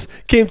Peebles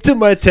came to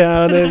my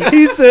town and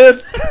he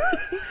said,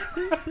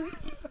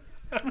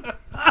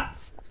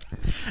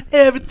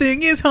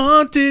 Everything is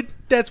haunted.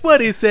 That's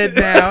what he said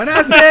now. And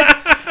I said,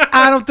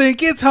 I don't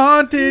think it's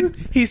haunted.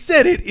 He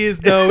said it is,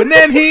 though. And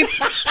then he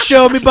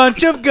showed me a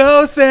bunch of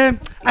ghosts,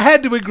 and I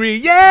had to agree.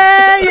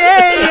 Yeah.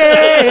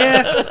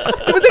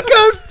 It was a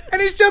ghost.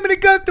 And he showed me the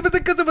ghost. It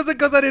was a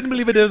ghost. I didn't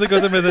believe it. It was a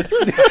ghost.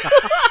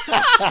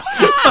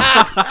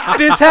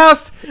 This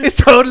house is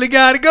totally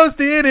got a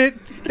ghost in it.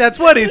 That's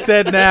what he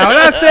said now. And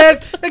I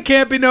said, there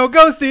can't be no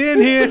ghost in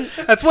here.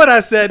 That's what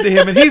I said to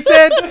him. And he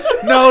said,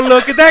 no,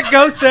 look at that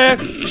ghost there.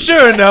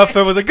 Sure enough,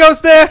 there was a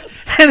ghost there.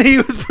 And he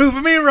was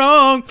proving me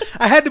wrong.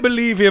 I had to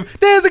believe him.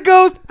 There's a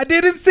ghost I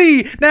didn't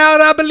see. Now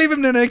that I believe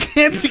him, then I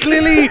can't see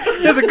clearly.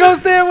 There's a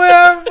ghost there where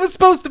I was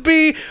supposed to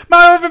be.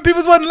 My Irvin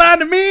Peoples wasn't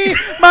lying to me.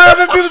 My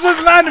Irvin Peoples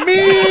wasn't lying to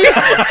me.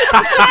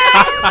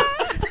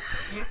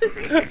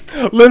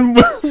 Lynn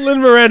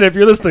Miranda, if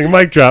you're listening,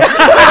 mic drop.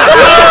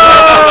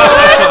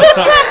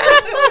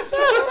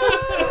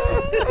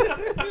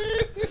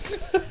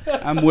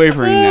 I'm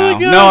wavering now.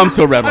 No, I'm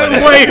still red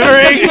lighted.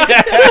 Wavering.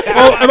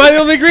 Oh, am I the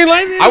only green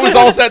light? I was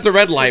all set to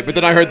red light, but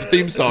then I heard the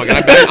theme song, and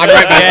I'm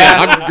right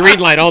back in. I'm green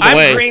light all the I'm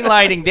way. green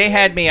lighting. They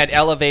had me at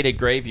elevated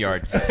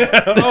graveyard.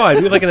 Oh, I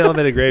do like an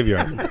elevated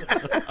graveyard.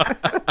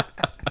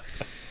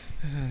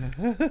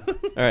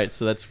 All right,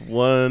 so that's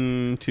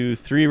 1, 2,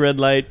 3 red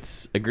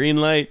lights, a green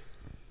light,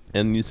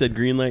 and you said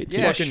green light too?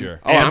 Yeah, sure.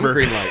 Oh, I'm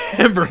green light.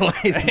 Amber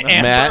light.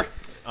 Matt?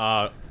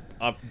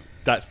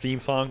 That theme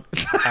song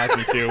has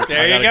me too.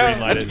 There you go.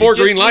 That's 4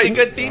 green Just lights. need a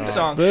good theme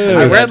song.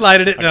 I red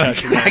lighted it. No, I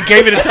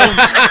gave it its own.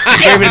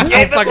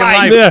 Fucking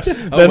life. Yeah.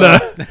 Then,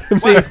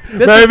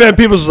 Mary Van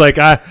Peebles was like,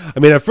 I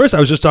mean, at first I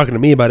was just talking to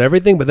me about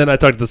everything, but then I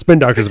talked to the spin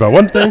doctors about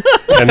one thing,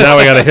 and now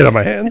I got a hit on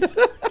my hands.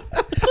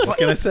 What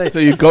can I say? So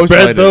you ghost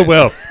Spread the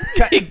wealth.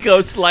 He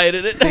ghost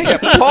lighted it.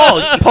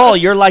 Paul,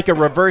 you're like a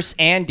reverse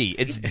Andy.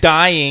 It's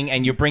dying,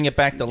 and you bring it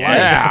back to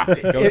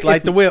life. Goes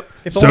light the whip.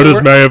 So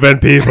does Mary Van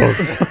Peebles.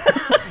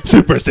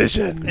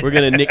 Superstition. We're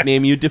going to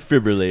nickname you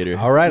Defibrillator.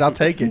 All right, I'll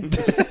take it.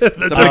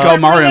 Somebody call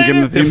Mario and give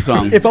him the theme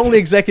song. If only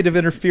executive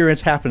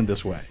interference happened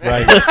this way.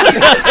 Right.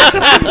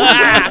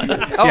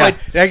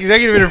 The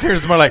executive interference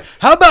is more like,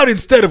 how about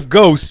instead of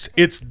ghosts,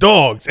 it's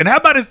dogs? And how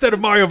about instead of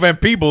Mario Van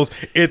Peebles,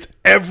 it's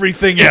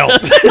everything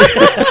else?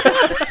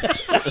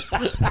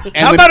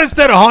 How about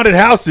instead of haunted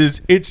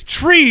houses, it's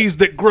trees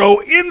that grow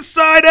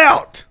inside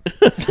out?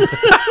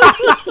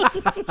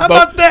 How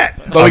about that?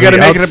 But we got to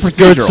make it a Outskirts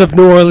procedural. of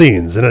New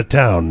Orleans, in a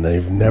town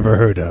they've never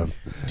heard of.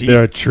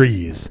 There are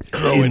trees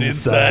Growing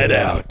inside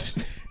out.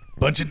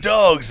 Bunch of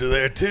dogs are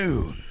there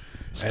too.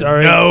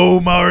 Starring No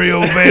Mario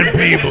Van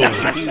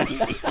Peebles.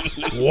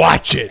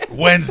 Watch it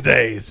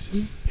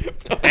Wednesdays.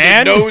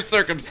 And no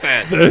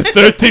circumstance.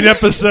 13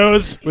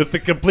 episodes with the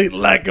complete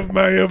lack of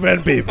Mario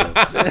Van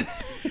Peebles.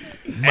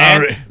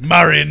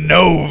 Mario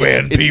No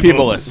Van It's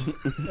Peebles.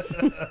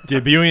 peopleless.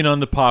 Debuting on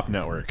the Pop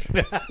Network.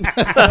 And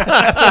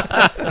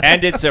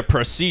it's a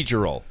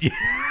procedural.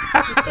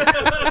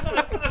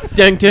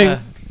 Ding, ding.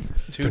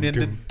 Tune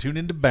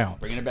into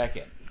Bounce. it back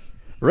in.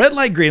 Red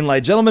light, green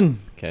light,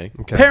 gentlemen. Okay.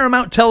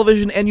 Paramount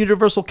Television and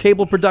Universal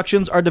Cable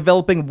Productions are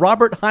developing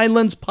Robert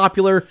Heinlein's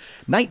popular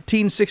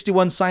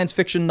 1961 science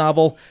fiction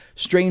novel,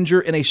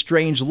 Stranger in a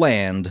Strange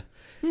Land,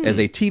 as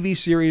a TV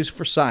series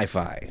for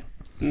Sci-Fi.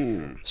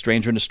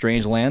 Stranger in a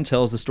Strange Land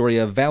tells the story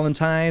of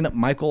Valentine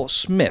Michael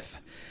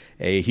Smith,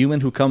 a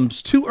human who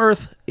comes to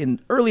Earth in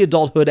early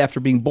adulthood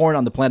after being born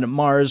on the planet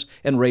Mars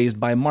and raised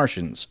by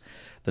Martians.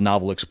 The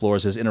novel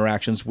explores his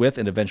interactions with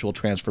and eventual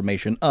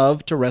transformation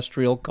of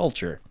terrestrial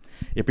culture.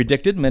 It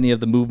predicted many of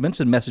the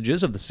movements and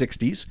messages of the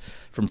 60s,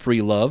 from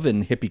free love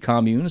and hippie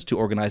communes to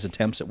organized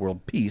attempts at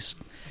world peace.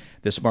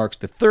 This marks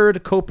the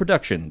third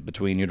co-production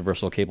between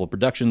Universal Cable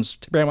Productions,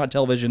 Paramount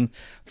Television,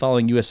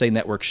 following USA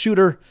Network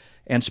Shooter,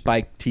 and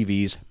Spike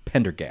TV's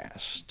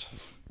Pendergast.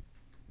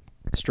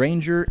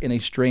 Stranger in a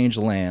Strange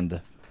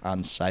Land on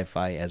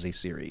Sci-Fi as a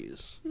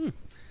series.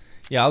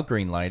 Yeah, I'll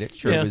greenlight it.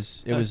 Sure. Yeah.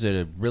 It was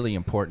a really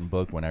important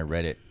book when I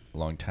read it a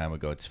long time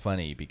ago. It's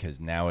funny because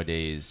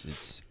nowadays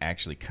it's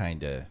actually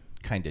kind of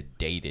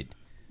dated,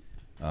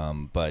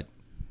 but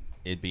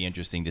it'd be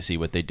interesting to see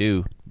what they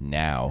do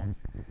now.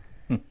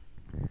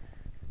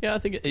 Yeah, I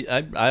think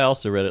I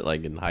also read it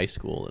like in high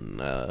school,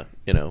 and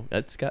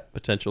it's got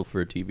potential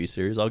for a TV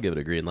series. I'll give it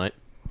a green light.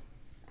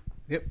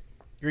 Yep.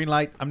 Green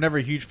light. I'm never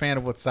a huge fan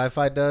of what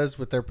Sci-Fi does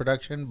with their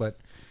production, but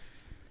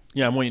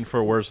Yeah, I'm waiting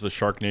for where's the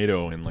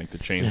Sharknado and like the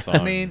chainsaw.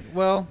 I mean,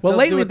 well, Well, they'll do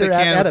lately what they their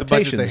can with the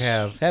budget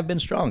adaptations they have. been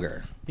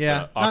stronger.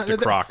 Yeah,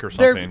 Octocroc or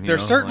they're- something, you They're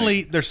know,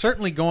 certainly they're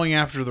certainly going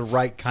after the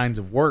right kinds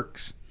of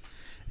works.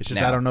 It's just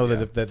Now, I don't know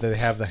that they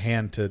have the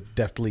hand to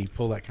deftly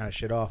pull that kind of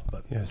shit off.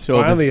 But Yes, So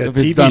if finally, it's- a if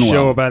it's TV done show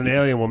well. about an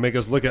alien will make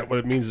us look at what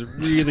it means to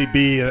really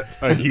be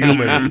a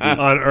human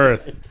on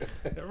Earth.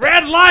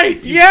 Red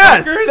light! you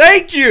Yes, fuckers!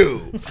 thank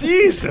you.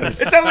 Jesus.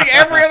 It sounds like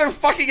every other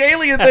fucking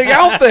alien thing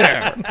out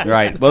there.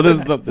 Right. Well, this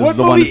is the What one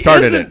that movie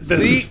started isn't it. this?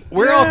 see,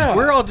 we're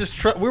all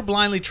just we're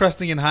blindly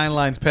trusting in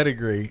Heinlein's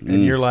pedigree,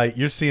 and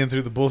you're seeing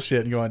through the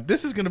bullshit and going,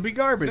 "This is going to be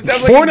garbage." It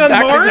sounds like Born on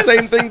exactly Mars? the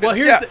same thing. well,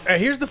 Yeah.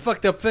 here's the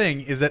fucked up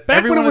thing is that Back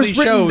every when one it of was these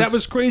written, shows that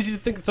was crazy to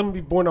think that someone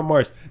would be born on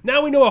Mars.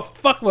 Now we know a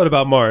fuckload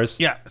about Mars.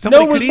 yeah,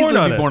 somebody No could one's born easily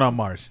on be it. born on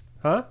Mars.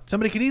 Huh?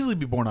 Somebody could easily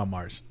be born on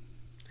Mars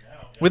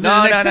within No,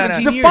 the next no, no, no.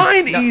 17 years.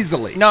 Define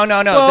easily. No.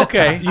 Well,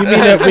 okay, You mean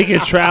that we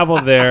could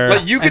travel there,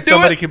 Like you could and do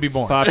somebody it. can be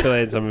born.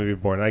 populate, and someone be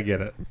born? I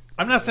get it.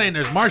 I'm not saying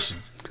there's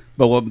Martians.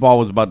 But what Paul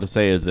was about to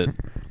say is that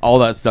all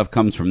that stuff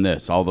comes from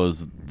this. All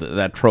those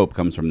that trope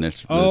comes from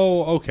this.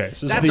 Oh, okay.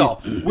 So this That's is the,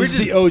 all. This We're is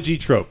the just- OG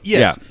trope.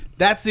 Yes, Yeah.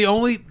 that's the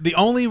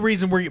only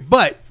reason we're.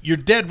 But you're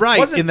dead right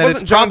in that it's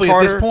wasn't John probably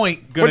at this Carter- point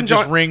going to wasn't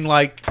just John- ring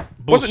like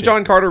bullshit. Wasn't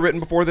John Carter written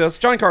before this?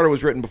 John Carter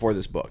was written before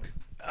this book.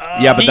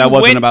 yeah, but He that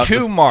wasn't went about to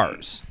this-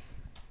 Mars.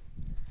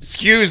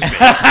 Excuse me.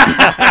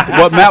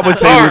 what Matt was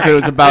saying. Was it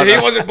was about he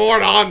wasn't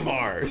born on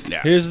Mars.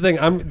 Here's the thing.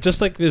 I'm just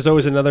like there's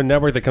always another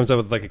network that comes up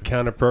with like a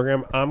counter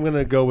program. I'm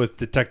gonna go with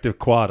Detective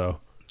Quado,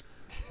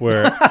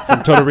 where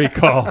from Total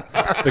Recall,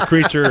 the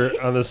creature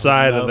on the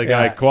side of the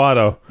guy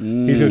Quado,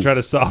 he's gonna try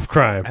to solve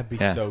crime. That'd be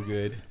so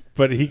good.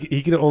 But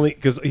he can only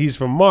because he's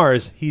from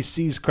Mars. He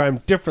sees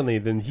crime differently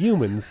than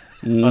humans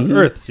on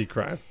Earth see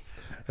crime,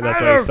 and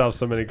that's why he solves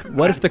so many.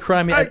 What if the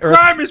crime at Earth?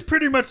 crime is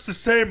pretty much the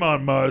same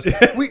on Mars.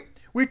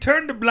 We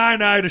turned a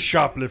blind eye to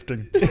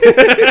shoplifting.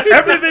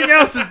 Everything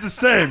else is the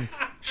same.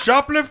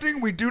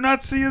 Shoplifting we do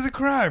not see as a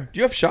crime. Do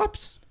you have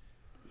shops?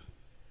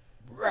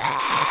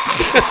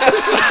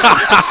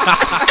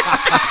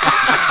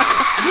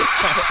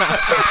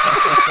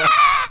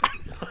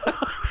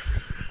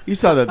 You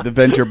saw the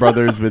Venture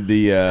Brothers with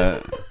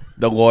the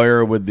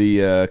lawyer with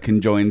the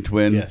conjoined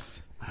twin.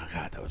 Yes. Oh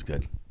God, that was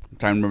good. I'm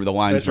trying to remember the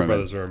lines Venture from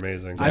Brothers it. are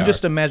amazing. I'm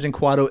just imagining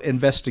Quado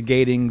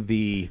investigating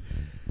the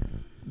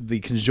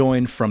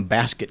conjoined from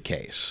Basket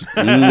case.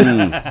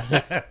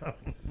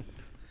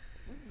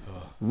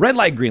 Red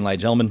light, green light,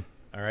 gentlemen.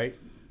 All right.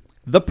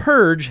 The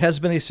Purge has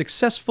been a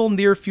successful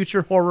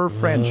near-future horror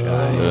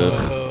franchise.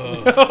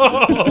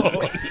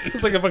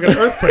 It's like a fucking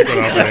earthquake went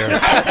off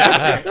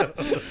there.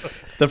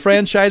 The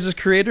franchise's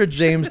creator,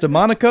 James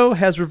DeMonico,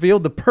 has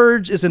revealed The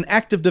Purge is in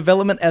active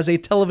development as a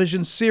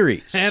television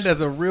series. And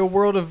as a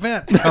real-world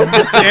event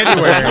coming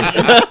January.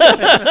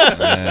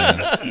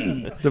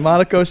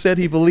 DeMonico said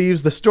he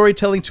believes the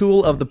storytelling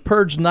tool of The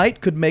Purge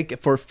Night could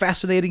make for a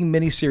fascinating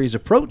miniseries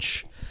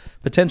approach.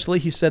 Potentially,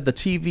 he said the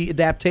TV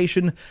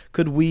adaptation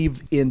could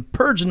weave in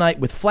Purge Night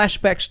with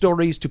flashback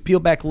stories to peel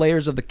back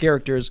layers of the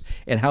characters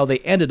and how they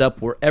ended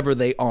up wherever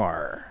they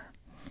are.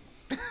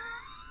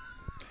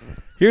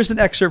 Here's an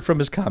excerpt from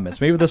his comments.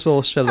 Maybe this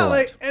will shed a How they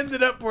light.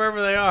 ended up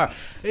wherever they are.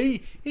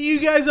 Hey, you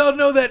guys all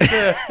know that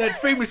that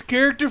famous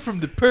character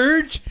from The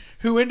Purge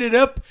who ended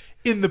up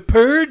in The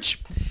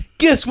Purge?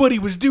 Guess what he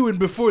was doing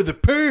before The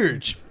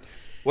Purge?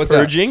 What's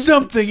Purging?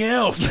 Something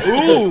else.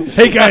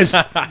 Hey guys,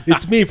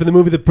 it's me from the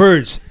movie The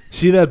Purge.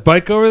 See that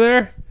bike over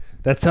there?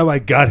 That's how I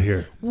got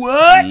here.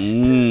 What?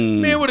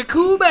 Man, what a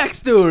cool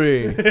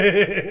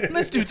backstory.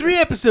 Let's do 3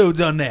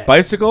 episodes on that.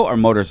 Bicycle or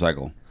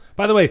motorcycle?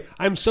 By the way,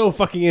 I'm so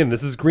fucking in.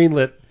 This is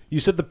greenlit. You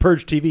said The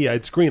Purge TV.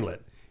 It's greenlit.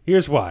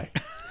 Here's why.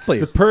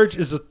 Please. The Purge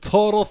is a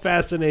total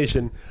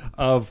fascination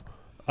of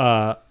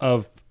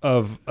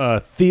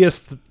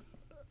theist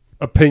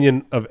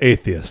opinion of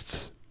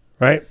atheists,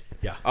 right?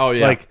 Oh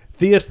yeah. Like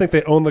theists think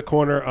they own the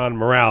corner on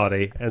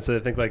morality, and so they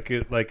think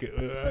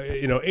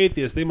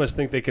atheists, they must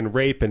think they can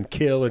rape and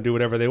kill and do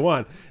whatever they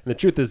want. And the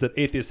truth is that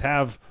atheists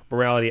have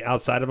morality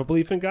outside of a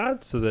belief in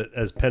God. So that,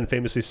 as Penn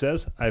famously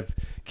says, I've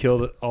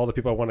killed all the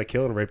people I want to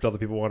kill and raped all the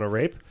people I want to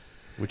rape.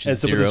 Which And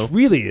is so what zero. this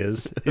really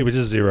is, which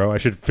is zero. I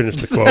should finish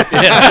the quote.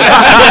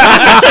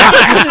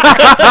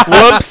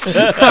 Whoops.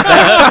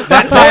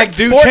 That tag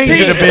do change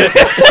it a bit.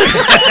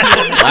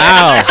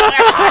 Wow.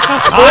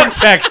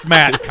 Context,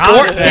 Matt.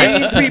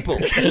 Context. 14 people.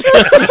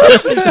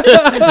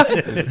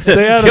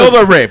 Stay out Killed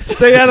of or raped.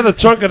 Stay out of the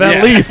trunk of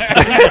that leaf.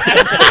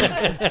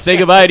 Say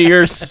goodbye to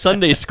your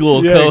Sunday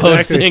school Yeah,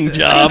 co-hosting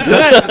job.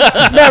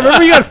 Matt,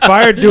 remember you got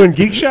fired doing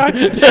Geek Shock?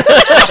 You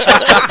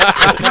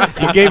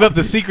gave up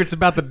the secrets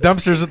about the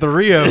dumpsters at the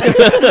Rio. You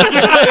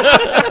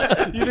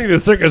think the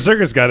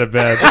circus got it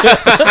bad?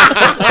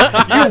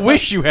 You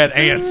wish you had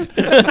ants.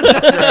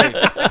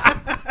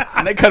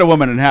 And they cut a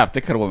woman in half.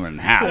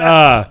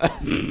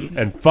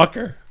 And fuck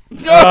her.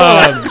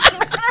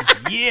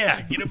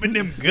 Yeah, get up in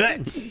them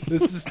guts.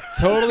 This is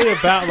totally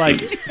about like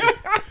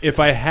if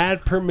I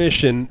had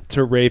permission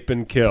to rape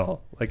and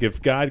kill. Like if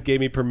God gave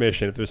me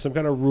permission, if there's some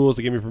kind of rules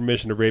that gave me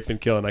permission to rape and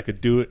kill, and I could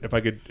do it, if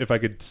I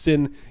could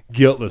sin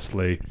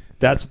guiltlessly,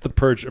 that's what The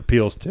Purge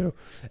appeals to.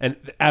 And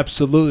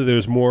absolutely,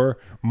 there's more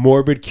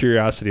morbid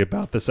curiosity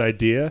about this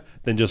idea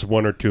than just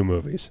one or two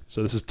movies.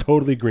 So this is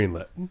totally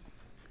greenlit.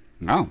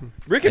 Oh.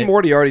 Rick and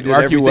Morty already did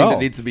Mark you everything well. that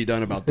needs to be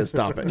done about this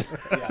topic.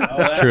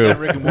 That's true.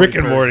 Rick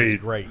and Morty is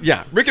is great.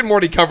 Yeah, Rick and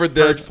Morty covered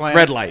this. Planet.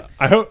 Red light.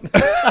 I hope.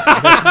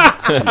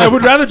 I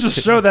would rather just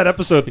show that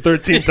episode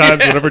 13 times,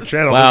 whatever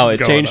channel. Wow, this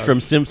it is changed going from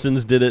on.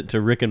 Simpsons did it to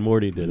Rick and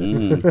Morty did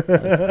it.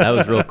 That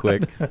was real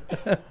quick.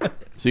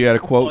 So you got a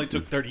Only quote.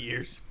 took 30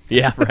 years.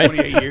 Yeah, right.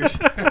 28 years.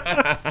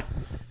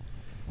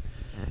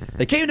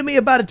 They came to me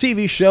about a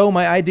TV show.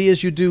 My idea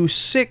is you do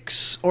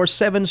 6 or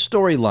 7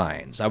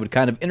 storylines. I would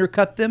kind of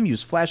intercut them,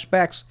 use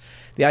flashbacks.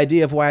 The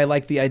idea of why I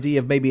like the idea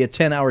of maybe a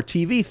 10-hour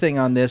TV thing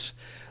on this.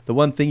 The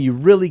one thing you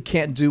really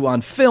can't do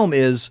on film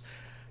is,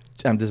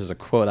 this is a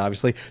quote,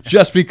 obviously,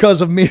 just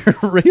because of mere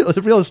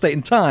real estate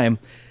and time,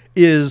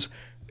 is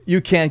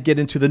you can't get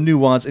into the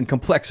nuance and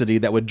complexity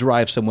that would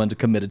drive someone to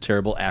commit a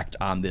terrible act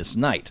on this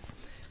night.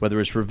 Whether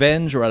it's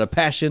revenge or out of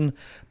passion,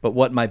 but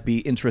what might be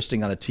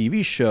interesting on a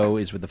TV show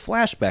is with the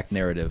flashback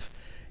narrative.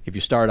 If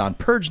you start on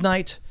Purge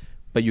Night,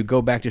 but you go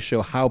back to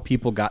show how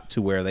people got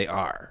to where they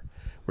are.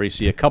 Where you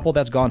see a couple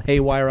that's gone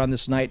haywire on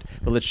this night,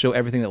 but let's show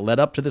everything that led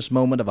up to this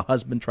moment of a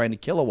husband trying to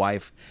kill a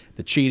wife,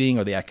 the cheating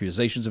or the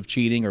accusations of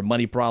cheating or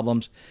money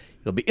problems.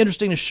 It'll be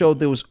interesting to show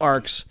those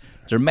arcs,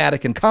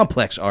 dramatic and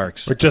complex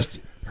arcs. Or just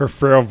her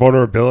frail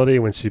vulnerability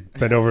when she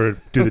bent over to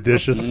do the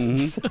dishes. You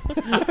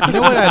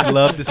know what I'd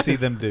love to see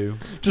them do?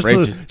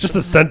 Just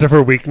the scent of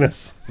her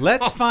weakness.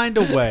 Let's find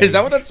a way. Is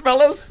that what that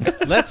smell is?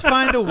 Let's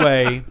find a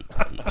way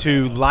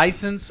to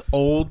license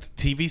old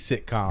TV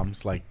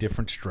sitcoms like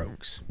Different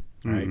Strokes.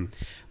 Right.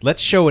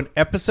 Let's show an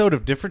episode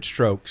of Different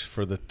Strokes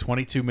for the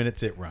 22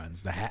 minutes it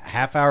runs, the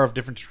half hour of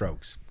Different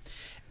Strokes.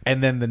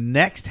 And then the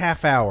next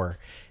half hour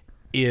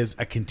is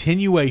a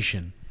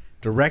continuation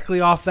directly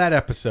off that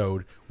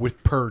episode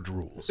with Purge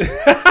rules.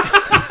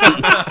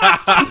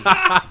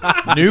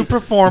 New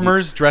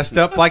performers dressed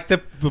up like the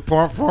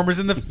performers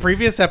in the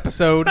previous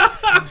episode.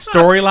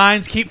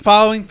 Storylines keep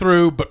following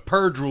through, but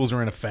Purge rules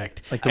are in effect.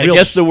 It's like I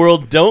guess the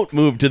world don't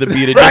move to the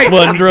beat of just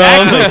one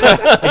drum.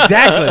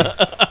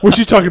 Exactly. What's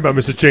she talking about,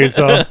 Mr.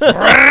 Chainsaw?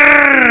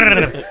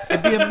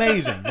 It'd be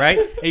amazing, right?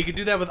 And you could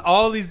do that with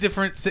all these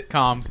different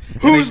sitcoms.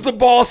 Who's the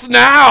boss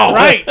now?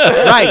 Right,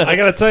 right. I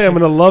gotta tell you, I'm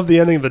gonna love the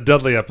ending of the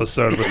Dudley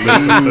episode with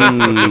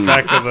the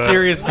back of the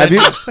Serious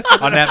vengeance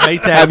on that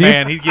Maytag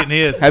man. He's getting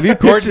his. have you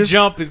Gordon pitched-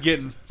 Jump is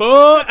getting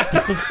fucked.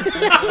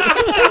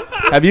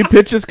 Have you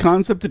pitched this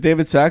concept to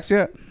David Sachs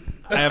yet?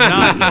 I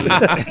have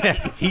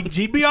not.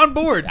 He'd be on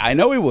board. I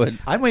know he would.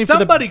 I'm waiting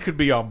Somebody could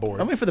be on board.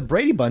 I'm waiting for the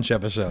Brady Bunch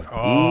episode.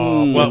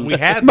 Oh, well, we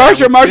had Marsha,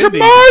 that with Marsha, Cindy.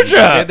 Marsha! We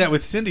had that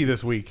with Cindy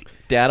this week.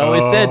 Dad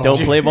always said, "Don't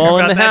play ball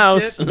in About the that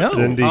house." shit?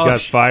 Cindy Oh,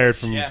 got fired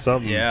from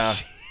something.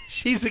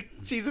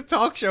 She's a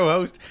talk show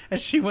host, and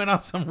she went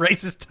on some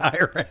racist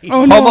tirade.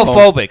 Oh, no.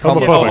 Homophobic.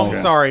 Homophobic. Oh,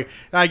 sorry.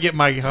 I get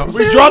my. We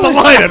draw the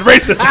line at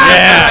racist.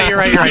 Yeah, you're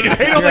right. You're right. You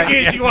hate all the You're right.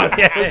 gays you want.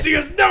 But she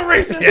is no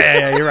racist.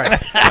 Yeah, you're right.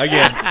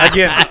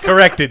 Again,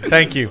 corrected.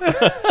 Thank you.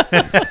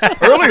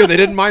 Earlier, they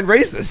didn't mind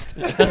racist.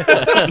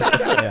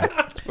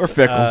 Or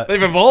fickle.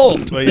 They've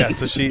evolved. Well, yeah.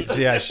 So she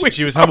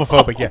was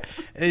homophobic. Yeah,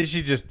 and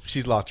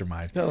she's lost her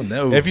mind. Oh,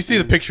 no. If you see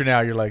the picture now,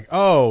 you're like,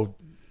 oh,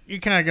 you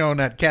kind of going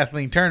that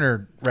Kathleen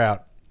Turner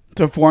route.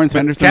 So Florence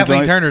Henderson.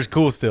 Kathleen Turner's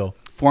cool still.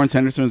 Florence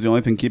Henderson was the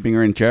only thing keeping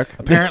her in check.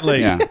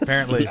 Apparently, Yeah.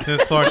 apparently, as soon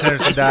as Florence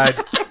Henderson died,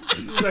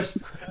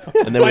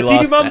 And then My we TV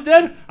lost. mom's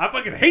dead. I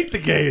fucking hate the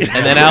gays.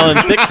 And then Alan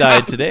Thicke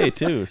died today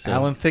too. So.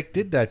 Alan Thicke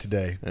did die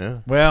today. Yeah.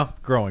 Well,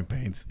 growing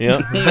pains. Yeah.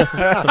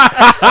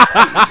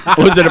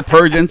 Was it a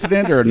purge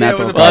incident or a natural?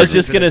 was a Well, I was purge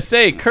just gonna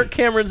say, Kirk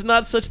Cameron's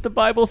not such the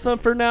Bible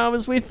thumper now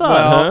as we thought.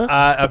 Well,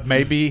 huh?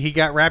 maybe he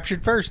got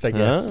raptured first. I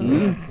guess.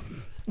 We're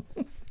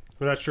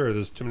not sure.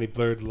 There's too many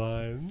blurred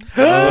lines.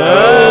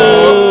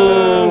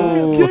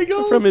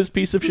 From his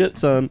piece of shit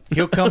son.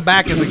 He'll come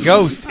back as a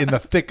ghost in the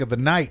thick of the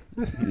night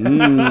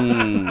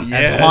and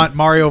haunt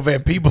Mario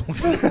Van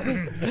Peebles.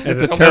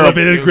 It's an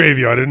elevated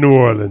graveyard in New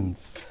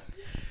Orleans.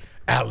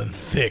 Alan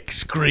Thicke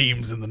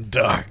screams in the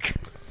dark.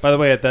 By the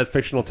way, at that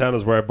fictional town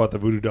is where I bought the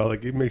voodoo doll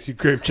that makes you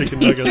crave chicken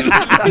nuggets.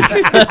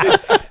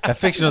 That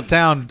fictional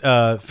town,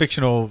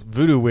 fictional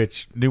voodoo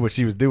witch knew what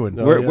she was doing.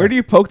 Oh, Where do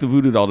you poke the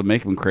voodoo doll to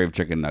make him crave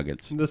chicken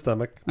nuggets? In the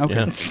stomach.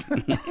 Okay.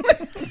 Yeah.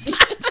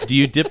 Do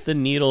you dip the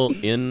needle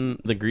in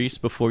the grease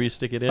before you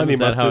stick it in? Honey Is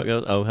that how it mustard.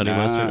 goes? Oh, honey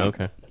mustard.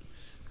 Okay.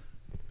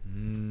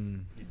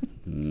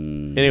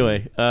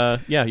 Anyway,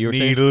 yeah, you were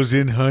saying. Needles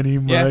in honey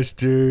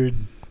mustard.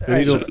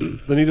 The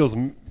needle's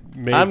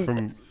made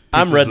from.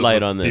 I'm pieces red of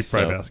light a on this, Deep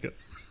fry so. basket.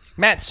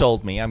 Matt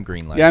sold me. I'm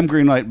green light. Yeah, I'm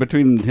green light.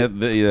 Between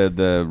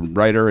the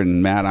writer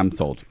and Matt, I'm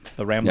sold.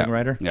 The rambling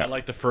writer. Yeah. I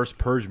like the first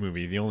Purge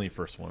movie, the only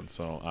first one,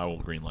 so I will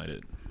greenlight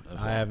it.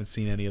 as I well. haven't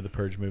seen any of the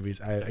Purge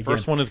movies. Again,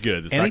 First one is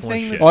good. The second one's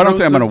anything shit. that Oh, I don't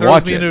say I'm throws- gonna throws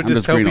watch me it. into a I'm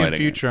just greenlighting dystopian it.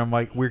 future. I'm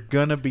like, we're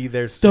gonna be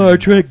there. Star soon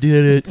Trek enough.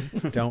 did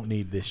it. Don't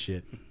need this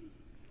shit.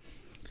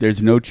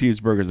 There's no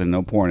cheeseburgers and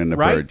no porn in the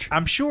Right? Purge.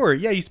 I'm sure.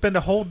 Yeah, you spend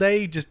a whole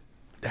day just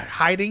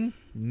hiding.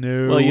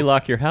 No. Well, you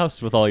lock your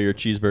house with all your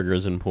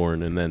cheeseburgers and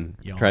porn, and then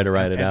try to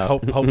ride it and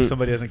out. Hope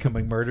somebody doesn't come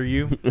and murder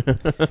you.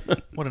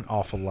 What an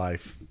awful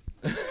life.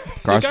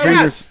 Cross Like,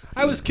 fingers.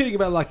 I was kidding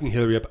about locking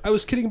Hillary up. I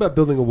was kidding about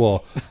building a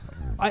wall.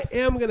 I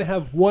am going to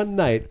have one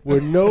night where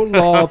no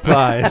law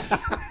applies.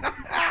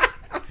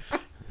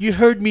 You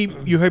heard me.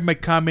 You heard my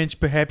comments,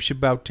 perhaps,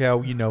 about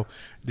how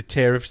the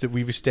tariffs that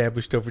we've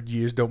established over the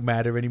years don't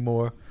matter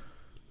anymore.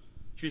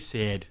 Just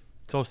sad.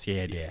 It's all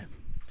sad. Yeah.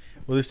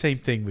 Well, the same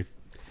thing with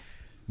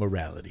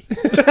morality.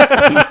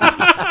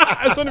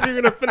 I was wondering if you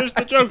were going to finish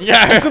the joke.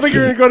 Yeah. It sounded like you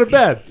were going to go to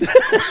bed.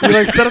 You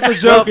like set up the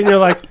joke and you're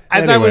like,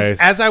 as anyways.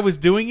 I was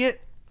doing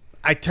it,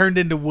 I turned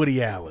into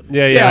Woody Allen.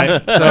 Yeah.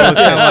 So it was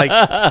kind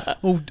of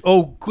like,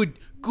 oh,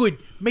 good.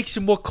 Make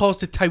some more calls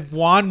to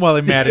Taiwan while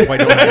I'm at it. Why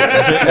don't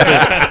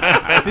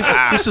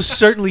this will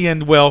certainly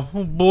end well.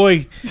 Oh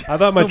boy. I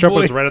thought my Trump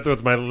boy. was right up there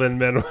with my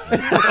Lin-Manuel.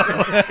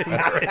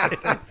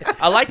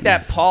 I like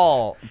that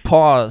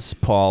pause,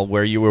 Paul,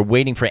 where you were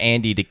waiting for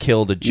Andy to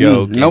kill the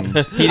joke. Nope.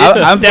 and He didn't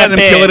I'm step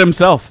letting him kill in, it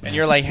himself. and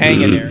you're like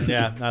hanging there.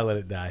 Yeah, I let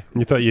it die.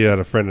 You thought you had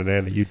a friend in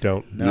Andy. You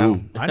don't.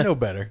 No, I know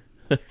better.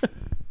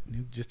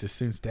 You just as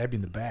soon stab you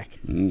in the back.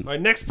 All right,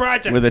 next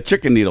project. With a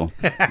chicken needle.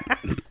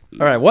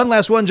 All right, one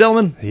last one,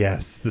 gentlemen.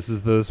 Yes, this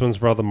one's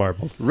for all the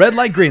marbles. Red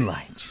light, green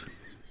light.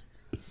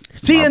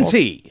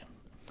 TNT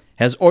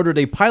has ordered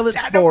a pilot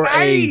for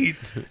a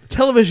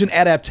television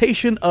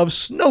adaptation of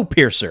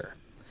Snowpiercer.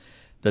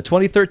 The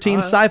 2013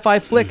 sci-fi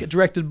flick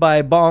directed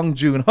by Bong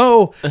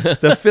Joon-ho.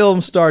 The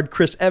film starred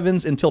Chris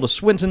Evans and Tilda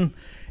Swinton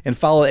and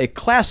followed a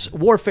class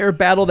warfare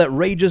battle that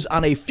rages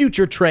on a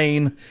future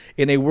train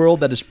in a world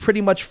that is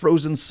pretty much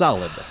frozen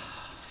solid.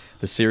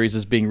 The series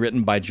is being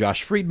written by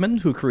Josh Friedman,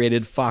 who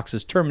created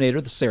Fox's Terminator,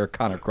 The Sarah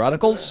Connor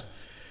Chronicles.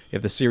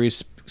 If the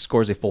series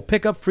scores a full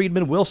pickup,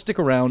 Friedman will stick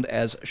around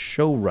as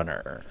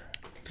showrunner.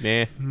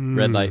 Nah,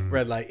 red light.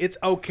 Red light. It's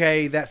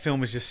okay. That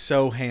film is just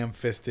so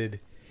ham-fisted.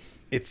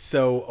 It's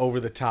so over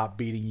the top,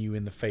 beating you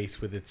in the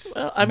face with its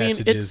Well, I mean,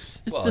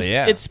 messages.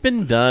 it's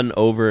been done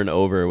over and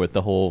over with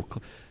the whole,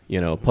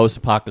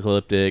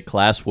 post-apocalyptic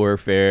class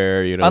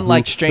warfare.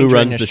 Unlike who Stranger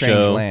runs in a the Strange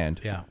show.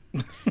 Land. Yeah.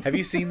 Have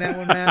you seen that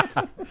one,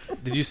 Matt?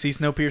 Did you see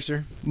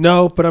Snowpiercer?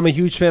 No, but I'm a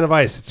huge fan of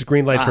ice. It's a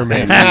green light for me.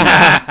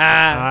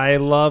 I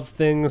love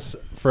things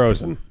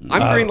frozen.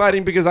 I'm green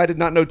lighting because I did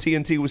not know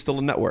TNT was still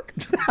a network.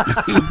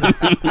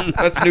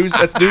 That's news.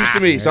 That's news to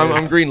me. So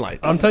I'm green light.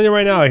 I'm telling you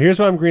right now, here's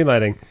why I'm green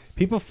lighting.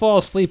 People fall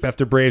asleep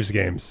after Braves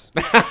games.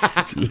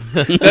 That's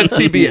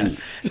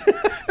TBS.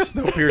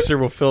 Snowpiercer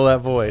will fill that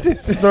void.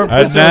 Snowpiercer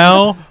And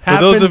now, for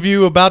those happened- of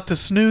you about to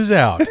snooze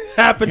out,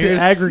 happen to here's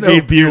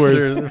aggregate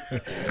viewers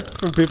Snowpiercer.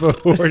 from people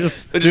who are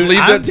just They just leave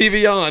that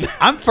TV on.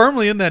 I'm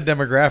firmly in that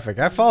demographic.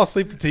 I fall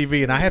asleep to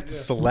TV, and I have to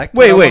select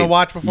Wait, what I want to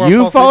watch before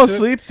you I fall to it.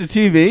 asleep to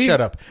TV? Shut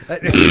up.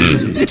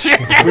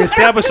 we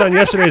established on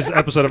yesterday's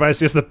episode of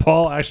ICS that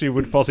Paul actually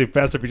would fall asleep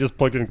faster if he just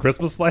plugged in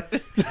Christmas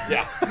lights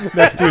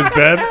next to his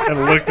bed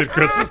and looked at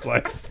Christmas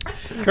lights.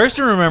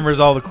 Kirsten remembers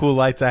all the cool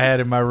lights I had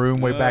in my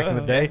room way back in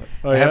the day.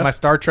 Oh, I had yeah? my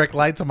Star Trek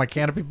lights on my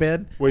canopy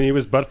bed. When he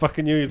was butt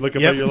fucking you, you'd look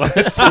up Yep. at your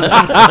lights.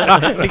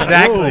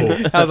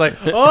 Exactly. I was like,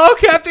 "Oh,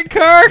 Captain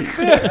Kirk!"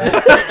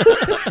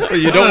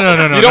 You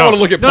don't. You don't want to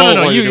look at Paul.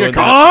 while you're doing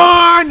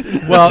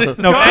that. Well,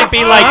 no, I'd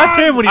be like, That's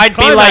him when he's I'd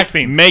be like,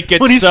 climaxing. make it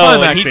When he's so,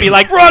 and he'd climaxing. be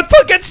like, wrong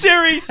fucking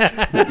series.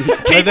 But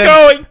Keep then,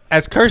 going.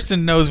 as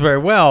Kirsten knows very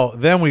well,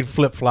 then we'd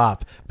flip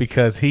flop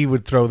because he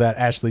would throw that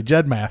Ashley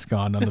Judd mask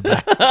on the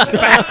back,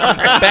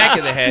 Back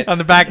of the head. on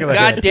the back of the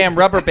head. Goddamn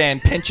rubber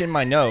band pinching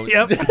my nose.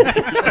 Yep.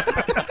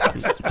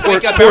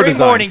 Wake up poor every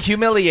design. morning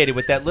humiliated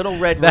with that little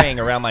red ring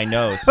around my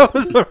nose. That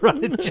was a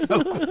running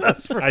joke with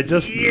us for I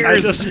just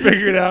years.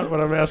 figured out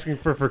what I'm asking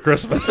for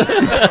Christmas.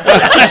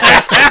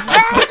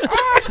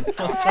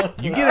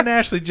 You get an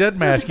Ashley Judd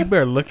mask, you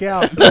better look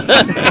out.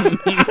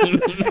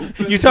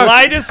 You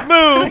slightest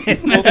move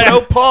will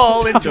throw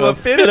Paul into a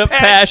fit of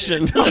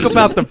passion. Talk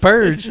about the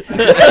purge.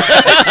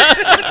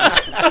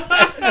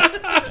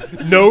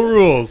 No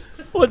rules.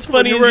 What's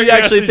funny You're is wearing you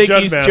actually Ashley think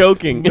Judd he's mask.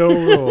 joking. No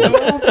rules.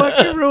 No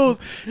fucking rules.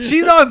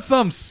 She's on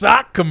some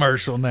sock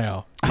commercial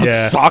now.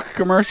 Yeah. A sock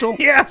commercial?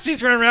 Yeah,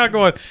 she's running around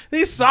going,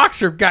 these socks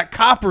have got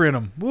copper in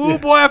them. Ooh,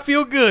 boy, I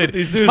feel good.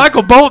 These dudes-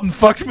 Michael Bolton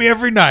fucks me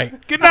every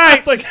night. Good night.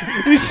 It's like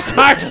these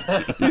socks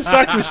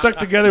were stuck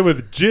together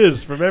with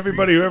jizz from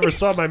everybody who ever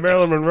saw my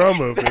Marilyn Monroe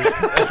movie.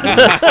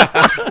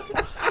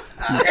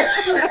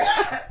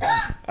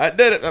 I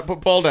did it. I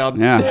put Paul down.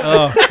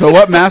 Yeah. So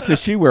what mask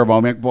does she wear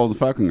while Mick Bolton's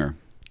fucking her?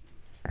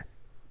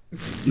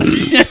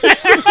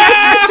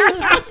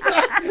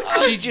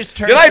 She just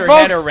turns Good night, her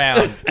folks. head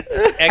around.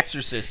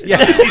 Exorcist. Yeah,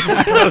 he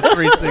just goes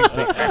 360.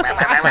 Do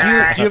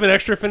you have an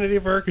extra affinity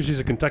for her because she's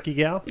a Kentucky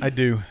gal? I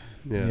do.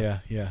 Yeah.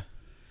 Yeah.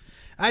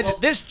 Well,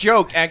 this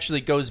joke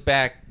actually goes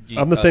back.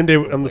 I'm the same day.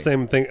 I'm the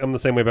same thing. I'm the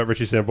same way about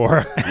Richie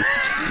Sambora.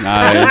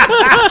 Nice.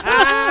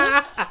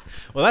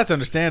 Well, that's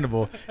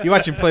understandable. You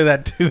watch him play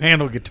that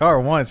two-handle guitar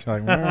once, you're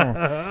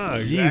like,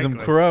 geez, I'm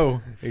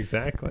crow.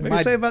 Exactly. What do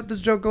you say about this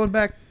joke going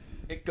back?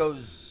 It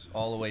goes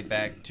all the way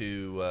back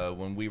to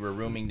when we were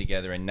rooming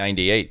together in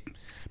 '98.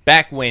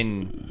 Back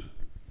when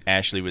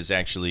Ashley was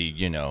actually,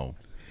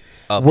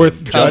 up Worth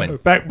and coming.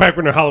 back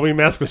when her Halloween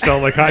mask was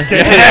selling like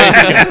hotcakes.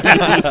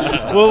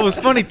 Well, it was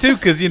funny, too,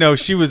 because,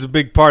 she was a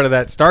big part of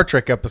that Star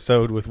Trek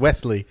episode with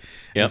Wesley.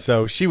 Yep. And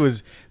so she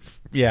was,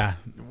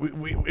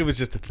 it was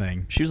just a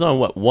thing. She was on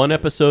one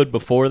episode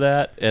before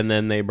that, and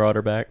then they brought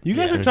her back. You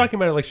guys are talking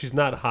about it like she's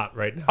not hot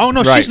right now. Oh,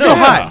 no, Right. she's still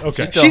No, hot.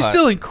 okay. She's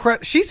still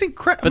incredible. She's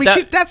incredible. I mean,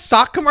 that- that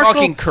sock commercial.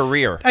 Talking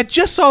career. I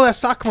just saw that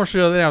sock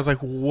commercial the other day. I was like,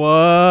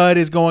 what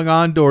is going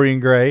on, Dorian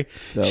Gray?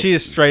 So- She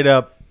is straight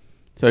up.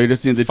 So you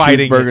just need the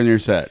Fighting cheeseburger it. in your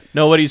set.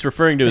 No, what he's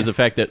referring to is the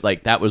fact that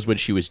that was when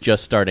she was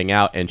just starting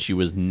out, and she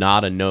was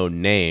not a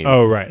known name.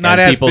 Oh, right. Not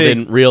and as people big.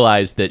 didn't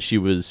realize that she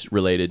was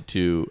related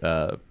to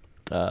the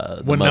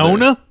Winona?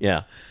 mother.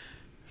 Yeah.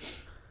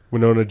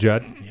 Winona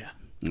Judd.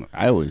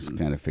 I always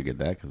kind of figured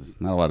that because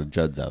there's not a lot of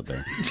Judds out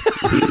there.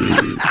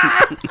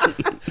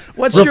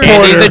 What's your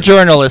Andy the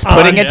journalist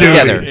putting it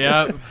together.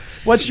 Yeah.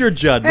 What's your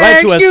Judd? Hey,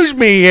 Write to us. excuse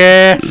me.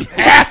 Let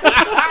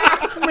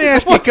me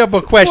ask you a couple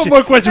of questions. One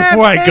more question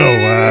before I go.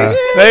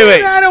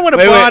 Wait. I don't want to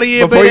Wait, bother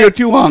you, before but you go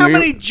too long, how are you-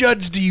 many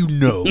Judds do you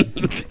know?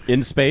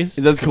 In space?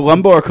 Is that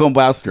Columbo or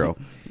Columbastro?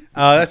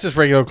 That's just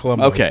regular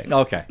Columbo. Okay.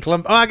 Okay.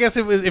 I guess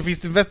it was if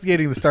he's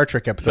investigating the Star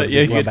Trek episode. But you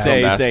it'd be could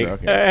say, Columbus.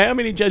 okay. how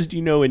many Judds do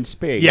you know in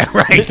space? Yeah,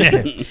 right.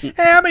 Hey,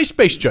 how many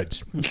space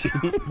Judds?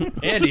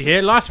 Andy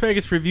here, Las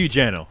Vegas Review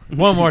Channel.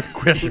 One more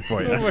question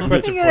for you. I'm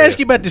going to ask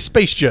you about the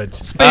space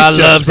Judds. I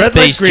love Red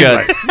light, Space green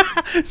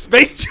Judds.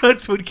 Space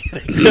Judds would get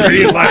a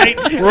Green light.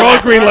 We're all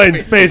green light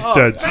and space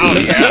Judd.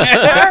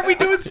 How are we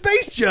doing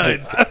Space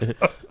Judds? I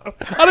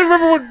don't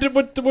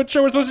remember what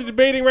show we're supposed to be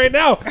debating right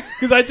now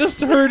because I just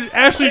heard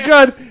Ashley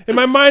Judd and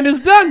my mind is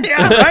done.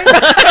 Yeah, right?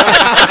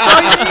 That's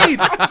all you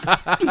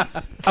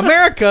need.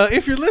 America,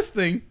 if you're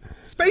listening,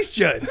 Space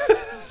Judds.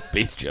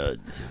 Space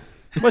Judds.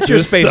 What's your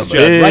space somebody.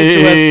 Judd? Write to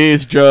us.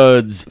 Space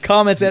Judds.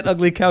 Comments at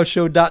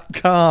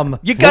uglycowshow.com.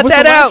 You What got was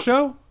that the last out.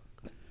 Show?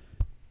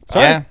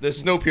 Yeah. The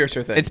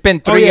Snowpiercer thing. It's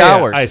been Oh, 3 yeah,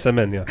 hours. Ice, I'm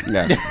in, yeah.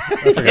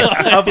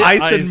 Yeah. Of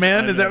Ice and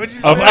Men? Is that what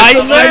you said? Of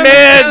Ice and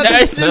Men.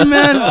 Nice,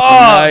 man.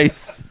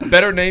 Nice.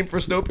 Better name for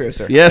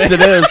Snowpiercer. Yes, it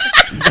is.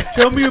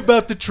 Tell me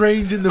about the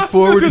trains in the I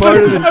forward was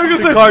part of gonna the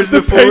say, cars in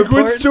the the forward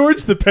penguins, part.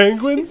 George, the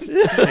penguins.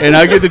 And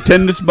I get to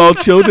tend to small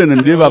children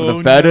and live off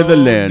the fat of the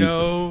land.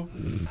 No.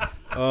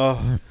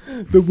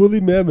 The woolly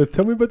mammoth.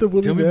 Tell me about the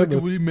woolly Tell me mammoth. about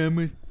the woolly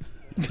mammoth.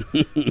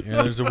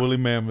 Yeah, there's a woolly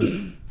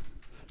mammoth.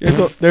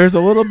 There's a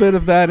little bit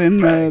of that in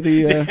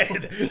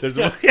the. There's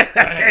a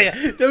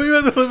Tell me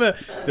about the woolly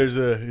mammoth. There's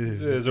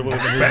a woolly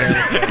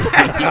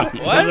mammoth.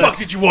 What the fuck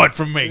did you want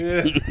from me?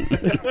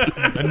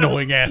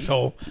 Annoying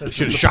asshole. I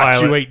should have the shot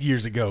you pilot. 8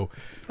 years ago.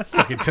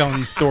 Fucking telling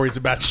you stories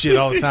about shit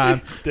all the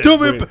time. Dead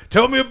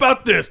Tell me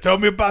about this. Tell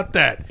me about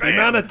that. The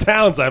amount of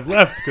towns I've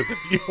left because of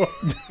you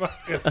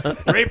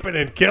fucking raping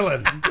and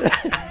killing.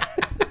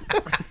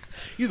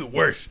 You're the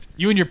worst.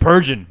 You and your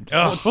purging. It's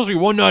supposed to be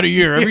one night a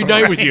year. Every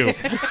night with you.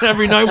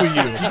 Every night with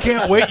you. You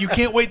can't wait. You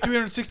can't wait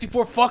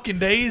 364 fucking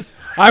days.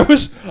 I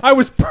was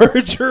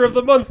purger of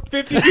the month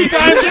 52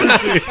 times.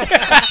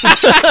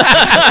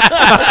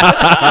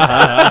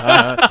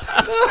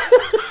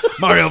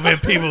 Mario Van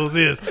Peebles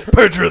is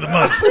Purger of the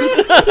Month.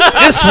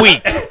 This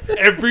week.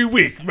 Every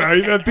week,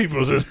 Mario Van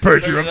Peebles is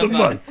purger of the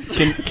month.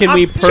 Can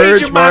we purge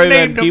Changing my Mario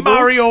name Van to Peebles?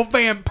 Mario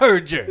Van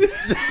Purger.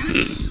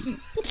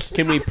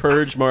 Can we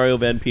purge Mario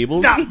Van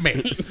Peebles? Stop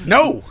me.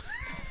 No.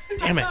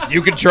 Damn it.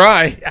 You could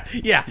try.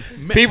 Yeah.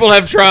 People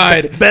have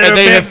tried, and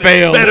they have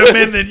failed. Better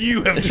men than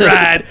you have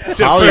tried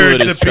to Hollywood purge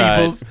the has tried.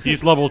 Peebles.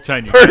 He's level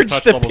 10. You Purge can't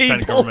touch the level 10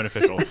 peoples. government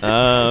officials.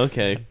 Oh,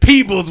 okay.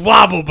 Peebles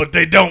wobble, but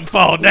they don't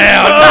fall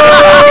down.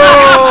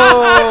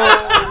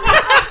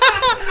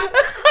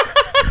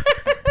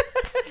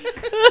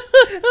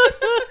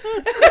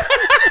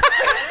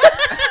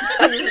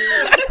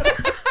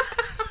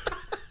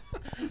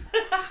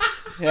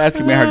 Yeah, that's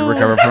gonna be hard to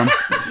recover from.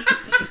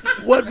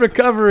 What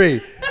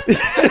recovery?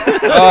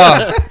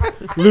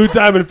 Lou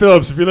Diamond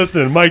Phillips, if you're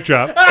listening, mic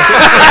drop.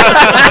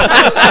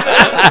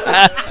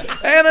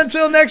 And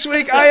until next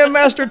week, I am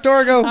Master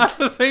Torgo.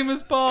 The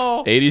famous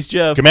Paul. 80s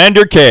Jeff.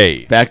 Commander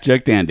K. Fact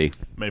checked Andy.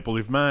 Maple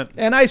Leaf Matt.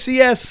 And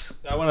ICS.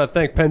 I want to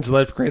thank Penn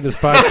Jillette for creating this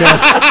podcast.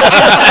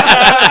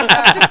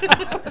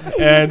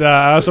 And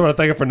I also want to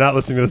thank him for not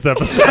listening to this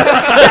episode.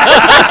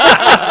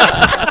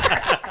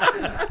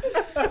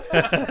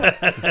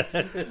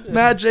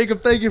 Matt,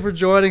 Jacob, thank you for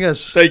joining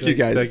us. Thank you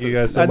guys. Thank you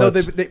guys so I know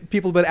much.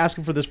 people have been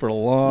asking for this for a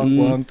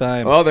long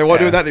time. Oh, they won't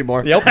do that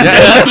anymore. Yep.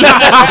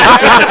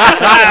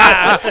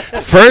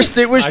 First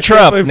it was I can't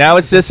Trump. believe- Now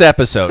it's this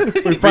episode.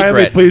 We finally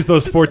Regret. pleased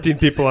those 14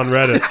 people on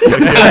Reddit.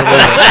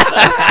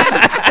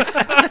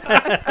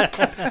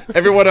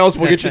 Everyone else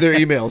will get you their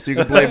email, so you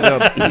can blame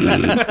them.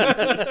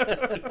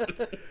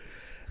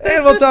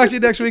 And we'll talk to you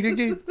next week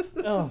again.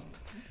 Oh,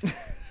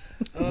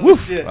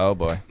 shit. Oh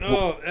boy.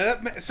 Oh,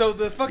 so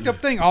the fucked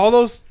up thing, all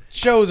those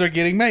shows are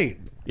getting made.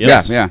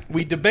 Yes. Yeah.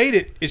 We debate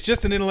it. It's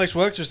just an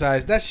intellectual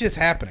exercise. That shit's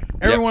happening.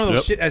 Every one of those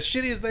Yep. shit, as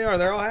shitty as they are,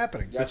 they're all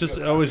happening. It's just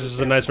always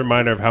just a nice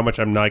reminder of how much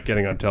I'm not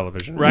getting on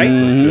television. Right?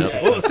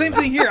 Well, same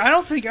thing here. I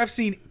don't think I've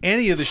seen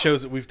any of the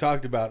shows that we've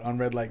talked about on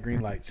Red Light,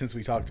 Green Light since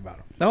we talked about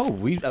them. No,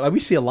 we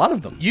see a lot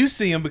of them. You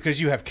see them because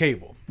you have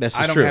cable. This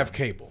I is don't true. have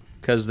cable.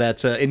 Because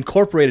that's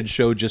Incorporated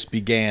show just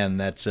began.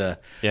 That's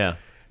Yeah.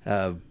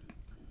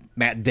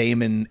 Matt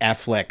Damon,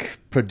 Affleck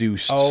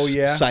produced Oh,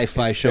 yeah?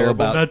 sci-fi show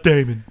about Not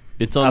Damon.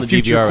 It's on a the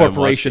future DVR. I'm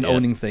corporation watching, yeah.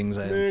 owning things.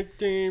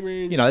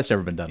 You know, that's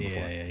never been done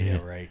before. Yeah,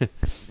 right.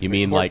 You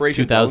mean like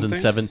Corporations own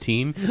things?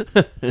 2017?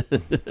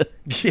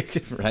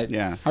 Right?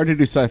 Yeah. Hard to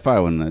do sci-fi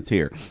when that's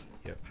here.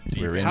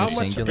 We're in How the much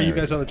for singularity. you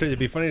guys on the train? It'd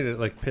be funny to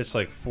like pitch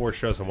like 4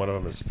 shows and one of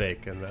them is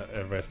fake, and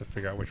everybody has to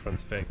figure out which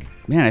one's fake.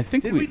 Man, I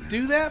think Did we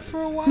do that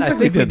for a while? I think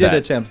we did did that.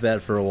 attempt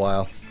that for a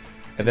while.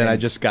 And then I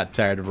just got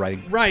tired of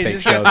writing Right. fake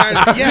Just shows. got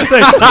tired of, yeah.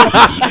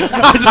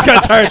 I just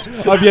got tired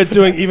of yet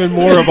doing even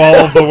more of all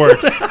of the work.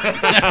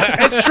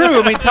 It's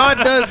true. I mean, Todd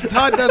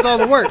does all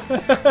the work.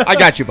 I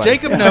got you, buddy.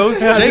 Jacob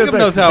knows. I was Jacob gonna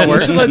knows say, how it we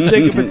works. should let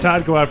Jacob and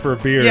Todd go out for a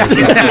beer. Yeah.